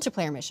get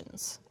multiplayer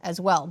missions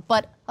as well.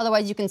 But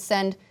otherwise, you can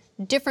send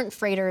different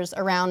freighters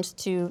around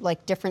to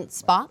like different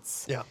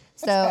spots. Yeah.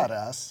 So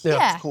Badass. Yeah.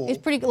 yeah, It's cool. it's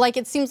pretty. Like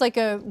it seems like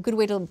a good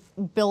way to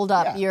build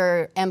up Yeah.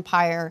 your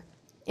empire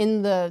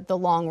in the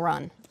long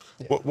run.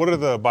 What are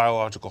the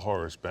biological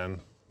horrors, Ben? Is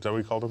that what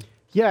you called them?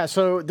 Yeah,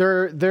 so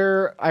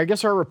there I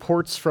guess are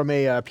reports from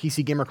a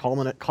PC Gamer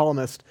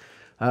columnist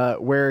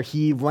where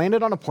he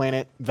landed on a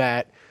planet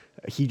that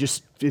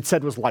it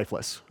said was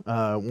lifeless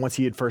once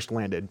he had first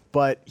landed.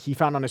 But he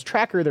found on his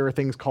tracker there were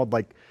things called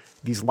like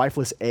these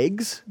lifeless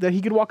eggs that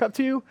he could walk up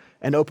to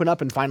and open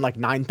up and find like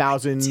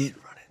 9,000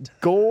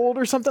 gold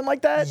or something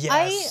like that.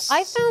 Yes.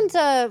 I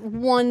found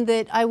one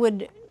that I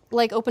would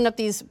like open up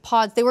these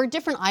pods. They were a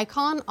different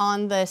icon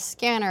on the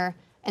scanner,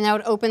 and I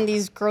would open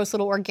these gross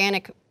little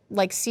organic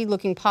like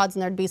seed-looking pods,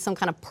 and there'd be some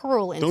kind of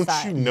pearl Don't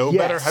inside. you know Yes.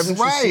 better? Haven't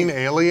Right. you seen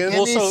Alien?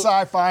 Any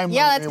sci-fi movie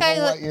Yeah, that's will kind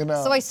of. let you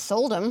know. So I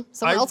sold them.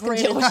 Someone I else could ran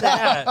deal into with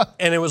that. that,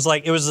 and it was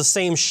the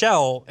same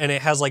shell, and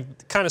it has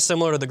like kind of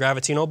similar to the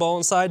Gravitino ball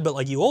inside, but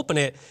like you open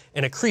it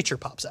and a creature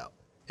pops out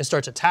and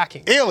starts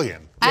attacking.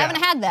 Alien. I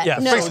haven't had that. Yeah,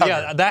 No. so,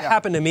 yeah, that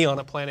happened to me on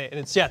a planet, and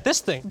it's this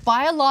thing.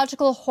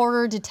 Biological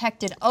horror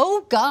detected.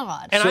 Oh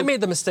God. And I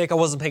made the mistake, I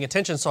wasn't paying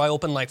attention, so I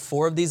opened like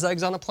 4 of these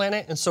eggs on a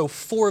planet, and so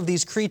 4 of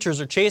these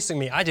creatures are chasing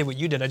me. I did what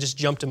you did, I just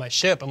jumped in my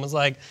ship and was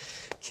like,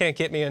 can't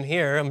get me in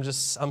here,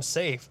 I'm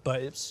safe,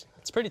 but it's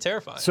pretty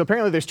terrifying. So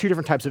apparently there's 2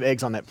 different types of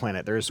eggs on that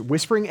planet. There's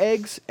whispering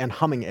eggs and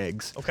humming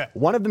eggs. Okay.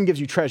 One of them gives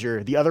you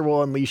treasure, the other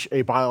will unleash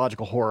a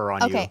biological horror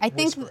on you. Okay, I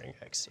think Whispering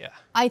eggs, yeah.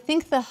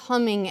 the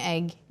humming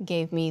egg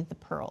gave me the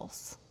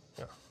pearls.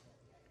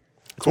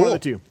 It's one of the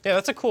 2. Yeah,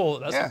 that's cool.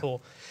 And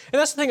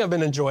that's the thing I've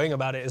been enjoying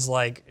about it is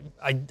like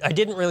I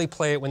didn't really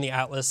play it when the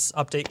Atlas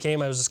update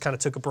came. I was just kind of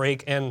took a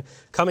break, and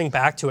coming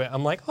back to it,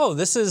 I'm like, oh,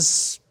 this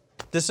is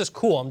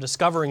cool. I'm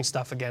discovering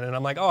stuff again, and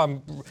I'm like,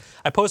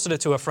 I posted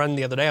it to a friend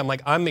the other day. I'm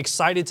like, I'm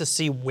excited to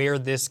see where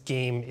this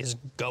game is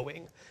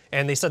going.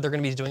 And they said they're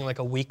going to be doing like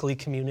a weekly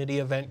community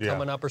event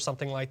coming up or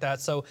something like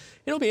that. So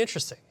it'll be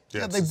interesting.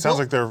 Yeah, they it sounds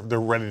like they're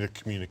ready to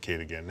communicate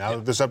again. Now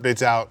that this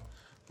update's out,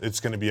 it's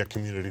going to be a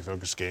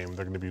community-focused game.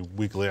 They're going to be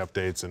weekly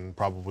updates and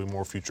probably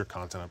more future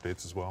content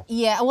updates as well.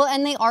 Yeah, well,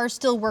 and they are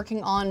still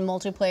working on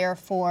multiplayer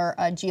for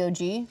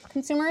GOG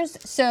consumers.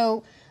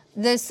 So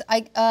this,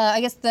 I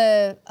guess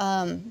the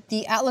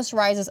Atlas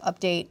Rises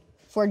update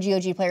for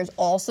GOG players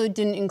also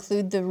didn't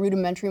include the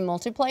rudimentary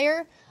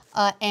multiplayer,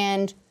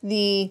 and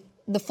the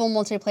full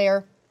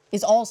multiplayer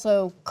is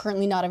also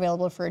currently not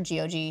available for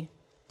GOG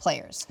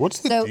players. What's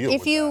the so deal if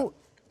with you,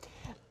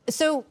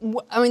 So,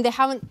 I mean, they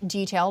haven't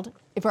detailed.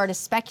 If I were to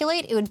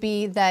speculate, it would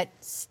be that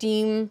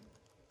Steam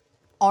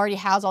already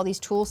has all these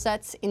tool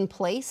sets in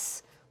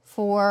place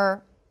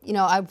for,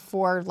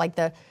 for like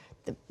the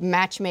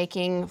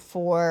matchmaking,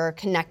 for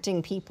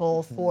connecting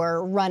people,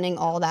 for running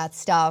all that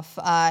stuff.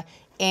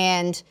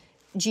 And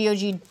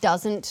GOG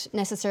doesn't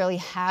necessarily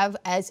have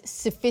as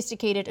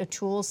sophisticated a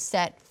tool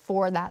set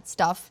for that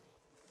stuff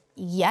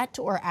yet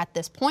or at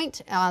this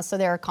point. So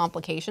there are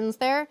complications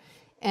there.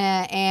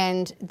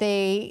 And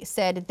they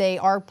said they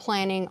are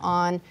planning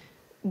on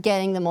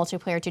getting the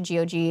multiplayer to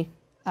GOG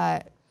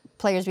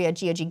players via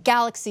GOG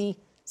Galaxy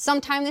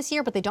sometime this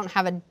year, but they don't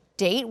have a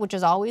date, which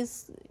is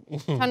always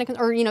kind of,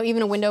 or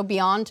even a window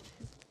beyond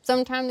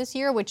sometime this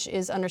year, which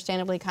is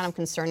understandably kind of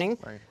concerning.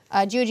 Right.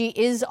 GOG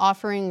is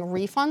offering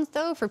refunds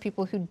though for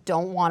people who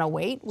don't want to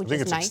wait, which I think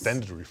is it's nice.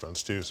 extended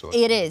refunds too. So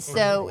It is.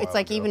 So it's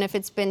like even if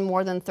it's been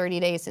more than 30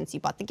 days since you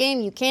bought the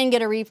game, you can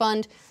get a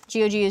refund.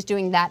 GOG is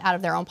doing that out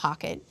of their own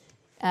pocket.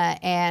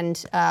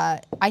 And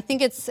I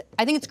think it's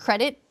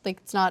credit. Like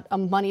it's not a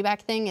money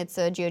back thing. It's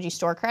a GOG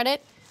store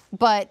credit.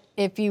 But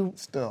if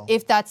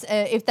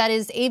that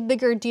is a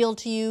bigger deal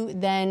to you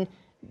than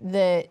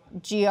the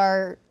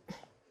DRM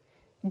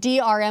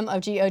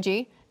of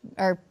GOG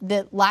or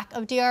the lack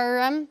of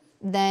DRM,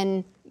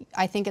 then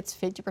I think it's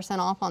 50%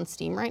 off on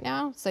Steam right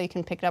now. So you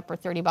can pick it up for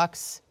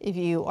 $30 if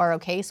you are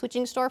okay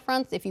switching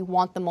storefronts. If you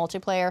want the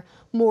multiplayer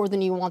more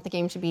than you want the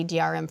game to be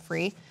DRM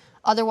free.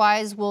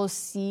 Otherwise, we'll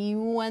see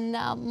when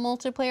that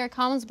multiplayer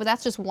comes, but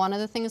that's just one of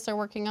the things they're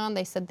working on.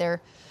 They said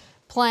they're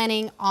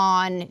planning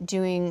on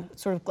doing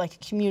sort of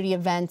like community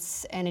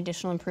events and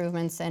additional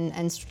improvements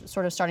and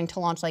sort of starting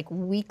to launch like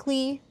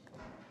weekly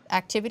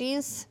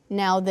activities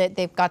now that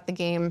they've got the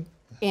game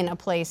in a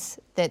place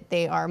that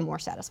they are more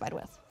satisfied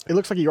with. It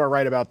looks like you are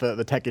right about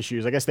the tech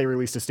issues. I guess they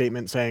released a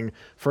statement saying,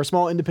 for a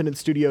small independent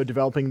studio,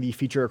 developing the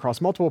feature across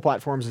multiple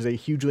platforms is a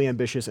hugely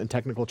ambitious and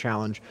technical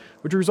challenge,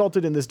 which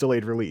resulted in this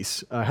delayed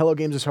release. Hello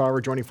Games is,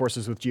 however, joining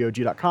forces with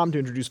GOG.com to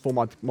introduce full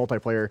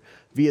multiplayer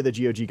via the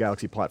GOG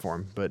Galaxy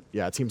platform. But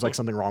yeah, it seems like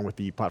something wrong with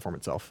the platform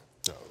itself.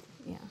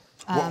 Yeah.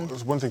 Well,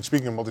 there's one thing,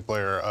 speaking of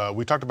multiplayer,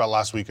 we talked about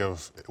last week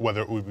of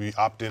whether it would be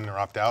opt-in or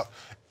opt-out.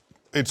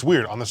 It's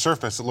weird. On the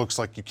surface, it looks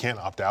like you can't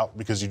opt out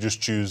because you just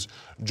choose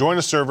join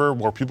a server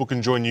where people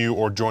can join you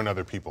or join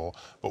other people.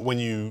 But when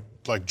you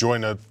like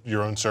join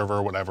your own server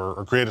or whatever,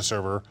 or create a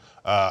server,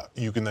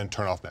 you can then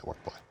turn off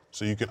network play.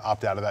 So you can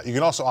opt out of that. You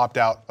can also opt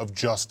out of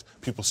just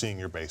people seeing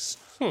your base.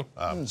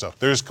 So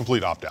there's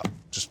complete opt-out,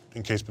 just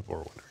in case people are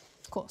wondering.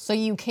 Cool. So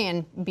you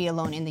can be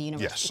alone in the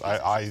universe.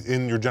 Yes,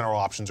 in your general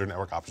options or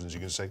network options, you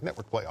can say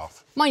network play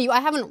off. Mind you,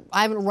 I haven't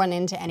run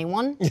into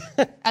anyone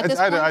at this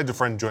point. I had a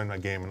friend join my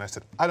game, and I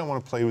said, I don't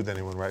want to play with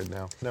anyone right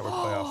now. Network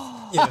play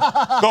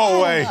off.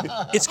 Go away.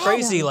 It's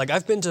crazy. Like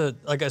I've been to,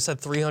 like I said,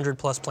 300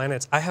 plus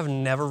planets. I have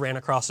never ran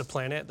across a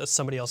planet that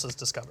somebody else has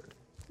discovered.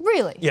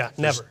 Really? Yeah,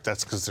 never.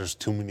 That's because there's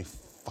too many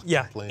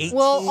fucking planets.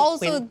 Well,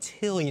 also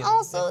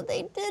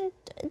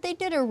they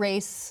did a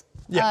race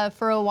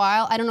for a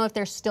while. I don't know if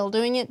they're still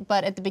doing it,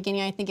 but at the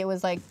beginning, I think it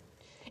was a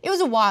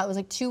while. It was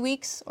like 2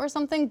 weeks or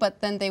something,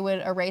 but then they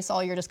would erase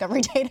all your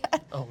Discovery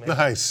data. Oh, man.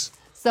 Nice.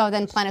 So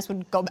then planets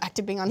would go back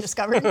to being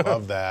undiscovered.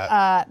 Love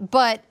that.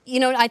 But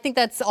I think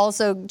that's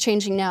also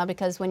changing now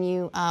because when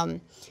you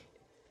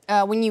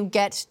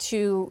get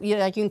to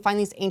you can find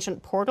these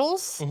ancient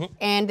portals,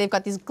 and they've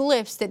got these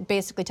glyphs that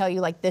basically tell you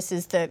like this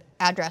is the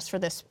address for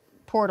this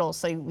portal,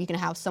 so you can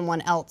have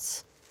someone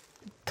else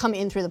come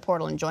in through the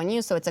portal and join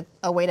you. So it's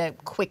a way to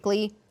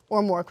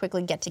more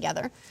quickly get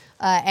together.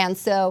 And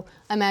so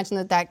I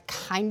imagine that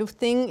kind of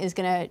thing is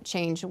going to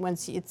change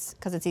once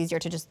because it's easier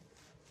to just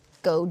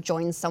go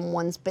join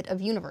someone's bit of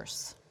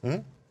universe.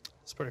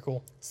 It's pretty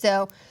cool.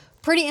 So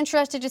pretty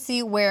interested to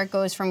see where it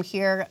goes from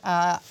here.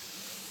 There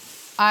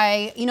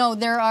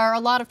are a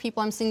lot of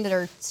people I'm seeing that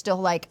are still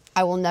like,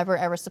 I will never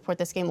ever support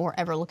this game or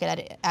ever look at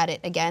it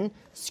again.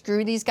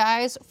 Screw these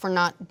guys for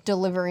not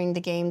delivering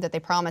the game that they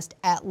promised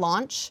at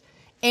launch.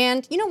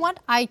 And you know what?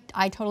 I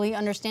totally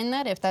understand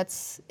that.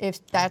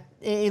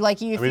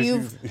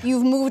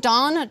 You've moved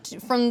on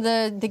from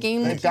the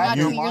game that came out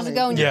 2 years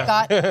ago and you've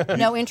got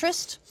no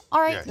interest.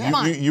 All right,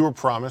 fine. You were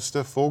promised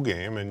a full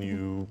game and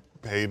you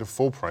paid a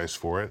full price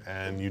for it,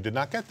 and you did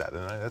not get that,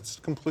 and that's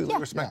completely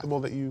respectable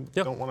that you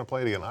don't want to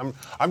play it again.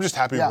 I'm just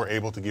happy we're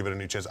able to give it a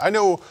new chance. I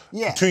know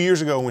 2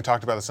 years ago when we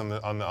talked about this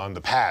on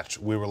the patch,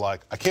 we were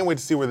like, I can't wait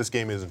to see where this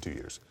game is in 2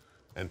 years,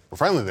 and we're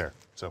finally there.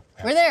 So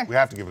we're there. We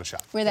have to give it a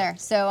shot. We're there.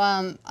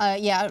 So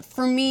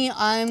for me,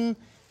 I'm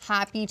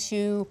happy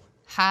to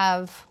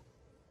have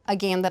a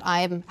game that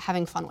I'm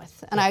having fun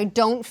with, and I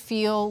don't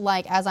feel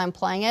like as I'm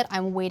playing it,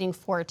 I'm waiting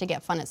for it to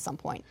get fun at some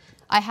point.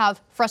 I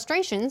have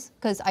frustrations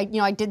because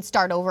I did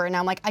start over, and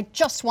I'm like, I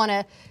just want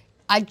to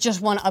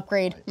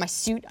upgrade my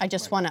suit. I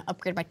just want to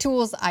upgrade my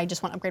tools. I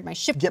just want to upgrade my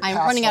ship. I'm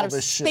running out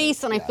of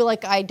space, and I feel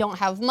like I don't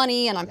have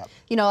money, and I'm,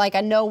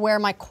 I know where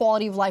my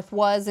quality of life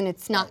was, and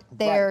it's not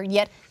there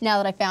yet.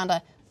 Now that I found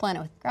a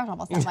planet with ground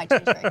bubbles, that might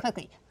change very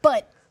quickly.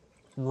 But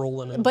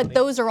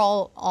those are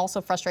all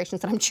also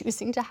frustrations that I'm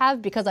choosing to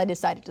have because I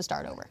decided to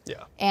start over.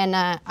 Yeah. And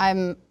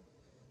I'm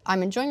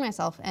enjoying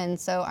myself, and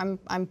so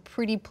I'm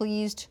pretty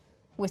pleased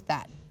with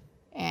that.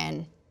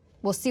 And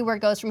we'll see where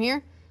it goes from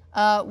here.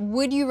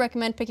 Would you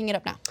recommend picking it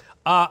up now?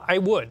 I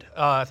would.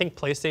 I think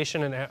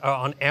PlayStation and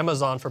on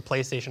Amazon for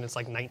PlayStation it's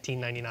like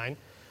 $19.99.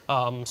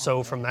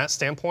 So from that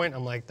standpoint,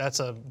 I'm like, that's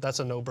a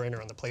no-brainer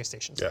on the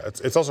PlayStation side. Yeah,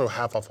 it's also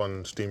half off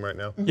on Steam right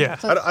now. Yeah,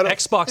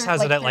 Xbox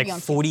has it at like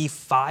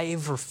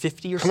 45 or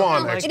 50 or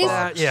something like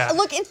that. Yeah.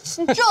 Look, it's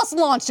just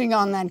launching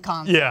on that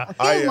console. Yeah.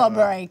 Give 'em a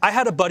break. I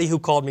had a buddy who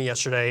called me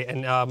yesterday,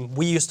 and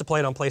we used to play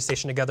it on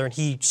PlayStation together, and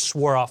he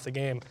swore off the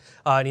game.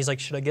 And he's like,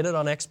 should I get it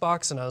on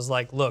Xbox? And I was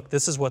like, look,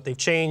 this is what they've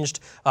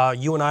changed.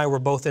 You and I were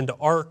both into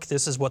Ark.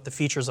 This is what the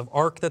features of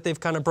Ark that they've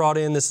kind of brought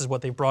in. This is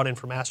what they brought in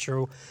from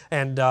Astro.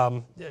 And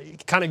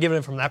kind of giving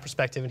it from that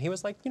perspective. And he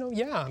was like,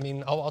 yeah, I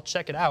mean, I'll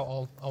check it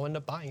out. I'll end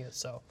up buying it.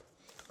 So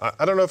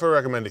I don't know if I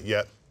recommend it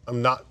yet.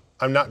 I'm not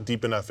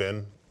deep enough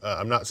in.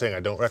 I'm not saying I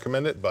don't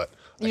recommend it, but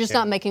you're just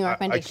not making a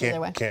recommendation either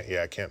way.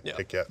 I can't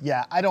pick yet.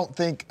 Yeah, I don't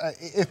think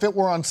if it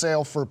were on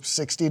sale for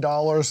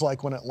 $60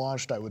 like when it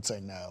launched, I would say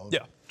no.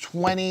 Yeah.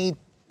 20,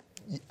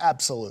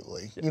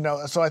 absolutely.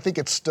 So I think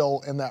it's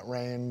still in that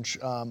range.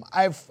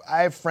 I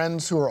have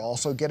friends who are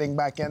also getting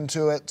back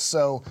into it,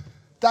 so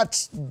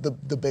that's the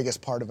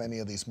biggest part of any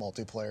of these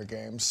multiplayer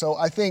games. So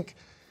I think,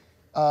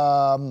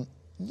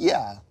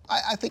 Yeah,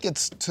 I think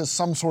it's to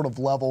some sort of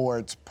level where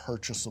it's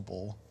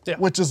purchasable, Yeah.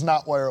 which is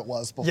not where it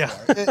was before.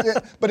 Yeah.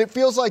 But it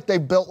feels like they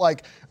built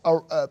like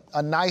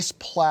a nice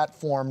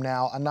platform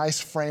now, a nice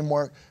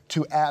framework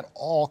to add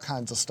all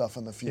kinds of stuff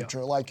in the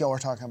future, like y'all were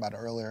talking about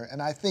earlier.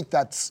 And I think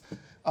that's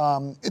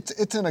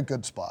it's in a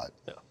good spot.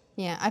 Yeah.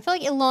 Yeah, I feel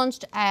like it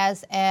launched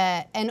as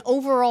an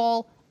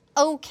overall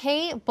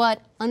okay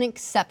but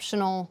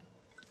unexceptional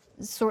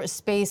sort of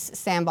space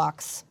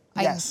sandbox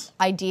Yes.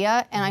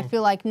 idea, and I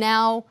feel like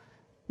now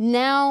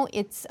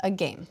it's a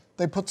game.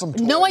 They put some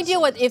No toys idea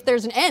in. if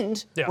there's an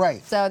end. Yeah.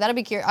 Right. So that'll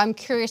be curious. I'm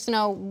curious to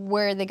know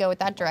where they go with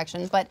that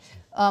direction. But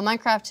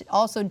Minecraft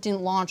also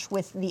didn't launch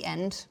with the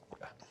end.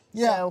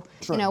 Yeah, So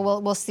true.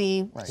 we'll see.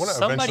 I want to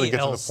Somebody eventually get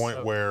else, to the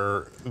point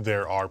where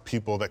there are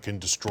people that can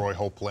destroy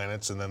whole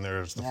planets, and then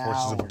there's the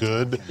forces Now of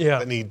good Yeah.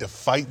 that need to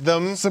fight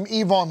them. Some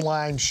EVE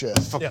Online shit.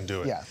 Fucking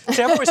do it. Yeah.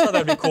 See, I've always thought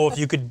that would be cool if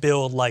you could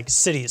build like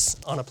cities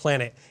on a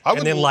planet I and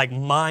would then l- like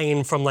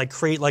mine from like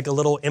create like a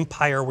little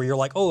empire where you're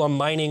like, oh, I'm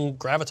mining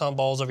graviton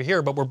balls over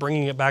here, but we're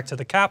bringing it back to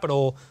the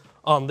capital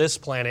on this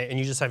planet, and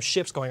you just have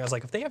ships going. I was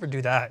like, if they ever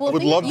do that,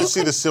 would love to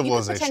see the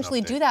civilization You could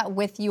potentially update. do that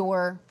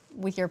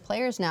with your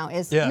players now.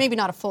 Is Yeah. maybe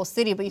not a full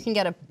city, but you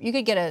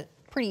could get a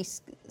pretty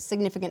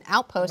significant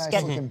outpost.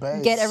 Nice looking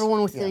base. Get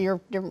everyone with Yeah.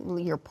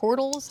 your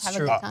portals. Have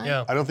true. a good time.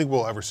 Yeah. I don't think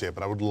we'll ever see it,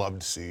 but I would love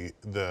to see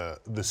the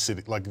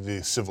city, like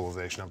the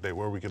civilization update,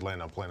 where we could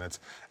land on planets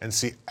and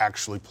see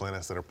actually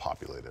planets that are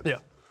populated. Yeah.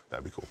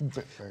 That'd be cool.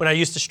 when I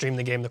used to stream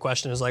the game, the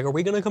question is like, are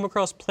we going to come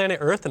across planet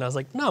Earth? And I was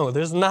like, no,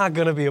 there's not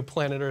going to be a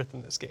planet Earth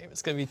in this game.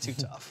 It's going to be too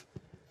tough.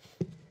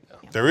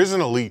 There is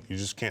an elite, you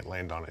just can't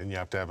land on it, and you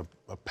have to have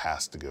a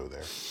pass to go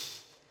there.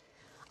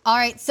 All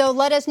right, so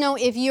let us know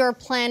if you're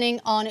planning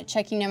on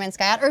checking No Man's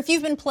Sky out, or if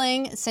you've been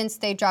playing since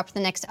they dropped the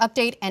next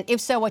update, and if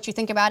so, what you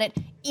think about it.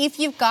 If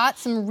you've got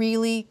some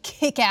really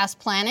kick-ass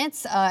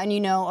planets and you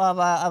know of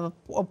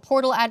a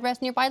portal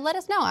address nearby, let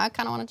us know. I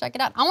kind of want to check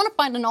it out. I want to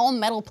find an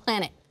all-metal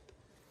planet.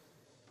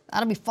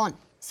 That'll be fun.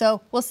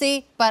 So we'll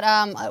see, but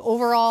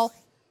overall,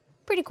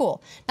 pretty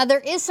cool. Now there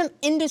is some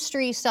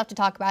industry stuff to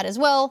talk about as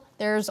well.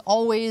 There's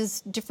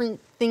always different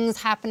things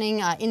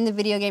happening in the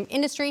video game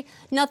industry.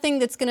 Nothing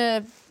that's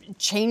gonna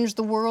change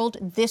the world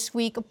this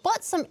week,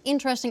 but some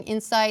interesting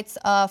insights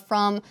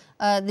from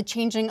the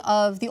changing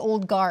of the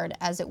old guard,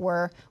 as it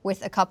were,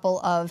 with a couple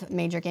of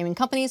major gaming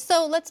companies.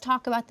 So let's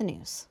talk about the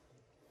news.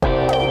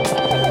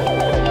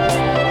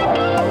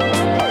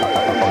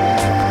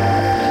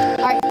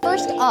 All right,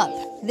 first up,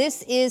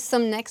 this is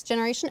some next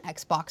generation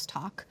Xbox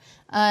talk.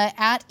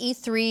 At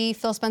E3,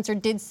 Phil Spencer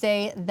did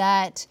say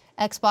that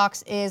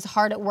Xbox is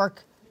hard at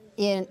work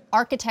in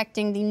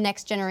architecting the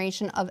next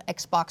generation of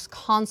Xbox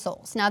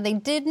consoles. Now, they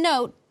did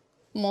note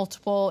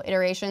multiple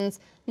iterations,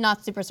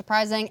 not super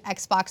surprising.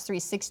 Xbox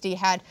 360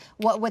 had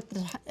what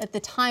at the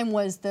time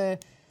was the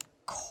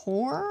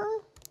core,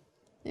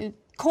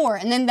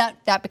 and then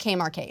that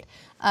became arcade.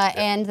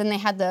 And then they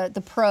had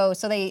the Pro,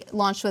 so they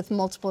launched with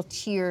multiple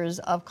tiers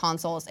of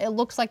consoles. It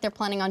looks like they're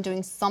planning on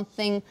doing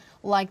something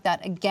like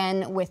that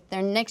again with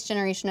their next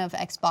generation of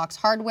Xbox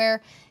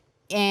hardware.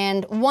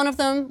 And one of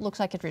them looks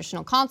like a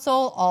traditional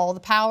console. All the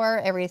power,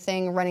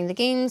 everything running the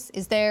games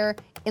is there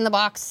in the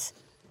box,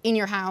 in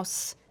your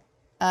house,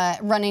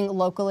 running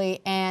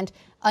locally. And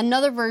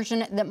another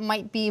version that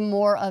might be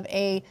more of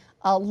a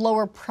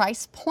lower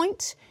price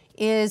point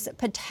is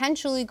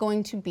potentially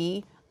going to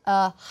be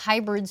a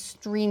hybrid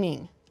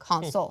streaming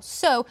console.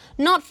 So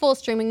not full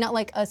streaming, not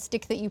like a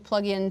stick that you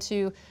plug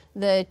into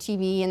the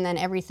TV and then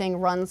everything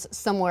runs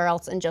somewhere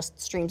else and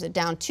just streams it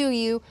down to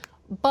you,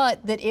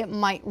 but that it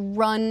might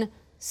run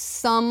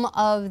some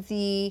of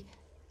the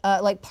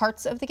like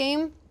parts of the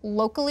game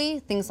locally,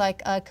 things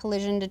like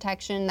collision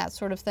detection, that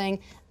sort of thing,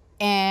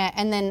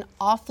 and then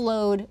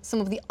offload some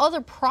of the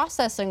other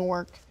processing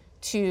work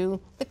to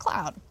the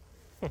cloud.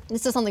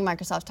 This is something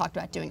Microsoft's talked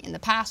about doing in the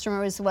past.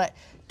 Remember, it was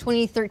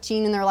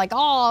 2013, and they're like,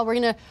 oh, we're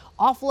gonna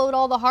offload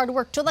all the hard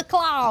work to the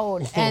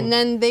cloud. And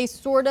then they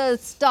sort of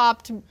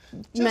stopped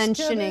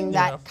mentioning kidding.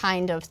 that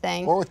kind of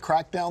thing. Or with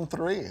Crackdown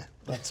 3.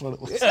 That's what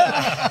it was.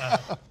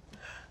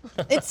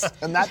 It's,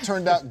 And that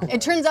turned out great. it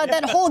turns out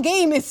that whole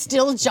game is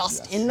still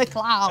just in the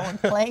cloud,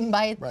 playing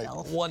by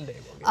itself. One day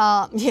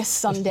we'll get Yes,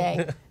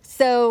 someday.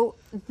 So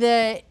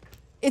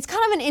it's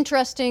kind of an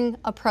interesting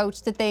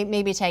approach that they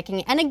may be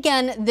taking. And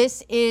again,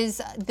 this is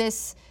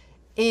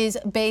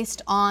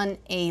based on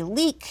a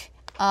leak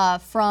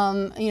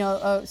from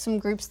some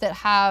groups that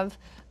have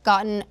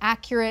gotten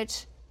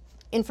accurate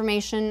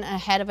information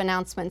ahead of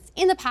announcements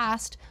in the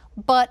past,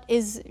 but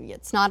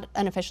it's not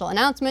an official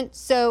announcement.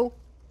 So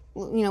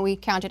we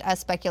count it as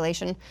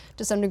speculation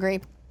to some degree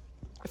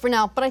for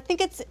now. But I think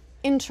it's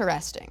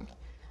interesting.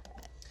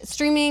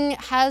 Streaming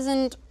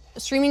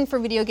for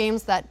video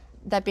games, that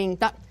being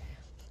not.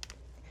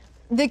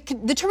 The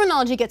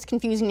terminology gets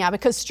confusing now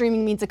because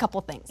streaming means a couple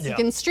things. Yeah. You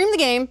can stream the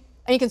game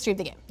and you can stream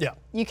the game. Yeah.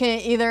 You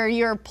can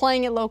you're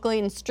playing it locally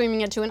and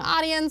streaming it to an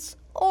audience,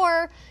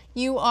 or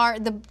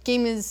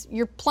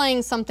you're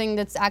playing something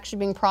that's actually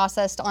being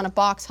processed on a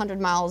box 100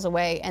 miles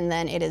away, and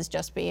then it is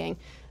just being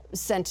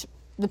sent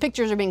the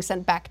pictures are being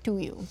sent back to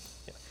you.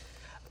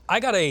 I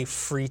got a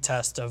free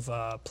test of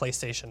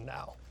PlayStation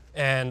Now.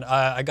 And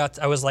I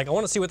was like, I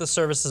want to see what the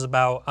service is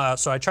about.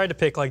 So I tried to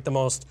pick like the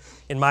most,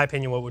 in my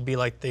opinion, what would be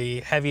like the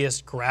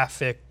heaviest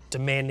graphic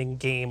demanding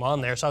game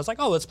on there. So I was like,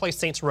 oh, let's play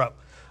Saints Row.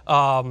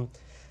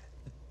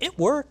 It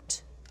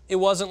worked. It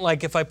wasn't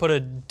like if I put a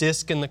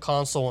disc in the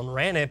console and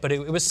ran it, but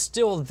it was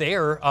still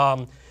there.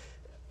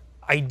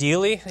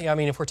 Ideally, I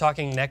mean, if we're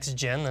talking next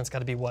gen, that's got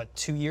to be what,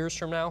 2 years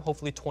from now?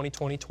 Hopefully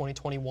 2020,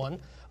 2021.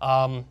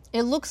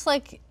 It looks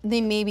like they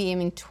may be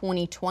aiming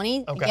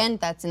 2020. Okay. Again,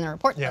 that's in the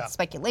report. Yeah. That's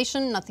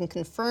speculation, nothing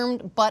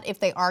confirmed. But if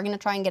they are going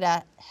to try and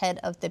get ahead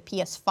of the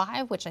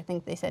PS5, which I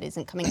think they said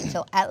isn't coming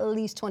until at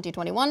least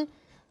 2021,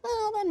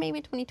 well, then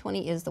maybe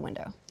 2020 is the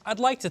window. I'd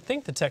like to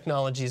think the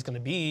technology is going to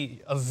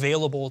be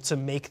available to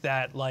make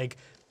that like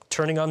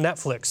turning on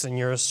Netflix and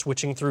you're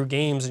switching through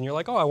games and you're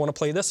like, oh, I want to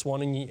play this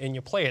one, and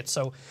you play it.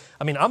 So,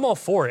 I mean, I'm all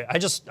for it.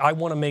 I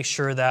want to make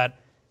sure that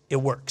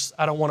it works.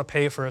 I don't want to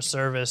pay for a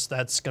service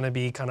that's going to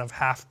be kind of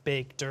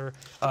half-baked or,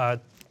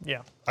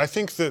 yeah. I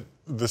think that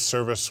the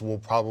service will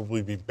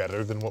probably be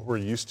better than what we're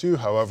used to.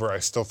 However, I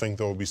still think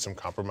there will be some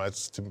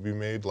compromises to be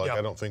made. Like, Yep.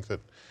 I don't think that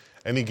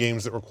any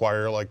games that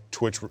require like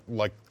Twitch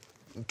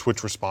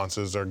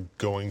responses are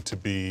going to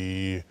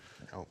be.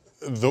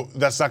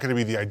 That's not going to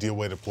be the ideal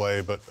way to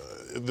play. But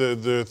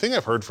the thing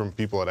I've heard from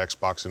people at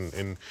Xbox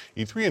in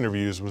E3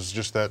 interviews was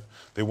just that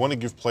they want to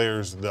give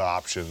players the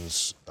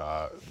options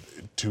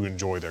to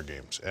enjoy their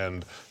games,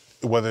 and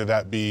whether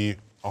that be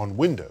on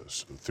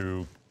Windows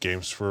through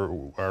games for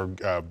or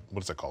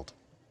what is it called?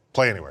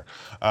 Play Anywhere,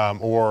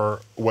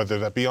 or whether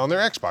that be on their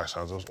Xbox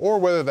consoles, or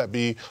whether that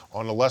be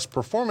on a less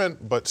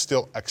performant but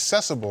still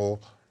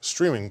accessible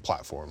streaming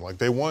platform. Like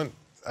they want,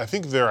 I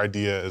think their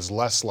idea is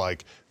less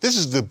like, this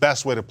is the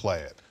best way to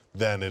play it,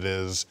 than it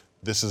is,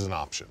 this is an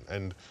option.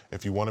 And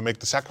if you want to make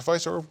the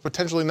sacrifice or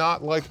potentially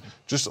not, like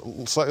just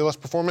slightly less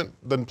performant,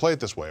 then play it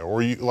this way.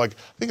 Or you like,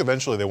 I think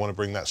eventually they want to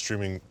bring that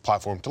streaming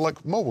platform to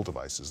like mobile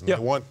devices. And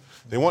Yeah.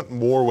 they want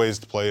more ways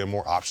to play and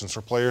more options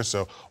for players.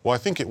 So while I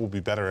think it will be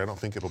better, I don't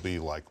think it'll be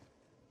like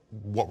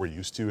what we're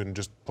used to in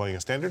just playing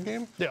a standard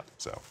game. Yeah.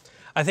 So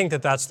I think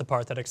that that's the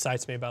part that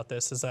excites me about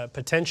this, is that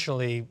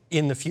potentially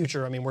in the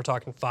future, I mean, we're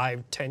talking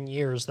 5-10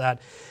 years,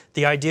 that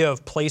the idea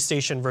of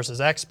PlayStation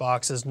versus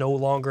Xbox is no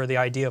longer the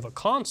idea of a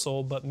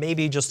console, but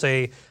maybe just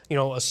a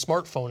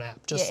smartphone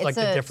app, just Yeah, like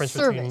it's the a difference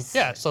service.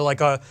 between, so like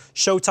a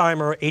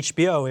Showtime or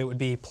HBO, it would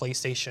be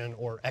PlayStation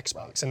or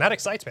Xbox. And that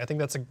excites me. I think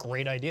that's a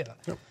great idea.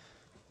 Yep.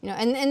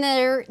 And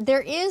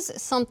there is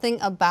something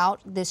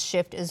about this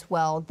shift as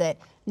well that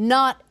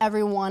not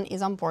everyone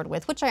is on board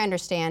with, which I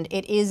understand.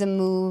 It is a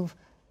move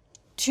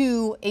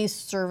to a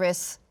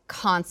service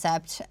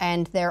concept,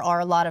 and there are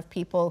a lot of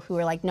people who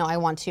are like, no, I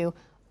want to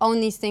own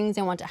these things,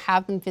 I want to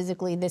have them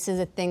physically. This is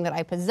a thing that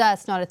I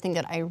possess, not a thing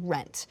that I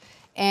rent.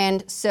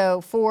 And so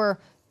for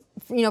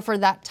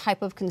that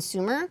type of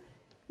consumer,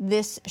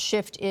 this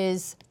shift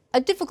is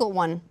a difficult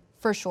one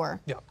for sure.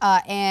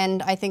 Yeah.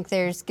 And I think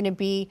there's going to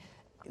be,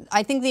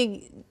 I think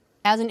they,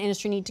 as an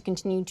industry, need to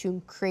continue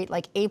to create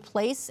like a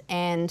place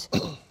and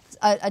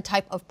a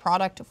type of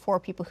product for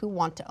people who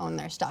want to own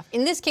their stuff.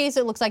 In this case,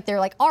 it looks like they're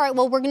like, all right,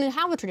 well, we're going to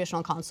have a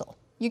traditional console.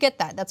 You get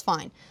that, that's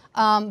fine.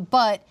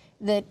 But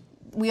that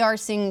we are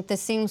seeing the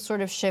same sort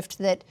of shift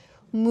that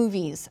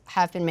movies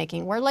have been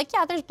making, where like,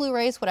 yeah, there's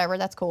Blu-rays, whatever,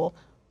 that's cool.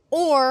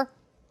 Or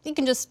you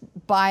can just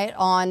buy it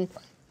on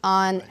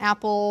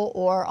Apple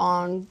or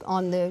on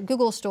the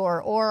Google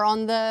store or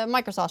on the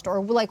Microsoft store,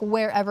 or like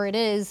wherever it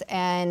is,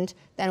 and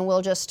then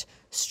we'll just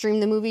stream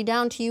the movie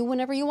down to you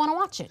whenever you want to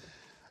watch it.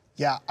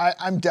 Yeah,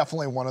 I'm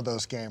definitely one of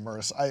those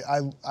gamers.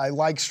 I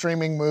like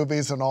streaming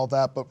movies and all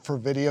that, but for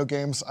video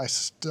games, I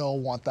still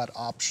want that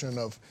option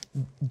of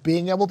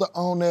being able to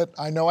own it.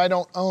 I know I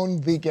don't own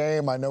the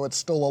game. I know it's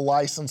still a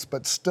license,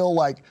 but still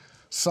like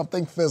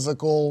something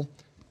physical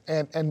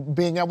and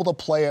being able to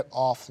play it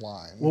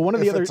offline. Well, one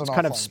of the if other it's an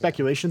kind of offline game.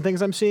 speculation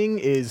things I'm seeing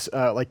is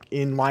like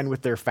in line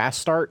with their fast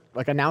start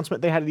like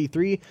announcement they had at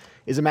E3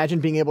 is imagine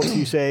being able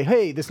to say,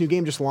 hey, this new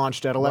game just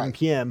launched at 11 Right.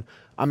 p.m.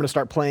 I'm going to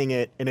start playing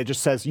it, and it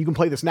just says you can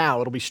play this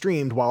now. It'll be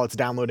streamed while it's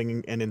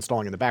downloading and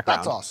installing in the background.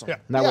 That's awesome. Yeah.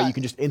 And that Yeah. way you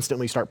can just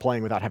instantly start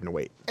playing without having to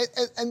wait.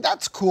 And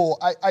that's cool.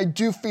 I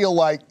do feel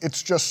like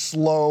it's just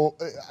slow.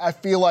 I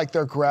feel like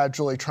they're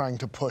gradually trying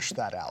to push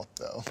that out,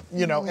 though.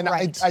 And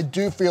Right. I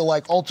do feel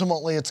like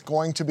ultimately it's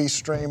going to be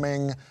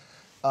streaming.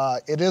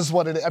 It is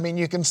what it is. I mean,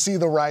 you can see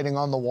the writing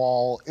on the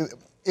wall.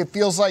 It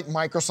feels like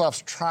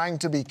Microsoft's trying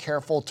to be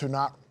careful to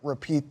not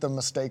repeat the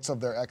mistakes of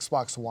their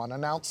Xbox One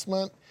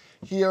announcement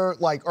here.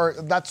 Or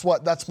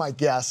that's my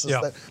guess, is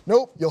Yeah. that,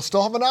 nope, you'll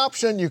still have an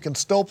option. You can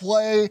still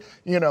play,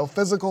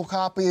 physical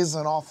copies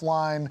and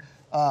offline.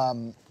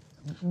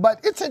 But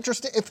it's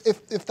interesting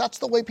if that's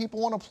the way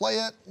people want to play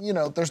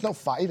it. There's no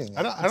fighting.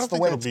 I It's don't the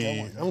think way it'll it's be.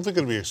 going. I don't think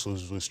it'll be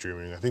exclusively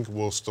streaming. I think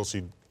we'll still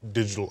see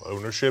digital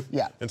ownership.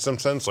 Yeah. In some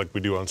sense, like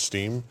we do on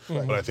Steam.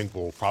 But I think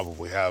we'll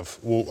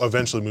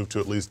eventually move to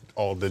at least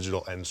all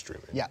digital and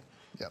streaming. Yeah.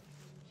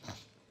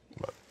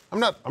 But I'm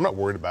not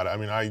worried about it. I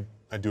mean,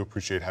 I do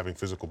appreciate having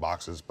physical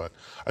boxes, but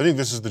I think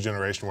this is the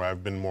generation where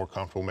I've been more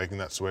comfortable making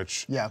that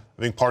switch. Yeah.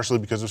 I think partially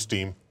because of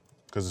Steam,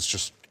 because it's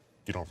just,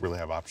 you don't really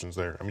have options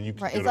there. I mean, you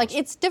can Right. go It's to like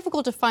it's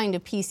difficult to find a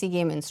PC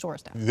game in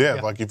stores now. yeah,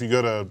 like if you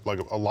go to like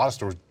a lot of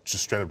stores,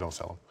 just straight up don't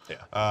sell them.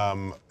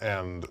 Yeah.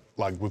 And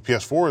like with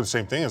PS4, the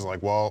same thing is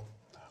like, well,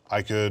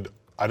 I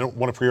don't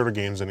want to pre-order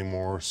games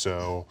anymore.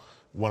 So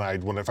when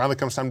it finally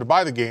comes time to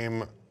buy the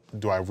game,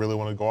 do I really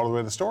want to go all the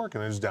way to the store?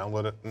 Can I just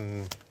download it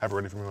and have it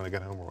ready for me when I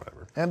get home or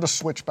whatever? And to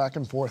switch back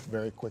and forth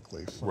very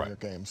quickly from Right. your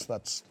games.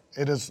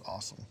 It is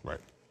awesome. Right.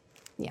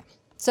 Yeah.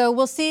 So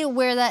we'll see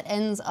where that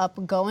ends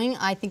up going.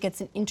 I think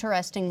it's an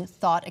interesting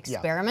thought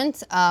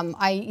experiment.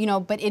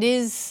 But it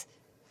is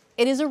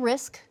a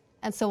risk,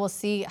 and so we'll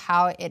see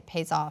how it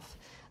pays off.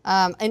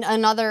 And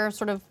another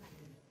sort of,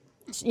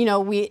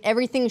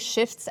 everything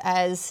shifts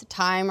as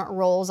time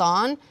rolls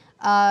on.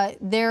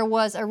 There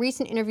was a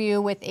recent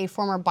interview with a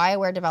former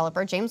BioWare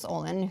developer, James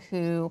Olin,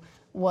 who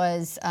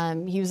was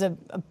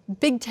a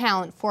big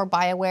talent for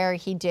BioWare.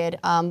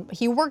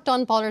 He worked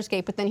on Baldur's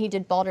Gate, but then he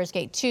did Baldur's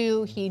Gate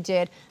 2. He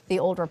did The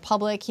Old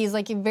Republic. He's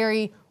like a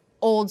very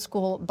old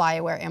school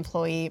BioWare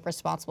employee,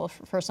 responsible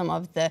for some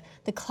of the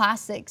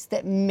classics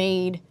that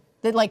made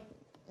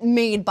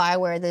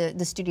BioWare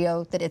the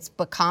studio that it's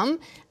become.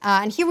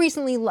 And he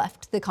recently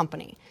left the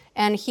company.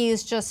 And he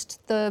is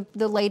just the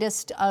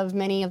latest of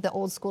many of the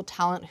old school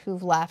talent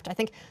who've left. I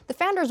think the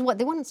founders,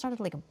 they went and started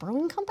like a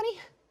brewing company?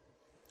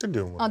 They're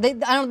doing well.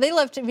 They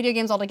left video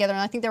games altogether,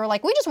 and I think they were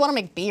like, we just want to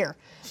make beer,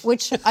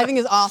 which I think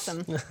is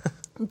awesome.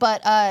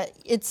 But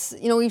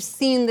we've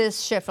seen this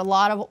shift, a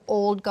lot of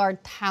old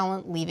guard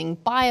talent leaving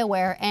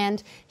BioWare,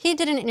 and he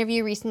did an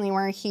interview recently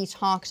where he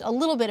talked a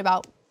little bit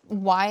about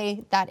why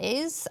that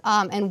is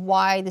and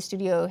why the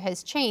studio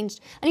has changed.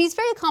 And he's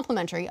very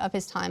complimentary of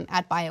his time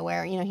at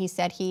BioWare. He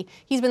said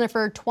he's been there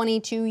for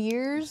 22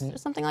 years or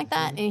something like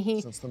that. And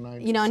Since the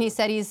 90s. and he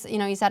said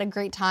he's had a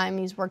great time.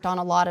 He's worked on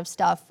a lot of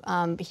stuff.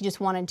 But he just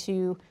wanted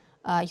to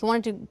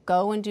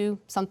go and do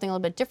something a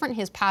little bit different.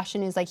 His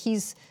passion is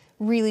he's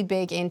really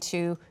big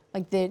into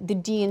like the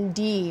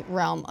D&D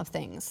realm of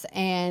things,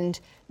 and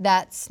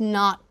that's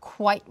not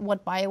quite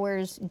what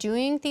BioWare's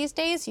doing these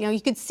days. You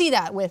could see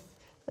that with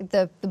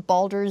the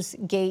Baldur's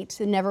Gate,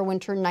 the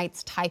Neverwinter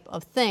Nights type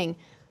of thing.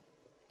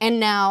 And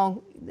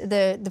now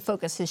the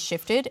focus has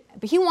shifted,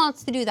 but he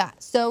wants to do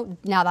that. So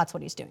now that's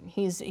what he's doing.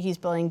 He's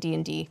building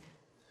D&D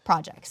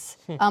projects.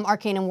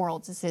 Arcanum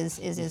Worlds is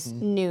his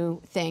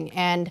new thing.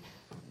 And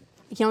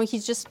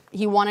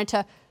he wanted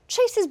to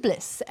chase his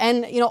bliss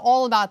and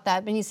all about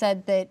that. But he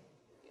said that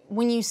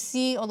when you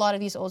see a lot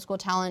of these old school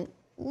talent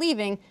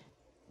leaving,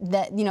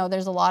 that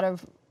there's a lot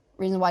of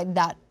reasons why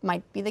that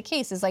might be the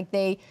case. Is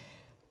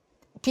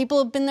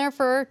people have been there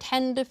for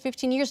 10 to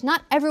 15 years.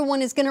 Not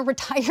everyone is going to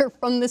retire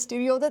from the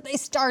studio that they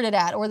started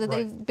at or that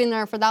they've been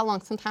there for that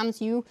long.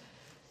 Sometimes you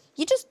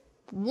just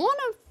want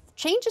to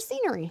change the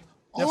scenery.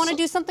 You want to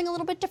do something a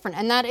little bit different.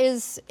 And that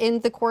is, in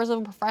the course of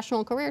a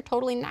professional career,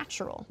 totally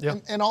natural. Yeah.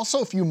 And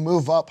also, if you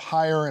move up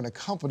higher in a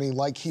company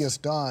like he has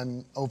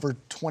done over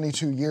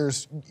 22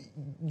 years,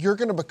 you're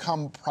going to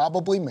become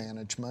probably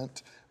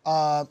management.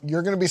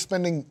 You're going to be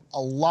spending a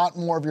lot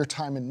more of your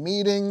time in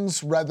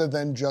meetings rather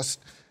than just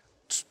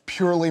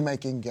purely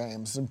making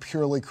games and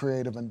purely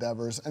creative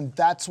endeavors. And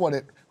that's what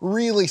it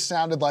really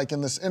sounded like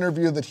in this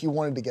interview that he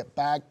wanted to get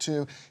back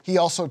to. He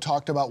also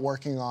talked about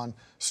working on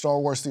Star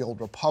Wars: The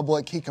Old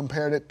Republic. He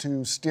compared it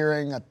to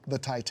steering the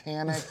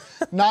Titanic,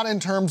 not in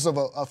terms of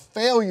a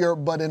failure,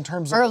 but in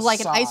terms of Or like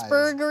size. an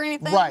iceberg or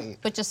anything. Right.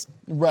 But just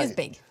Right. is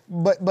big.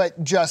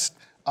 But just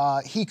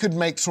he could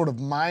make sort of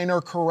minor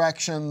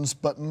corrections,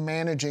 but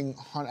managing,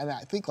 and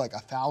I think like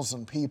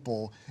 1,000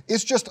 people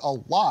is just a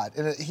lot.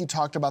 And he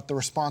talked about the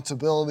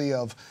responsibility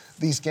of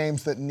these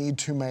games that need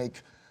to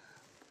make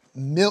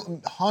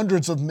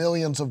hundreds of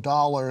millions of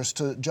dollars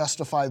to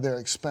justify their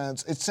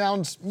expense. It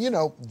sounds,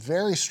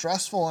 very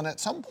stressful. And at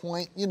some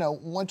point,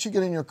 once you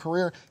get in your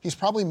career, he's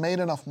probably made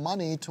enough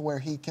money to where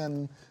he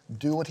can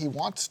do what he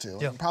wants to.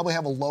 Yeah. And probably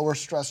have a lower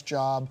stress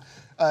job.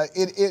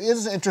 It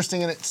is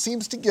interesting, and it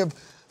seems to give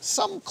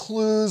some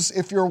clues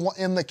if you're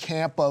in the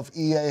camp of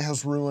EA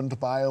has ruined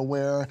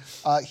BioWare.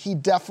 He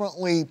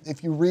definitely,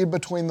 if you read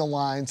between the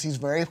lines, he's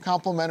very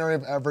complimentary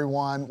of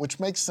everyone, which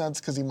makes sense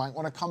because he might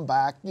want to come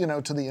back,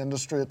 to the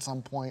industry at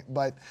some point.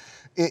 But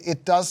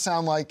it does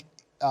sound like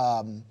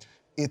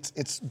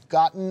it's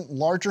gotten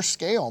larger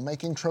scale,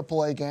 making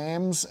AAA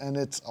games, and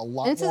it's a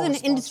lot more This is an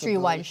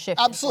industry-wide shift.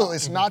 Absolutely,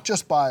 it's not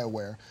just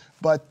BioWare,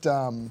 but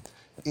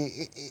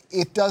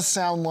it does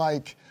sound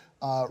like,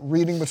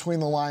 reading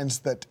between the lines,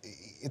 that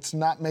it's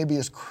not maybe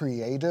as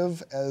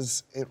creative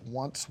as it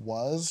once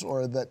was,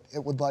 or that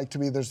it would like to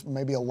be. There's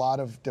maybe a lot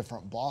of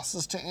different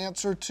bosses to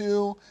answer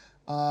to.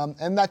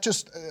 And that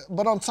just,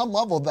 but on some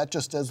level, that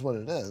just is what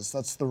it is.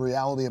 That's the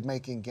reality of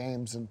making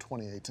games in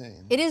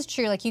 2018. It is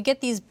true. Like, you get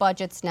these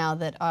budgets now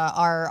that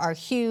are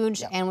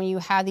huge, and when you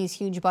have these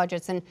huge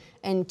budgets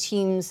and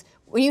teams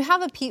when you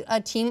have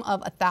a team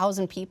of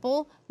 1,000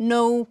 people,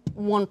 no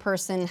one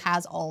person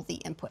has all the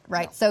input,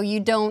 right? No. So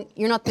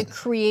you're not the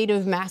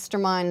creative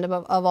mastermind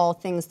of all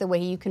things the way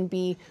you can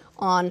be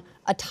on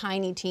a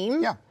tiny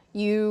team.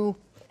 Yeah.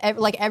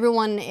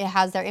 Everyone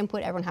has their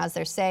input, everyone has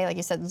their say. Like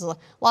you said, there's a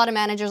lot of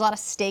managers, a lot of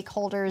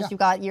stakeholders. Yeah. You've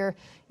got your,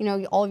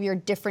 all of your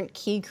different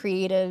key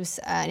creatives,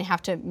 and you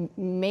have to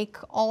make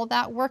all of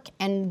that work.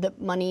 And the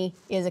money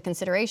is a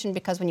consideration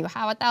because when you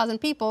have 1,000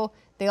 people,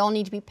 they all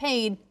need to be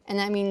paid, and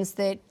that means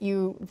that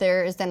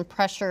there is then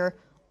pressure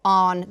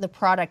on the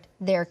product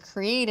they're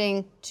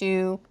creating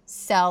to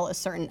sell a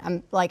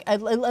certain,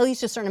 at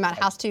least a certain amount.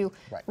 It has to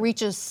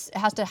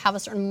has to have a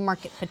certain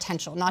market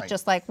potential, not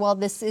just like, well,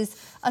 this is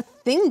a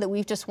thing that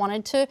we've just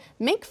wanted to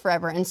make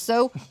forever, and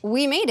so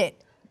we made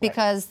it.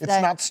 Because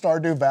it's not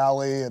Stardew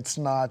Valley, it's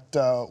not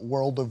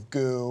World of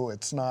Goo,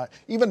 it's not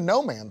even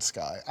No Man's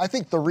Sky. I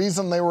think the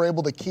reason they were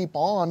able to keep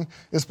on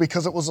is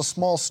because it was a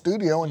small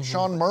studio, and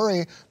Sean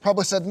Murray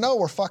probably said, no,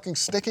 we're fucking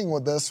sticking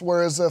with this.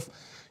 Whereas if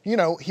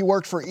he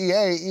worked for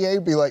EA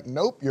would be like,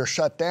 nope, you're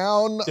shut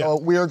down. Yeah.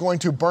 We are going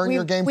to burn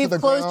your game to the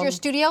ground. We've closed your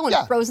studio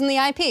and frozen the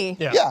IP.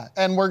 Yeah,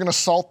 and we're going to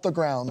salt the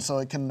ground so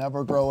it can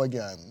never grow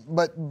again.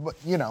 But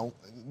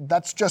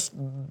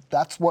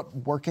that's what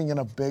working in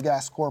a big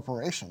ass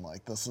corporation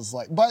like this is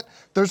like. But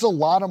there's a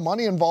lot of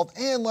money involved,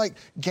 and like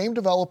game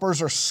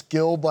developers are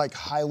skilled, like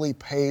highly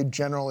paid,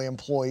 generally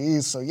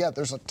employees. So yeah,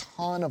 there's a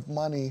ton of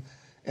money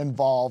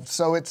involved.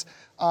 So it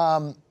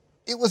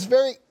was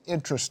very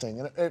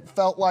interesting, and it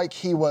felt like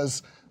he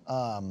was.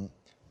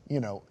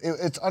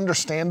 It's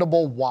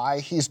understandable why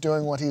he's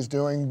doing what he's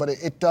doing, but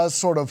it does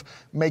sort of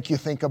make you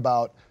think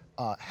about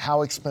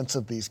how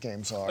expensive these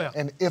games are,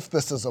 and if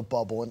this is a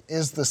bubble, and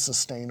is this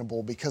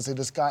sustainable? Because it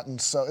has gotten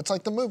so. It's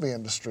like the movie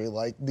industry,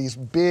 like these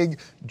big,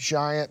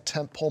 giant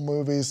tentpole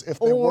movies. If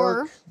they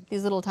work,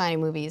 these little tiny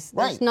movies.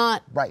 Right. There's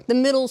not. Right. The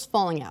middle's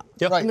falling out.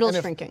 Yep. Right. The middle's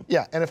shrinking.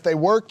 Yeah, and if they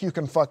work, you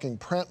can fucking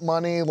print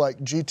money like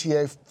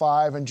GTA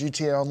 5 and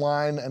GTA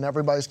Online, and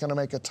everybody's going to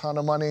make a ton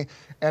of money.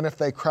 And if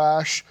they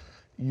crash,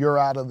 you're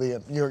out of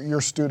your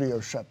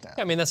studio's shut down.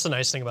 I mean, that's the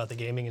nice thing about the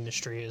gaming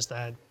industry is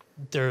that.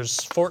 There's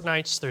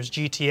Fortnites, there's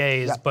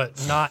GTAs,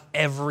 but not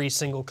every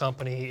single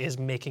company is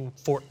making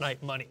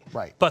Fortnite money.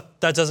 Right. But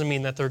that doesn't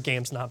mean that their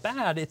game's not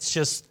bad. It's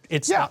just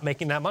not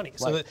making that money.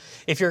 So that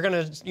if you're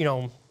going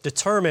to,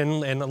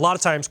 determine, and a lot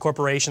of times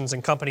corporations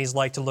and companies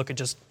like to look at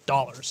just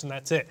dollars, and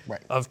that's it,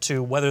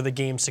 to whether the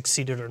game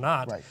succeeded or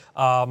not.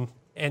 Right.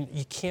 And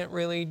you can't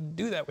really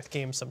do that with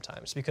games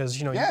sometimes because,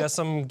 you got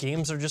some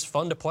games that are just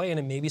fun to play and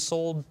it maybe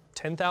sold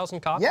 10,000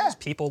 copies. Yeah.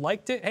 People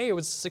liked it. Hey, it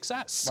was a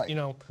success.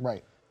 Right.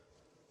 Right.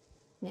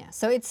 Yeah,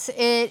 so it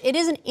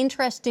is an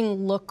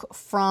interesting look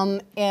from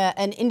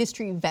an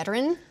industry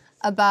veteran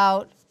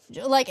about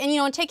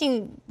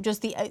taking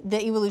just the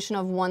evolution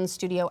of one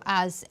studio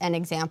as an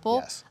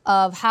example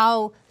of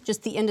how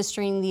just the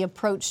industry and the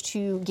approach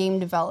to game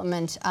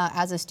development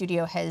as a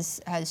studio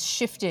has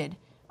shifted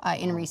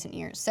in recent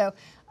years. So,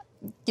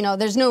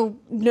 there's no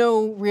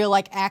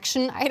real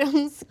action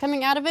items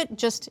coming out of it.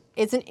 Just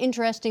it's an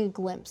interesting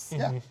glimpse.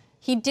 Yeah.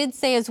 He did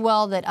say as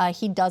well that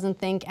he doesn't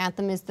think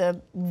Anthem is the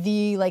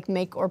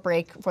make or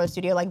break for the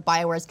studio. Like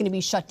BioWare is going to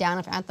be shut down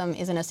if Anthem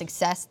isn't a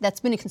success. That's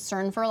been a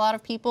concern for a lot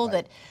of people.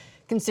 That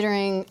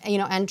considering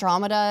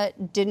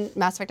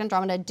Mass Effect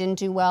Andromeda didn't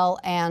do well,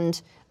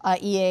 and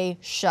EA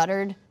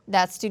shuttered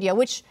that studio,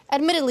 which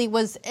admittedly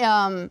was it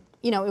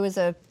was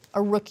a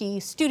rookie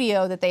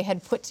studio that they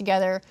had put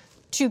together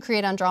to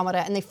create Andromeda,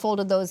 and they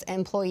folded those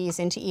employees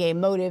into EA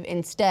Motive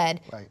instead.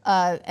 Right.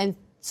 And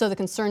so the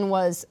concern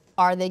was,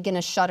 are they going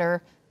to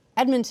shutter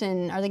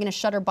Edmonton? Are they going to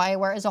shutter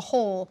BioWare as a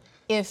whole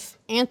if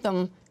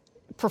Anthem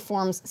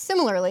performs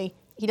similarly?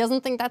 He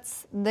doesn't think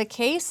that's the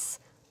case,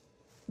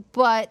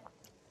 but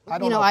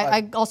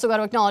I also got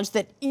to acknowledge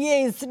that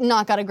EA's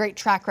not got a great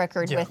track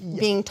record with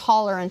being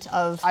tolerant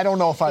of I don't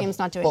know if games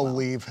not doing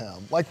believe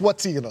him. Like,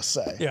 what's he gonna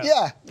say?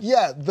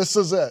 Yeah, this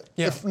is it.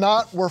 Yeah. If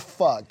not, we're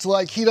fucked.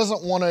 Like, he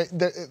doesn't want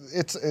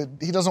to.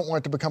 He doesn't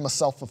want it to become a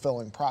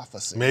self-fulfilling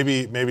prophecy.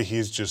 Maybe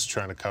he's just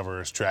trying to cover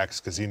his tracks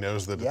because he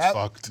knows that it's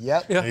fucked.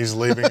 Yep. And he's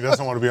leaving. He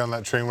doesn't want to be on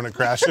that train when it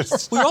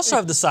crashes. We also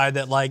have the side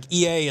that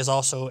EA is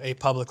also a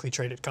publicly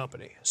traded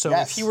company. So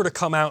if he were to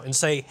come out and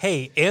say,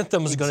 "Hey,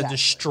 Anthem is going to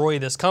destroy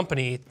this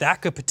company,"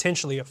 that could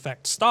potentially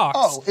affect stocks.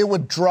 Oh, it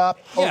would drop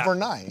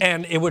overnight.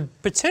 And it would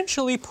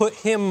potentially put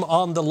him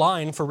on the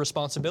line for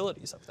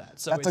responsibilities of that.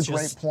 So that's a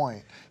great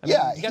point. You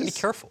got to be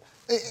careful.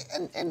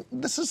 And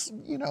this is,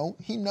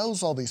 he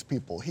knows all these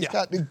people. He's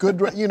got a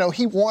good,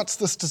 he wants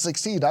this to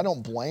succeed. I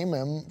don't blame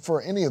him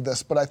for any of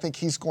this, but I think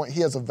he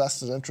has a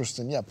vested interest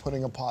in,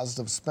 putting a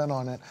positive spin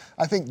on it.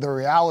 I think the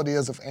reality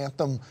is if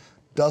Anthem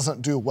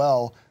doesn't do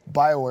well,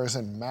 BioWare's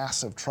in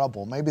massive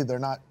trouble. Maybe they're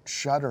not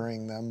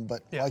shuttering them,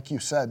 but like you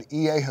said,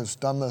 EA has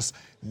done this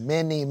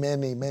many,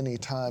 many, many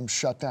times,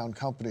 shut down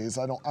companies.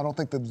 I don't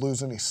think they'd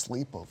lose any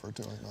sleep over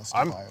doing this to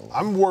BioWare.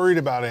 I'm worried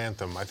about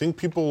Anthem. I think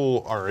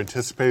people are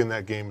anticipating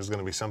that game is going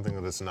to be something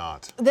that it's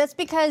not. That's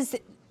because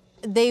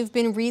they've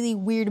been really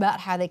weird about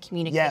how they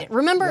communicate it.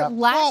 Remember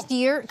last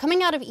year,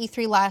 coming out of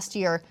E3 last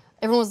year,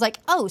 everyone was like,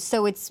 oh,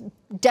 so it's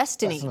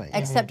Destiny,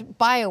 except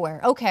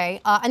BioWare.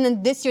 Okay. And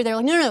then this year they're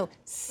like, no,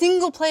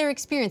 single player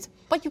experience,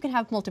 but you can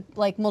have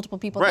multiple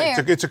people Right.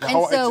 there. It's a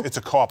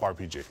co-op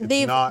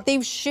RPG.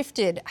 They've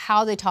shifted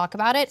how they talk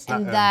about it,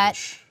 and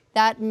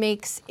that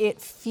makes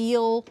it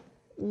feel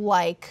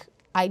like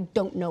I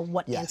don't know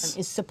what Anthem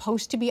is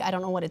supposed to be. I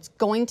don't know what it's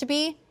going to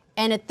be.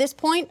 And at this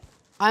point,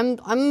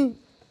 I'm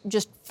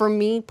just, for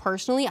me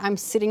personally, I'm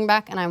sitting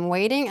back and I'm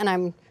waiting and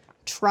I'm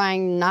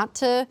trying not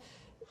to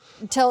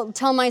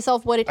tell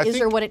myself what it is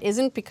or what it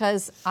isn't,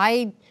 because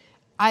I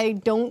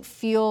don't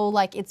feel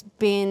like it's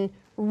been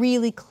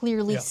really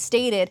clearly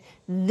stated.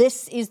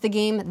 This is the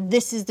game.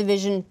 This is the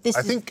vision. This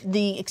is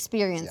the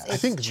experience.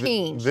 It's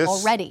changed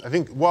already. I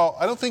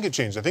don't think it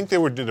changed. I think they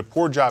did a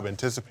poor job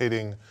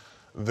anticipating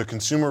the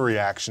consumer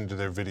reaction to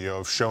their video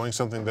of showing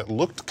something that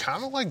looked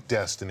kind of like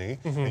Destiny,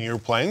 and you're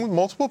playing with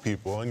multiple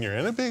people, and you're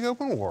in a big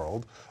open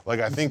world.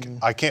 Like, I think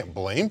I can't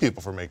blame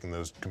people for making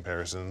those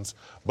comparisons,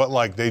 but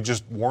like they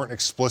just weren't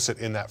explicit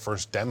in that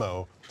first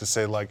demo to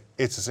say like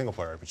it's a single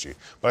player RPG.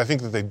 But I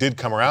think that they did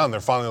come around. They're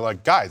finally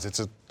like, guys, it's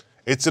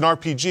an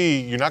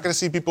RPG. You're not going to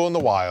see people in the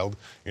wild.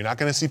 You're not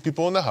going to see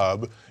people in the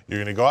hub. You're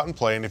going to go out and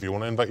play, and if you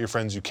want to invite your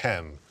friends, you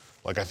can.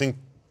 Like, I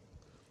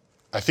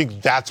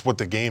think that's what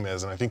the game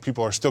is, and I think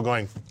people are still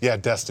going, yeah,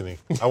 Destiny.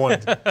 I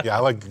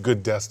like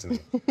good Destiny.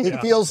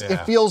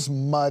 It feels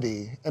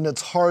muddy, and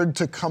it's hard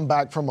to come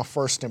back from a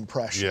first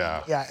impression.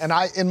 Yeah, and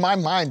in my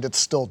mind, it's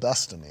still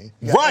Destiny.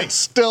 Yeah, right, it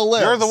still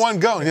is. You're the one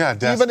going, yeah,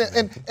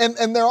 Destiny.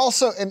 And they're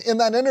also, and in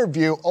that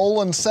interview,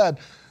 Olin said,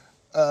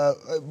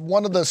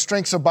 one of the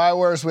strengths of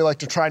BioWare is we like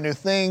to try new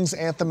things.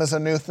 Anthem is a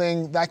new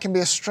thing. That can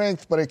be a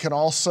strength, but it can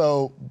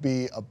also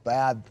be a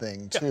bad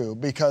thing too,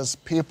 because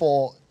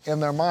people in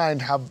their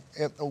mind have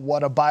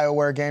what a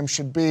BioWare game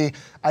should be.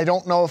 I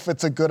don't know if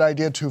it's a good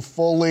idea to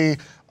fully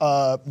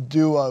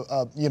do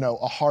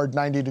a hard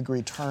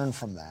 90-degree turn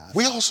from that.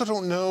 We also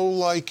don't know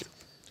like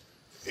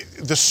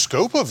the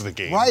scope of the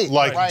game. Right.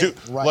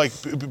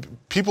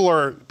 People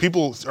are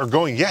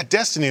going, yeah,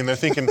 Destiny, and they're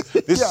thinking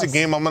this is a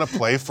game I'm going to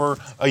play for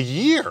a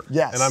year.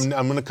 Yes. And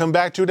I'm going to come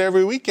back to it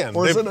every weekend.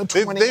 Or is it a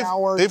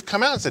 20-hour? They've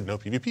come out and said no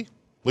PvP. At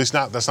least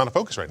that's not a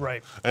focus right now.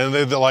 Right. And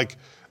they're like,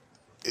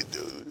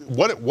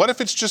 what if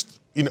it's just,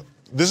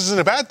 this isn't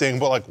a bad thing,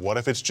 but like, what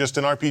if it's just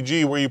an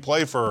RPG where you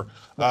play for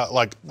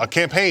like a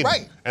campaign,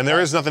 and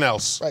there is nothing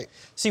else? Right.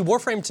 See,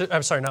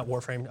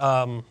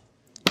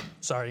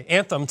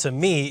 Anthem to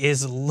me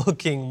is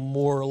looking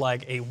more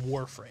like a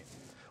Warframe,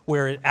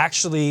 where it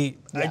actually,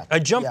 I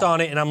jumped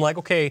on it and I'm like,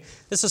 okay,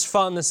 this is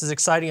fun, this is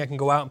exciting, I can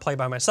go out and play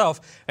by myself.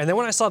 And then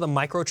when I saw the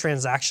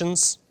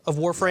microtransactions of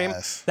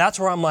Warframe, that's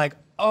where I'm like,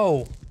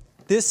 oh,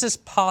 this is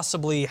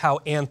possibly how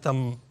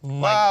Anthem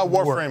might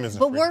work. Warframe isn't.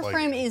 But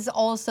Warframe is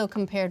also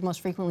compared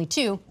most frequently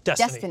to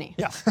Destiny.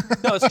 Yeah,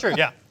 no, it's true,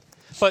 yeah.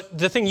 But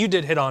the thing you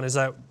did hit on is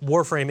that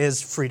Warframe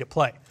is free to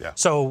play. Yeah.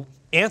 So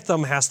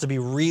Anthem has to be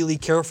really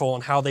careful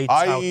on how they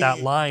tout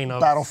that line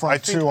of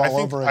Battlefront 2 all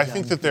over again. I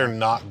think that they're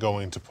not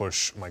going to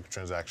push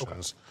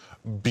microtransactions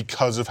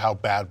because of how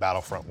bad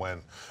Battlefront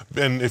went.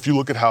 And if you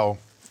look at how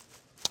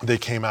they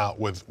came out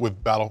with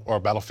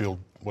Battlefield,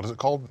 what is it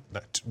called?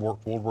 World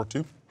War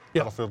II?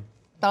 Yeah.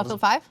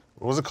 Battlefield 5?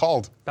 What was it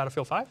called?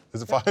 Battlefield 5?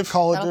 Is it 5?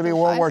 Call of Duty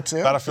World War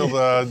II? Battlefield,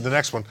 the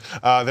next one.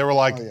 They were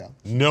like,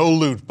 no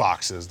loot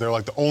boxes. They're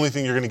like, the only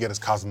thing you're going to get is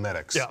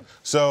cosmetics. Yeah.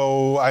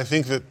 So I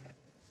think that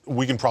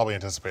we can probably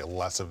anticipate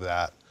less of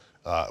that.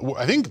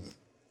 I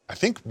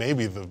think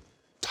maybe the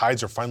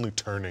tides are finally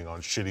turning on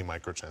shitty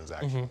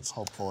microtransactions.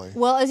 Hopefully.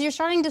 Well, as you're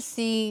starting to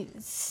see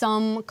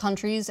some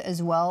countries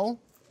as well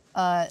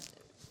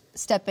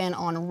step in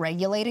on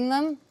regulating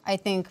them, I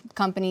think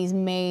companies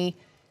may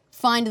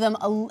find them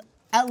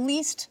at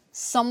least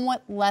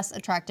somewhat less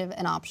attractive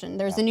an option.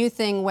 There's a new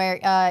thing where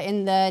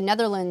in the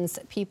Netherlands,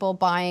 people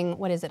buying,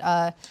 what is it?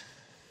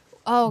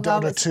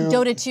 Dota 2.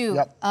 Dota 2.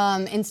 Yep.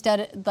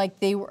 Instead, like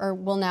they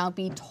will now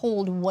be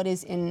told what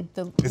is in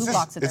the loot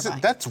box that they're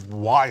buying. That's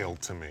wild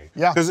to me.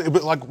 Yeah. Because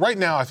like right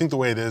now, I think the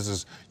way it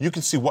is you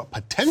can see what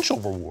potential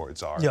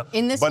rewards are. Yeah.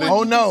 In this But one,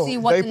 Oh you no, can see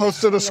what they the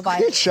posted a next thing you'll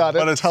buy.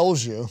 screenshot. It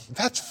tells you.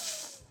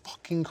 That's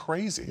fucking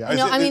crazy. Yeah.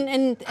 No, I mean,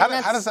 and how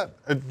that's does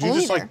that? Do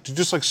only you there.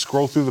 just like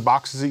scroll through the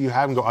boxes that you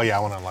have and go, oh yeah, I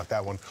want to unlock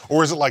that one,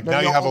 or is it like No, now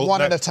you have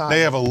one at a time.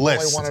 They have a Only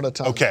list. one at a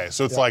time. Okay,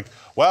 so it's like,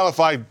 well,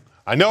 if I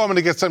know I'm going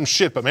to get some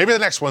shit, but maybe the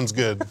next one's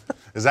good.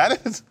 Is that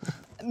it?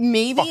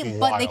 Maybe, fucking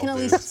but they can at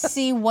wild, least dude.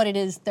 see what it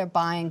is they're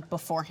buying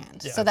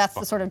beforehand. So that's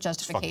the sort of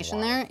justification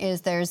wild. there,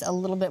 is there's a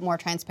little bit more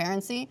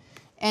transparency.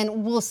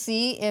 And we'll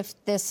see if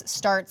this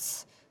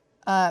starts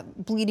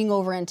bleeding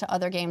over into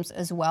other games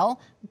as well.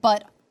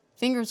 But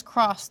fingers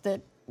crossed that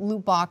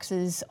loot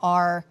boxes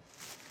are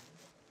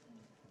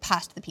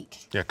past the peak.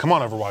 Yeah, come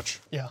on, Overwatch.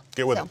 Yeah.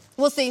 Get with So it.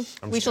 we'll see.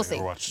 I'm We just shall kidding,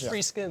 see. Overwatch.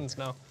 Free skins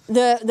now.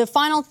 The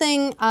final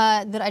thing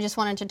that I just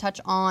wanted to touch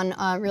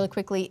on really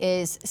quickly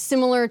is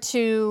similar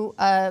to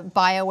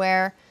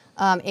BioWare.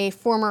 A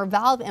former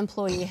Valve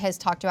employee has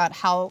talked about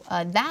how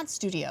that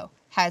studio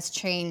has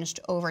changed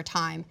over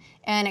time.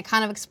 And it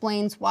kind of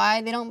explains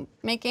why they don't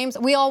make games.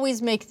 We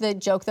always make the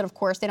joke that, of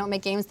course, they don't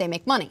make games, they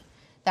make money.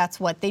 that's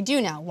what they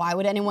do now. Why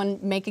would anyone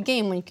make a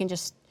game when you can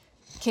just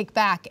kick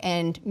back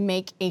and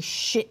make a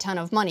shit ton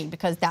of money?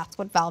 Because that's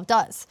what Valve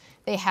does.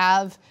 They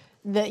have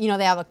they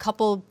have a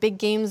couple big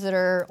games that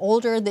are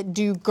older that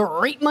do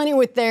great money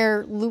with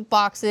their loot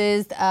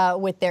boxes,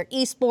 with their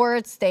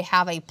esports. They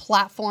have a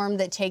platform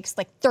that takes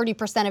like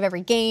 30% of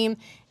every game,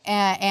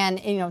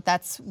 and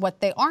that's what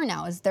they are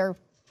now. Is they're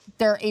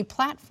a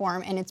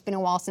platform, and it's been a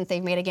while since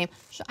they've made a game.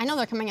 I know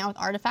they're coming out with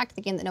Artifact,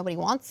 the game that nobody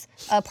wants,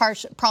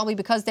 probably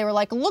because they were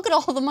like, look at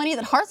all the money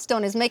that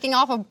Hearthstone is making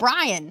off of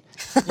Brian.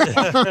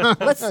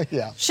 let's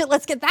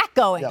get that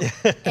going.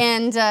 Yeah.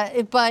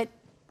 And but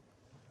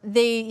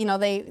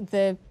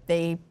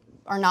they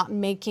are not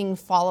making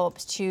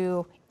follow-ups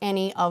to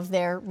any of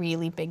their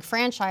really big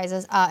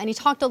franchises. And he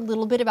talked a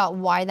little bit about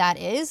why that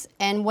is,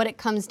 and what it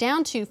comes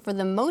down to for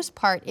the most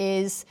part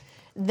is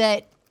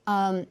that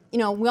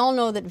we all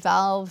know that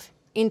Valve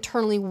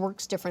internally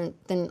works different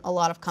than a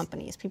lot of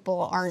companies.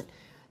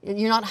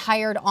 You're not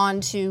hired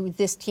onto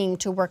this team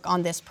to work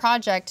on this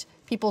project.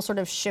 People sort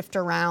of shift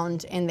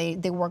around and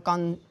they work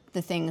on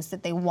the things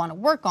that they want to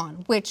work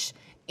on, which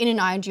in an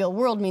ideal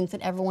world means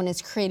that everyone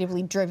is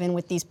creatively driven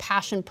with these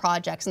passion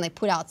projects and they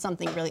put out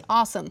something really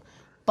awesome.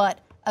 But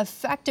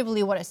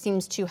effectively what it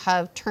seems to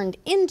have turned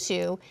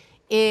into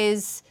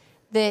is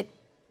that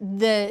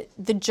the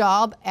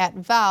job at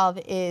Valve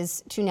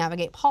is to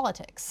navigate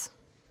politics,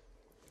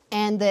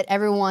 and that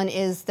everyone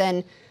is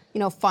then,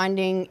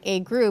 finding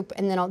a group,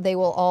 and then they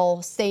will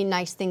all say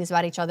nice things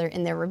about each other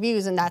in their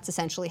reviews, and that's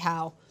essentially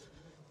how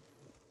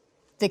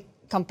the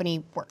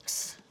company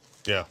works.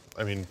 Yeah,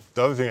 I mean,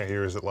 the other thing I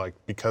hear is that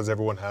because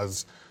everyone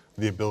has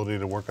the ability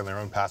to work on their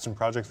own passion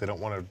projects, they don't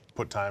want to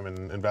put time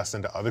and invest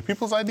into other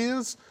people's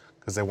ideas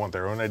because they want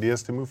their own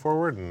ideas to move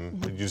forward,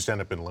 and you just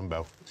end up in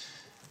limbo.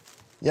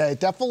 Yeah,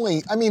 it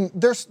definitely. I mean,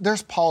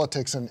 there's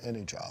politics in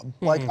any job.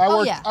 Like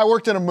I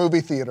worked in a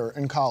movie theater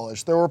in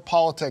college. There were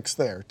politics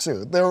there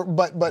too.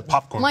 But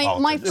popcorn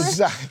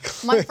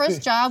politics. My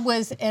first job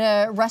was at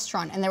a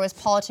restaurant, and there was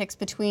politics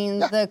between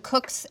the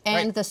cooks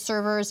and the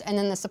servers, and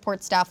then the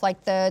support staff,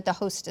 like the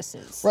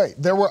hostesses. Right.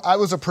 I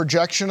was a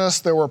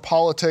projectionist. There were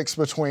politics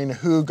between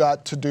who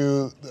got to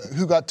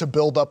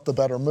build up the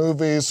better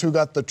movies, who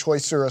got the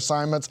choicier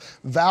assignments.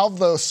 Valve,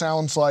 though,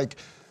 sounds like.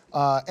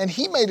 And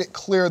he made it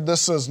clear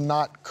this is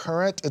not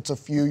current, it's a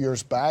few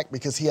years back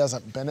because he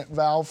hasn't been at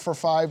Valve for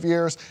 5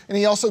 years. And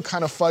he also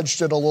kind of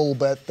fudged it a little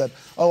bit that,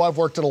 I've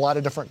worked at a lot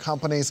of different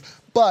companies,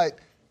 but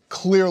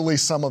clearly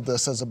some of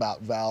this is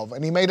about Valve.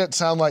 And he made it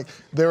sound like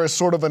there is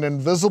sort of an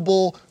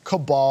invisible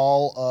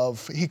cabal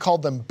of, he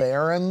called them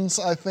barons,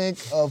 I think,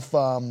 of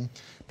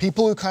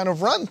people who kind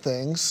of run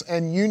things,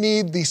 and you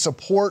need the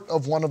support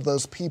of one of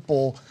those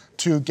people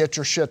to get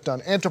your shit done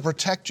and to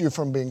protect you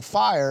from being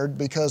fired,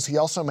 because he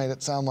also made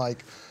it sound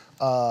like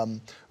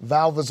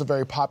Valve is a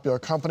very popular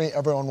company.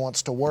 Everyone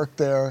wants to work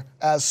there.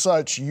 As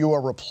such, you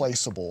are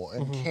replaceable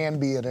and can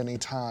be at any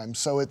time.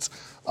 So it's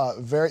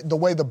the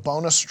way the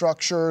bonus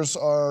structures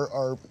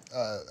are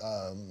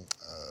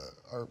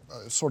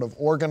sort of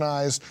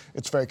organized.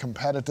 It's very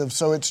competitive.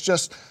 So it's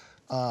just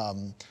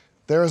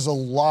there's a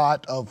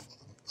lot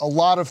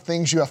of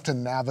things you have to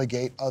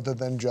navigate other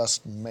than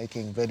just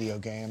making video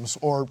games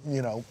or,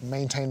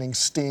 maintaining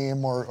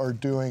Steam or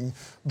doing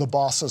the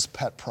boss's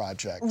pet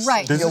projects.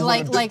 Right.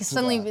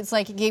 Suddenly it's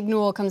like Gabe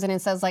Newell comes in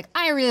and says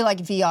I really like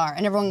VR,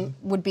 and everyone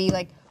would be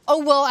like,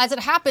 oh, well, as it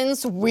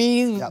happens,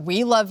 we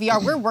love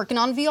VR. We're working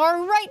on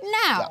VR right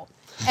now.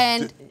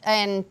 Yeah.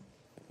 And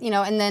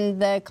then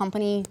the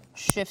company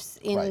shifts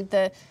in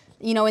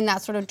in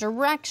that sort of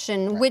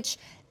direction, which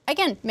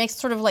again makes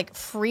sort of like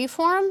free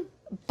form,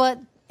 but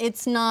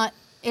it's not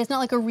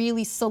like a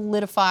really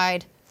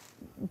solidified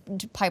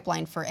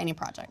pipeline for any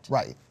project.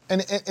 Right.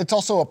 And it's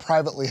also a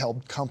privately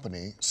held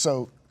company,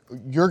 so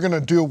you're going to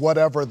do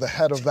whatever the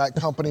head of that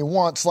company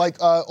wants, like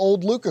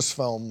old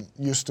Lucasfilm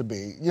used to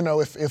be.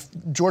 If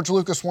George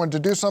Lucas wanted to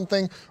do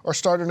something or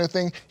start a new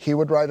thing, he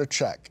would write a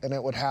check and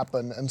it would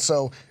happen. And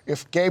so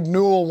if Gabe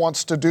Newell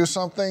wants to do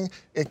something,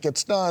 it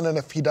gets done. And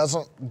if he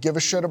doesn't give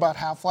a shit about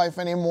Half-Life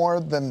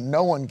anymore, then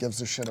no one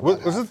gives a shit about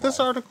Half-Life. Was it this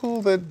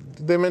article that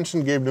they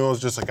mentioned Gabe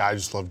Newell's just I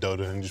just love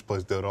Dota and he just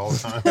plays Dota all the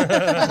time?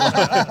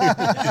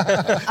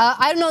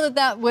 I don't know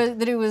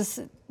that it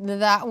was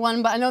that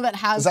one, but I know that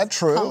has Is that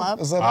true? come up.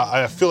 Is that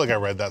I feel like I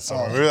read that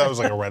somewhere. Maybe that was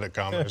like a Reddit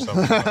comment or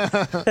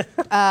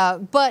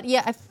something. But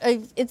yeah,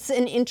 it's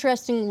an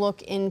interesting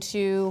look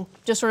into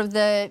just sort of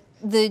the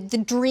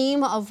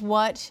dream of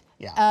what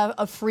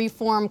a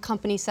free-form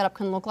company setup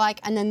can look like,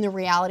 and then the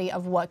reality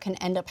of what can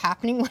end up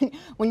happening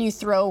when you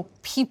throw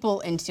people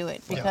into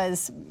it,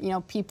 because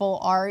people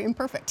are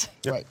imperfect.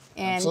 Right.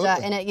 And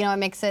it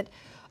makes it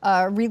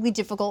really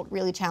difficult,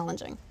 really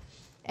challenging.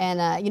 And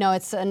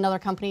it's another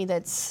company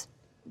that's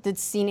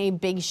seen a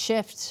big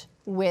shift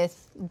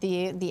with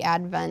the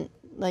advent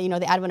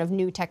of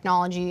new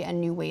technology and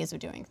new ways of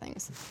doing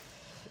things.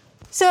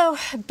 So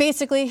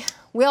basically,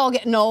 we're all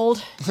getting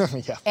old,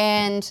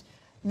 and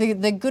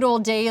the good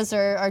old days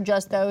are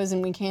just those,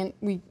 and we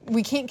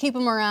can't keep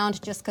them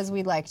around just because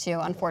we'd like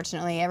to.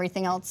 Unfortunately,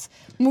 everything else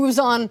moves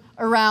on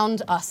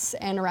around us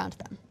and around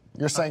them.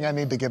 You're saying I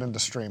need to get into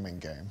streaming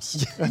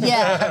games.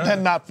 Yeah.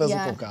 And not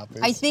physical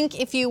copies. I think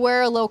if you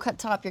wear a low-cut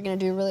top, you're going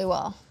to do really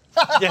well.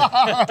 All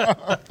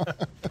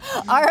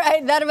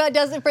right, that about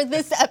does it for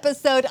this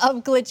episode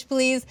of Glitch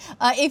Please.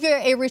 If you're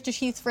a Rooster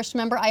Teeth First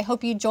member, I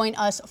hope you join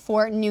us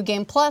for New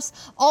Game Plus.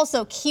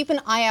 Also, keep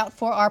an eye out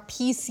for our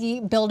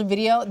PC build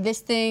video. This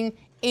thing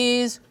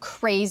is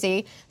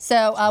crazy.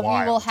 So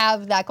we will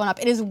have that going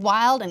up. It is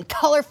wild and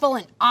colorful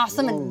and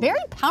awesome and very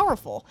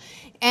powerful.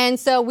 And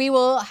so we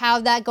will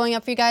have that going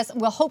up for you guys.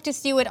 We'll hope to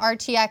see you at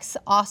RTX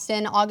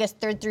Austin, August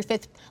 3rd through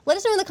 5th. Let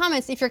us know in the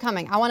comments if you're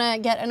coming. I want to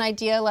get an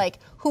idea like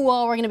who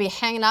all we're going to be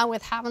hanging out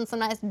with, having some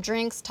nice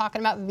drinks, talking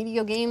about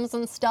video games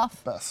and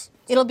stuff.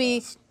 It'll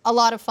be a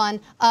lot of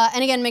fun.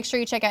 And again, make sure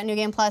you check out New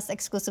Game Plus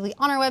exclusively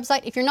on our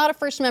website. If you're not a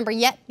first member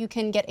yet, you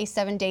can get a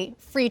 7-day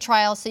free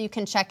trial so you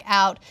can check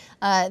out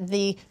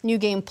the New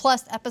Game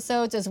Plus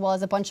episodes as well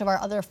as a bunch of our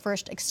other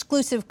first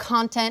exclusive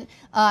content.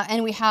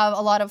 And we have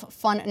a lot of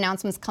fun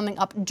announcements coming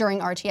up during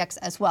RTX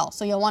as well.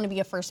 So you'll want to be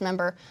a first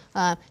member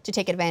to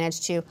take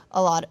advantage to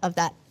a lot of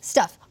that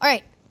stuff. All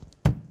right,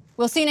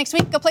 we'll see you next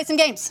week. Go play some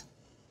games.